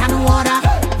place and water,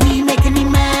 we making the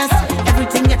mess.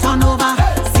 Everything get turned over,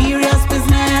 serious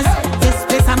business. This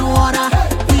place and water,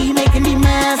 we making the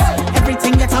mess.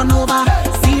 Everything get turned over,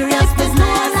 serious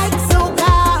business. Like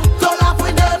soca, don't laugh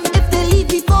with them. If they leave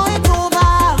before it's over,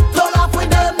 don't laugh with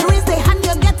them. Raise their hand,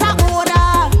 you get a order.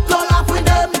 Don't laugh with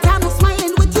them. Can't no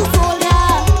smiling with you soul,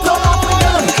 yeah. Don't laugh with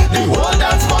them. The whole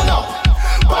dance burn up,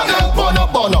 burn up, burn up,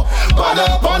 burn up, burn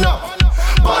up, burn up,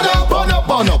 burn up, burn up,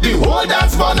 burn up. The whole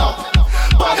dance burn up,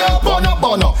 burn up, burn up,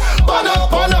 burn up, burn up,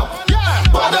 burn up,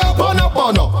 burn up, burn up,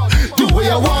 burn up. Do what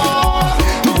you want,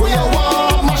 do what you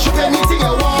want, mash up anything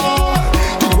you want.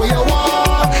 Do what you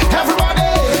want, everybody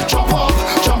jump up,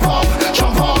 jump up,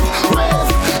 jump up, wave,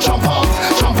 jump up,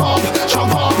 jump up,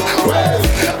 jump up, wave.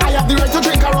 I have the right to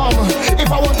drink a rum.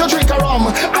 If I want to drink a rum,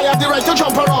 I have the right to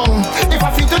jump around. If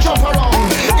I feel to jump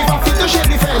around, if I feel to shake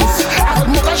the fence, I could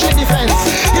more than shake the fence.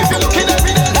 If you're looking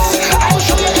evidence, I will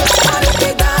show you. And if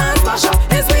they dance mash up,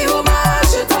 it's we who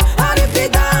mash it up. And if they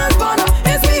dance burn up,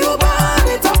 it's we who burn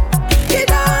it up. They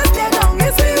dance tear down,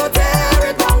 it's we who tear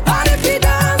it down. And if they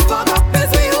dance fuck up,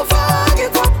 it's we who fuck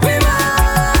it up. We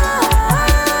mad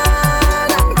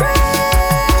and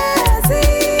crazy.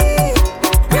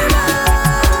 We mad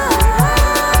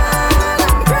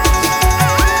and crazy.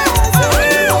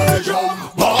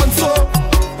 born so.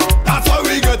 That's why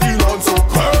we get in on so.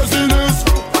 Craziness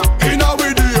in our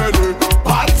DNA.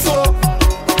 Bad so.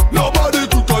 Nobody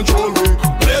to control me.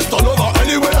 Place turn over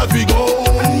anywhere that we go.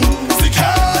 Sick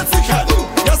head, sick head.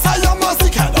 Yes, I am a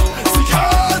sick head. Sick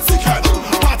head, sick head.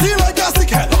 Party like a sick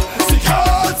head. Sick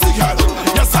head, sick head.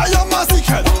 Yes, I am a sick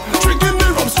head. Drinking the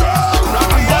rum strong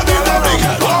and body the big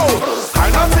head. Oh,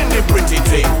 I'm not in the pretty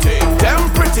thing. Them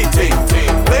pretty thing.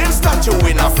 Playing statue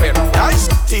in a fair. Nice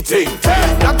thing.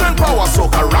 That turn power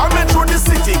soak around me through the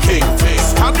city king.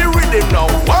 Stand the rhythm now.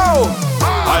 Wow.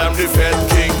 I am the fed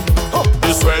king.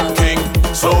 The sweat king.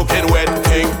 Soaking wet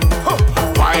king.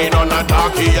 Wine on a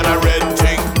darkie and a red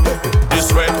thing. The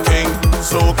sweat king.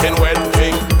 Soaking wet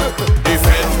king. The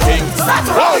fed king.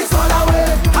 Wow. It's all away.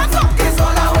 Hands up. It's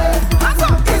all away. Hands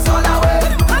up. It's all away.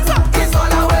 Hands up. It's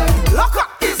all away. Lock up.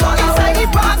 It's all away. Inside the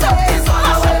party. It's all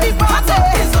away. Party.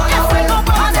 It's all away.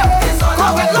 Party. It's all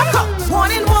away. Lock up.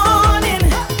 Morning, morning,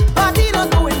 party not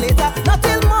going later, not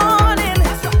till morning.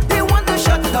 They want to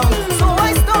shut down, so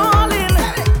I stalling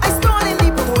the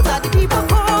promoter, the people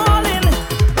calling.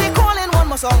 They calling one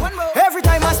more song. Every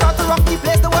time I start to rock the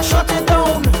place, they will shut it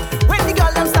down. When the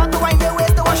girl them start to wind their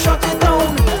waist, they will shut it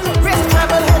down. Raise the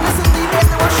treble, head, listen to the bass,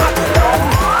 they will shut it down.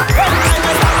 Every time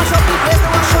I start to shut the place,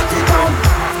 they will shut it down.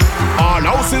 All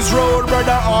houses road,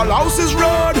 brother, all houses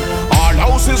road. All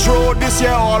houses road, this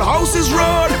year all houses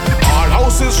road. All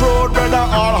houses road, brother,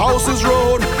 all houses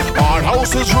road. All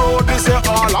houses road, this year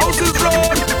all houses road.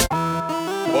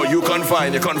 Oh, you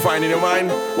confine in your mind.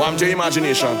 Warm to your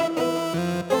imagination.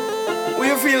 When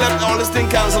you feel that all this thing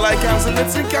cancel, like cancel,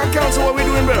 let's think can't cancel what we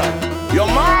doing, brother. You're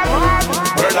mad,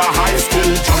 brother, high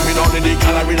still jumping on in the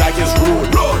gallery like it's rude.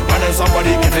 And then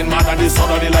somebody getting mad at this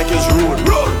other like it's rude.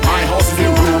 My house is the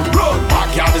rude,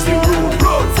 backyard is the rude,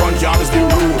 front yard is the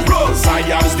rude, side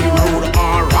yard is the rude.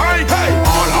 Alright, hey,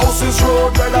 all houses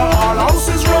road, brother, all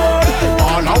houses road.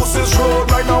 All houses road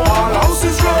right now, all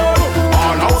houses road.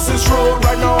 All houses road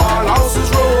right now, all houses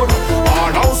road.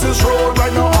 All houses road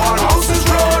right now, all houses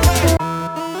road.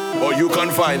 Oh, you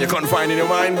confine in your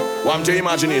mind. Warm to your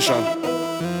imagination.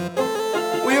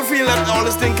 When you feel that all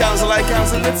this thing cancel, like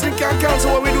cancel, let's think can't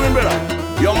cancel what we doing, brother.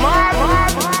 You're mad,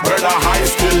 brother, high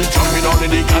still jumping on in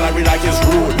the gallery like it's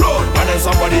rude. And then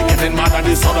somebody getting mad at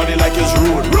this other like it's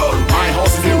rude. My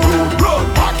house is the rude,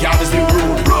 backyard is the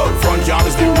rude, front yard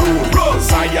is the rude,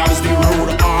 side yard is the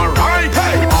rude. Alright,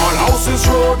 hey, all houses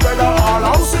road, brother, all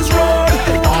houses road.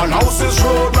 All houses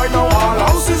road right now, all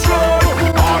houses road.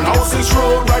 All houses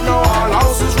road right now, all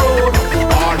houses road.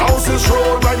 All houses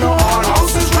road right now, all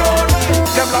houses road.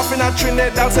 Them laughing at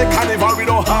Trinidad, that's a carnival, we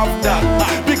don't have that.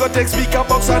 We go take speaker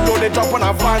box and load it up on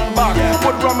a van back.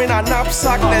 Put rum in a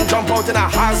knapsack, then jump out in a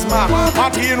hazmat.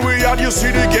 Party in we yard, you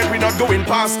see the gate, we not going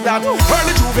past that.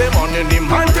 Early Juve morning, the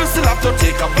mantle still have to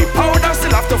take up. The powder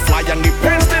still have to fly, and the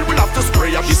pen still will have to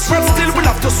spray up. The sweat still will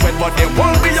have to sweat, but there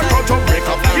won't be a crowd to break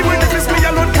up. Even if it's me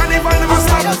alone, carnival never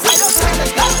stop.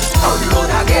 On the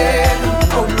road again,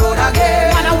 on the road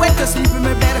again. And I went to sleep in my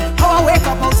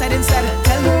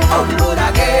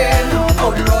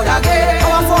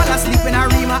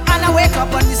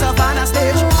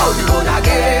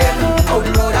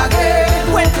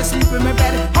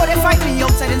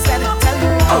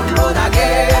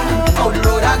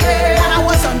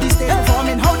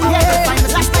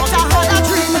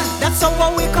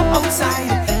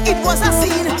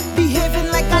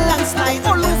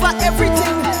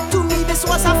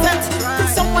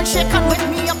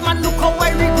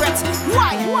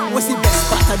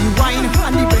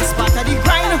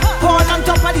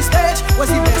was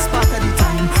the best part of the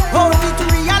time. Only to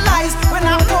realize when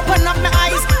I open up my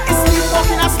eyes, it's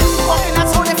sleepwalking,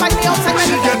 that's how they find me outside.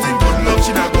 She getting good love,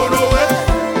 she not go nowhere.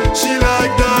 She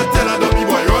like that, tell her don't be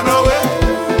boy run away.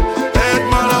 Head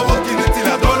man, I walking it till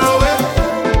I done away.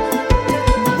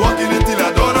 Walking it till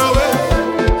I done away.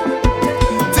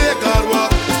 Take hard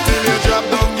walk, till you drop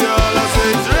down, girl. I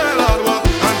say it's real hard walk,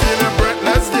 until you're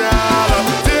breathless, girl.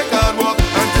 Take hard walk,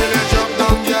 until you drop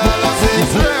down, girl. I say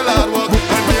it's real hard walk,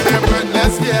 until you're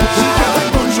breathless, girl. She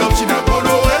getting good love, she not go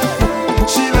nowhere.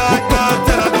 She like that,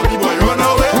 tell her don't be boy run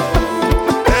away.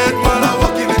 Head man, I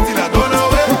walking it till I done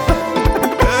away.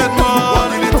 Head man,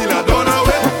 walking it till I done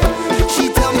away. She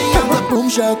tell me I'm the boom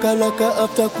shakalaka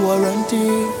after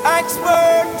quarantine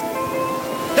expert.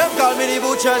 Them call me the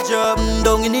butcher job.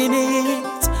 Down in the meat,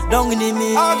 down in the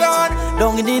meat,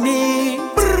 down in the meat,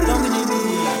 down in the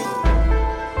meat.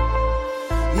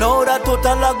 Now that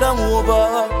total lockdown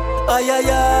over, ay ay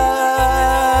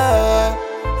ay,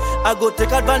 I go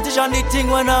take advantage on the thing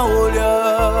when I hold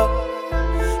ya.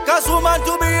 Cause woman,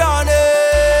 to be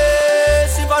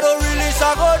honest, if I don't release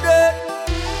I go dead.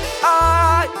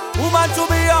 Aye, woman, to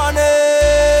be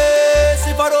honest,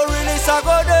 if I don't release I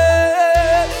go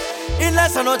dead. In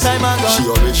less than no time I gone. She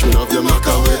always should have the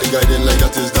maca way. The guiding like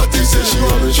that is that he say. She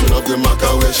always should have the maca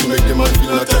way. She make the man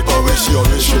feel a type of way. She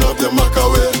always should have the maca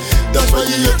way. That's why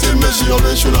you hate me. She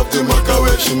always should have the maca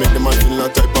way. She make the man feel a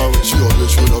type of way. She always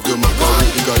should have the maca way.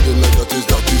 The guiding like that is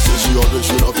that he say. She always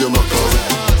should have the maca way.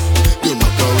 The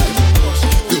maca way.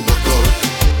 The maca way.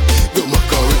 The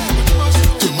maca way.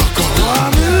 The maca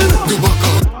way. The maca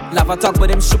way. Lava talk about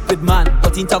them stupid man,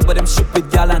 but he talk about them stupid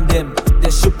gal and them.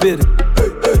 They're stupid.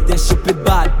 They're stupid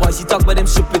bad. Boys, he talk about them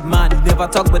stupid man. He never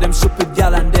talk about them stupid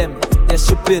gal and them. They're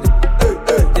stupid.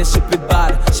 They're stupid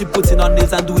bad. She putting on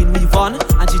nails and doing weave on,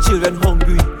 and she children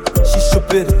hungry. She's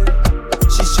stupid.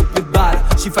 She's stupid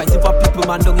bad. She fighting for people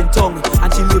man down in tongue,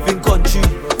 and she live in country.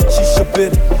 She's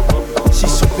stupid.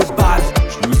 She's stupid bad.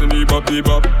 She using the bop the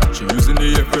bop. She using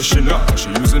the air freshener. She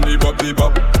using the bop the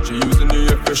bop. She using the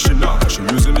air freshener. She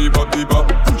using the bop the bop.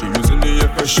 She using the air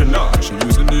freshener. She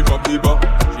using the bop the bop.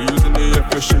 She using the air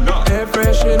freshener. Air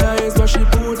freshener is what she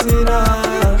puts in her.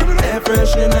 Air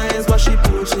freshener is what she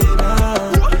puts in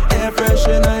her. Air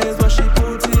freshener is what she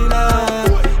puts in her.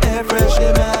 Air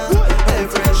freshener. Air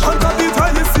freshener. On top the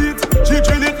toilet seat, she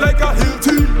drill it like a hill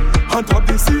tea. On top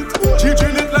the seat, she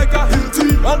drill it like a hill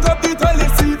tea. On top the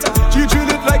toilet seat, she drill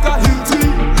it like a hill tea.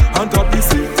 On top the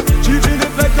seat, she drill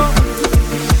it like a.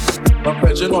 But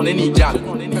pressure on any gal.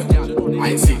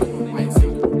 I see.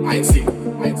 I see.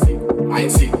 I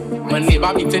see. When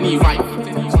neighbor meet any wife.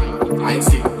 I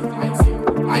see.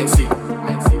 I see.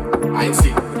 I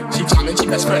see. She charming, she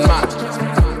best friend man.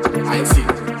 I see.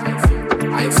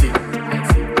 I see.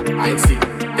 I see.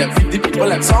 Them 50 people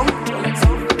like song.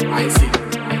 I see.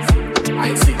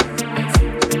 I see.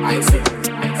 I see.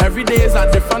 Every day is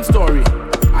a different story.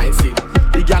 I see.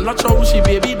 The girl not sure who she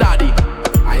baby daddy.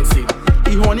 I see.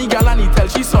 The horny girl and he tell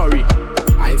she sorry.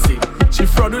 I see. She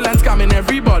fraudulent scamming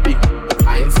everybody.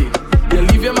 I see. You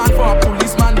leave your man for a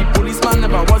policeman. The policeman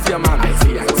never was your man. I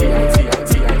see. I see. I see. I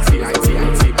see. I see. I see.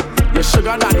 I see. Your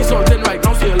sugar daddy's something right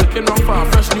now, so you're looking wrong for a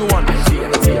fresh new one. I see.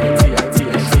 I see. I see. I see.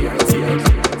 I see. I see. I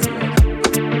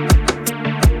see.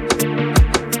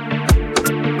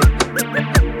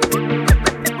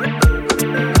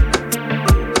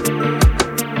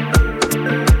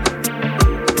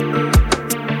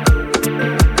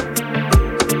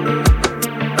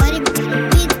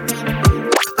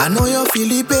 I know you feel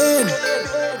the pain.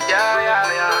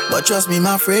 But trust me,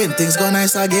 my friend, things go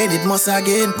nice again, it must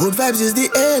again. Good vibes is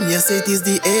the aim, yes, it is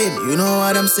the aim. You know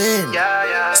what I'm saying?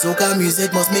 Soca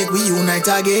music must make we unite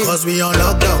again. Cause we on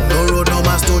lockdown, no road, no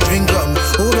mask to drink rum.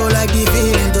 Who don't like the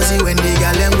feeling to see when the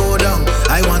gal them go down?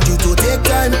 I want you to take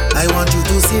time, I want you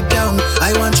to sit down.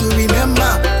 I want you remember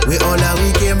where all that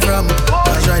we came from.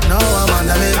 Cause right now I'm on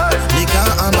the way, liquor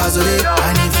and bazooka.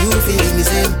 And if you feeling the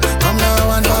same, come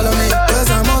now and follow me. Cause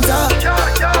I'm on top,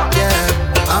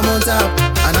 yeah, I'm on top.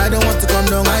 And I don't want to come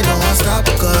down, I don't want to stop.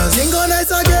 Cause thing go nice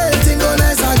again, thing go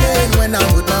nice again. When I'm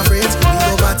with my friends, we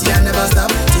go party and never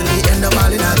stop till we end up all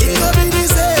in a game. It could be the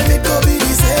same, it could be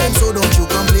the same. So don't you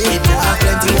complain. If you have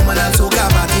plenty woman and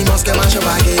soca party, must come and show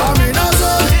back in. I'm in a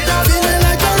zone, feeling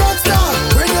like a rock star.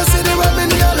 When you see the weapon,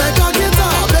 you're like a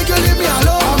guitar. Beg you leave me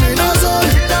alone. I'm in a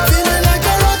zone, feeling like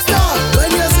a rock star. When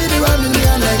you see the weapon,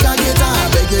 you're like a guitar.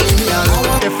 Beg you leave me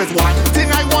alone. If it's one thing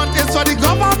I want is for the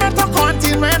government to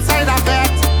continue side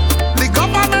effect. The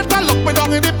government to look me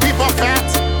down in the people fat.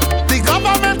 The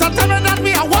government to tell me that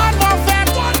we are one more fat.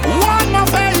 One more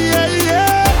fat, yeah,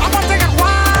 yeah. I want to get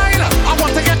wild. I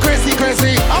want to get crazy,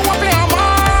 crazy. I want to be a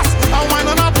mass. I want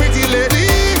on a pretty lady.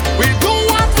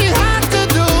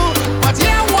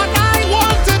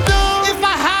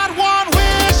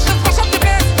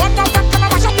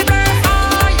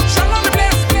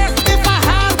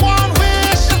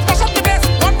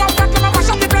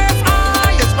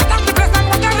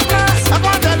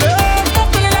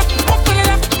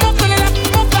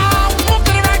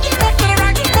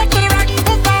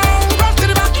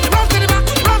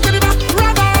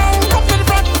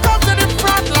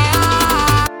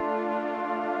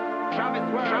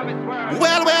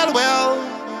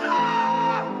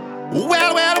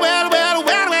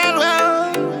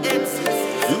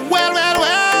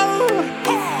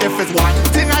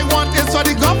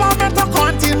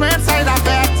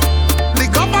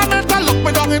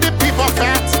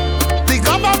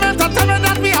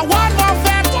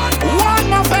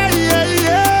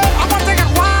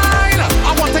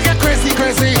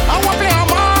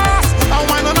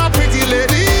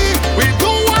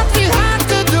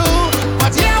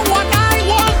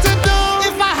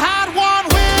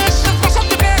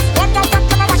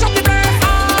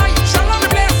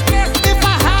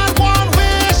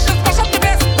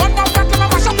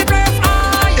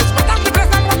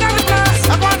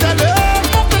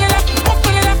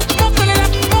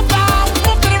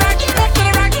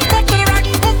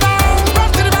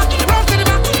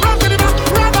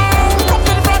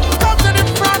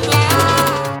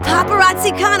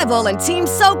 Paparazzi Carnival and Team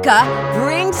Soca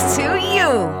brings to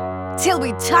you Till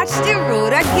We Touch the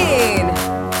Road Again.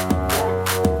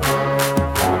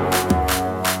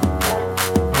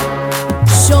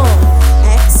 Sean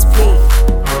XP.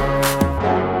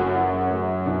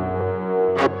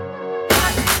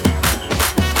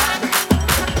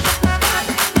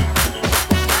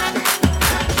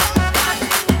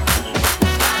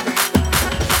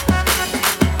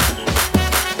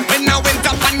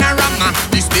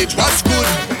 Stage was good.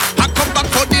 I come back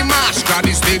for the Mashtra,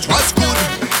 the stage was good.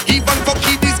 Even for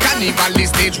Kiddies Carnival, the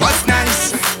stage was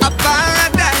nice. A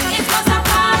paradise. It was a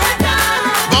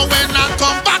paradise. But when I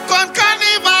come back on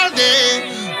Carnival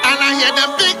Day and I hear the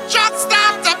big trucks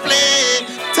start to play,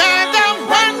 tell them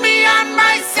when me and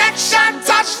my section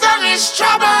touch them is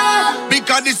trouble.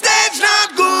 Because the stage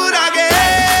not good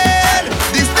again.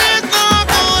 The stage not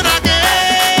good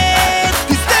again.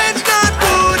 The stage not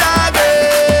good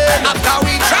again. After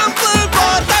we trample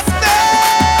for the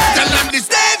stage, tell them the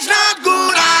stage not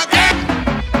good again.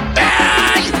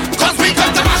 Hey! Cause we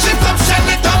come to mash it up, shell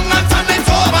it down and turn it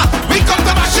over. We come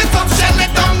to mash it up, shell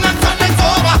it down and turn it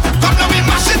over. Come now we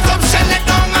mash it up, shell it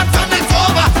down and turn it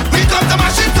over. We come to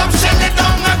mash it up, shell it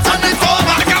down and turn it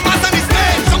over. Make a mass on the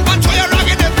stage, jump and throw your rag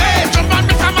in the face. Jump and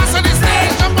make a mass on the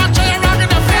stage, jump and throw your rag in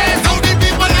the face. Now the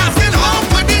people asking how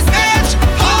could this stage,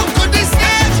 how could this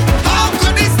stage, how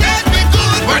could this stage be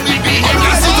good when we be here?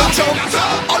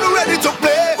 All ready to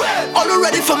play, all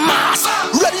ready for mass,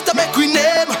 ready to make we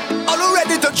name, all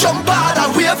ready to jump hard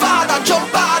and wave hard and jump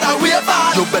hard and wave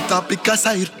hard. You better pick a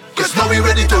side, cause now we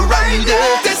ready to ride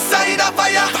it. This side of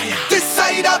fire, this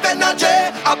side of energy,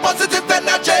 a positive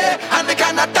energy, and they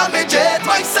cannot damage it.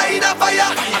 My side of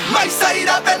fire, my side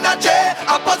of energy,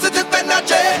 a positive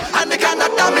energy, and they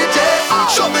cannot damage it.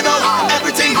 Show me now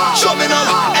everything, show me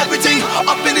now everything,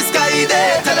 up in the sky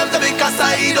there. Tell them to pick a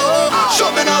side, oh.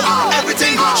 Show me now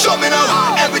everything, show me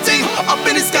now everything, up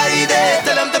in the sky there.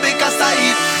 Tell them to pick a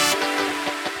side.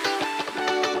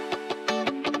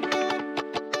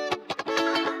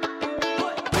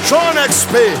 Sean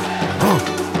XP.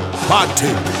 Bad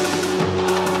thing.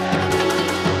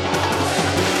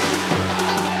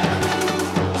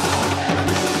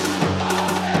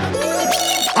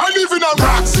 I live in a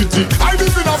rock city. I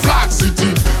live in a flag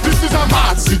city. This is a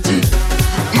mad city.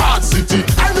 Mad city.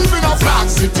 I live in a flag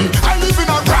city. I live in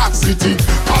a rock city.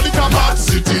 Call it a mad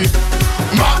city.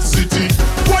 Mad city.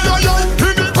 Why are you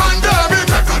in the pandemic?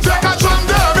 Take a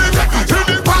pandemic. In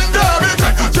the pandemic.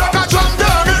 Take a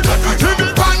pandemic. In the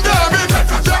pandemic.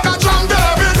 Take a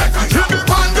pandemic. In the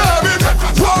pandemic.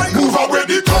 Why? Move away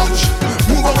the couch.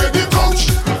 Move away the couch.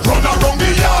 Run around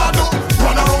the yard.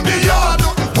 Run around the yard.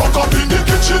 Walk up in the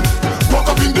kitchen. Walk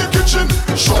up in the kitchen.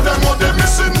 Show them what they're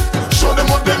missing. Show them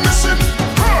what they're missing.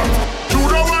 You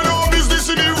don't want no business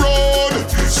in the road.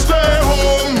 Stay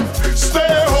home.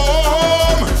 Stay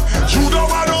home. You don't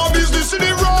want no business in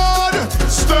the road.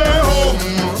 Stay home.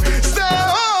 Stay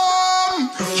home.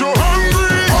 You're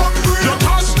hungry. You're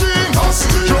thirsty.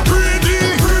 You're greedy.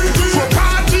 For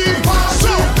party.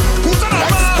 So, put on a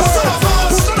mask. Put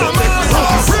on a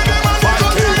mask. Bring them and they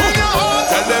come in your heart.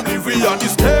 Tell them if we on the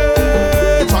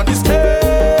stage, on the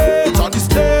stage, on the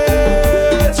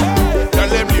stage. Tell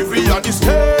them if we on the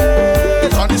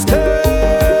stage, on the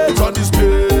stage, on the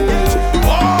stage.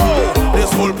 Oh,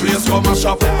 this whole place come a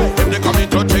shop. If they come in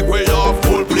to take way off,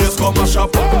 whole place come a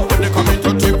shop. If they come in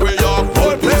to take way off,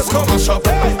 whole place come a shop.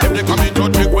 If they come in to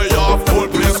take way off, whole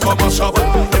place come a shop.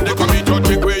 If they come in to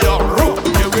take way off,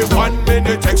 give me 1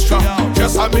 minute extra,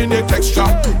 just a minute extra.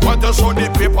 Want to show the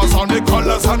papers on the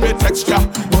colors and the texture.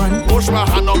 Push my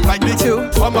hand up like the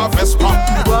two from a Vespa.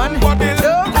 But they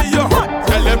love me, you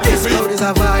tell them This crowd is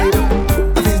a vibe.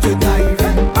 I feel to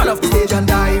dive. All off the stage and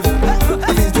dive.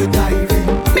 I feel to dive.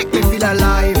 Make me feel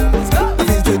alive. I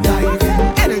feel to dive.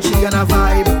 Energy and a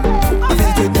vibe. I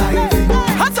feel to dive.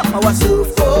 Hands up, I was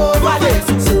surf over this,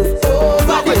 surf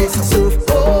over this, surf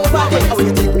over this. How will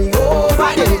you take me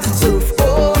over this? Surf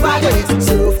over this,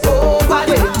 surf over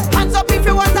this. Hands up if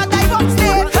you want to dive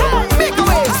upstage. Make a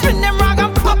wave, spin them rag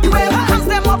and pick up the wave. Hands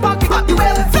them up and pick up the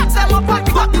wave. Flex them up and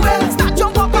pick up the wave. Start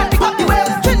jump up and pick up the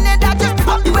wave. Trinidad just pick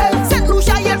up the wave. St.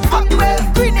 Lucia yeah pick up the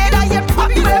wave. Grenada yeah pick up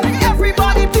the wave.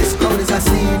 Everybody, this crowd is a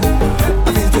scene.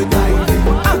 I feel to dive,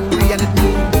 angry and it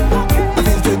mean. I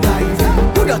feel to dive,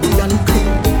 you dirty and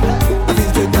clean. I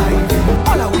feel to dive,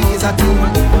 all our ways are clean.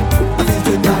 I feel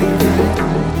to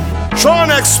dive. Sean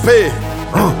XP.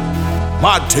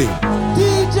 Bad thing.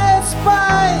 DJ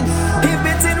Spice. If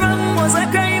it's in wrong was a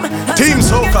crime. Team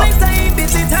Soca.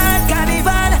 It's it hard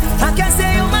carnival. I can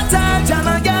say you matter.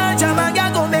 Jamaga,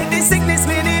 go make the sickness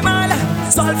minimal.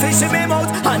 Saltfish in my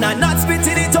mouth and a not spin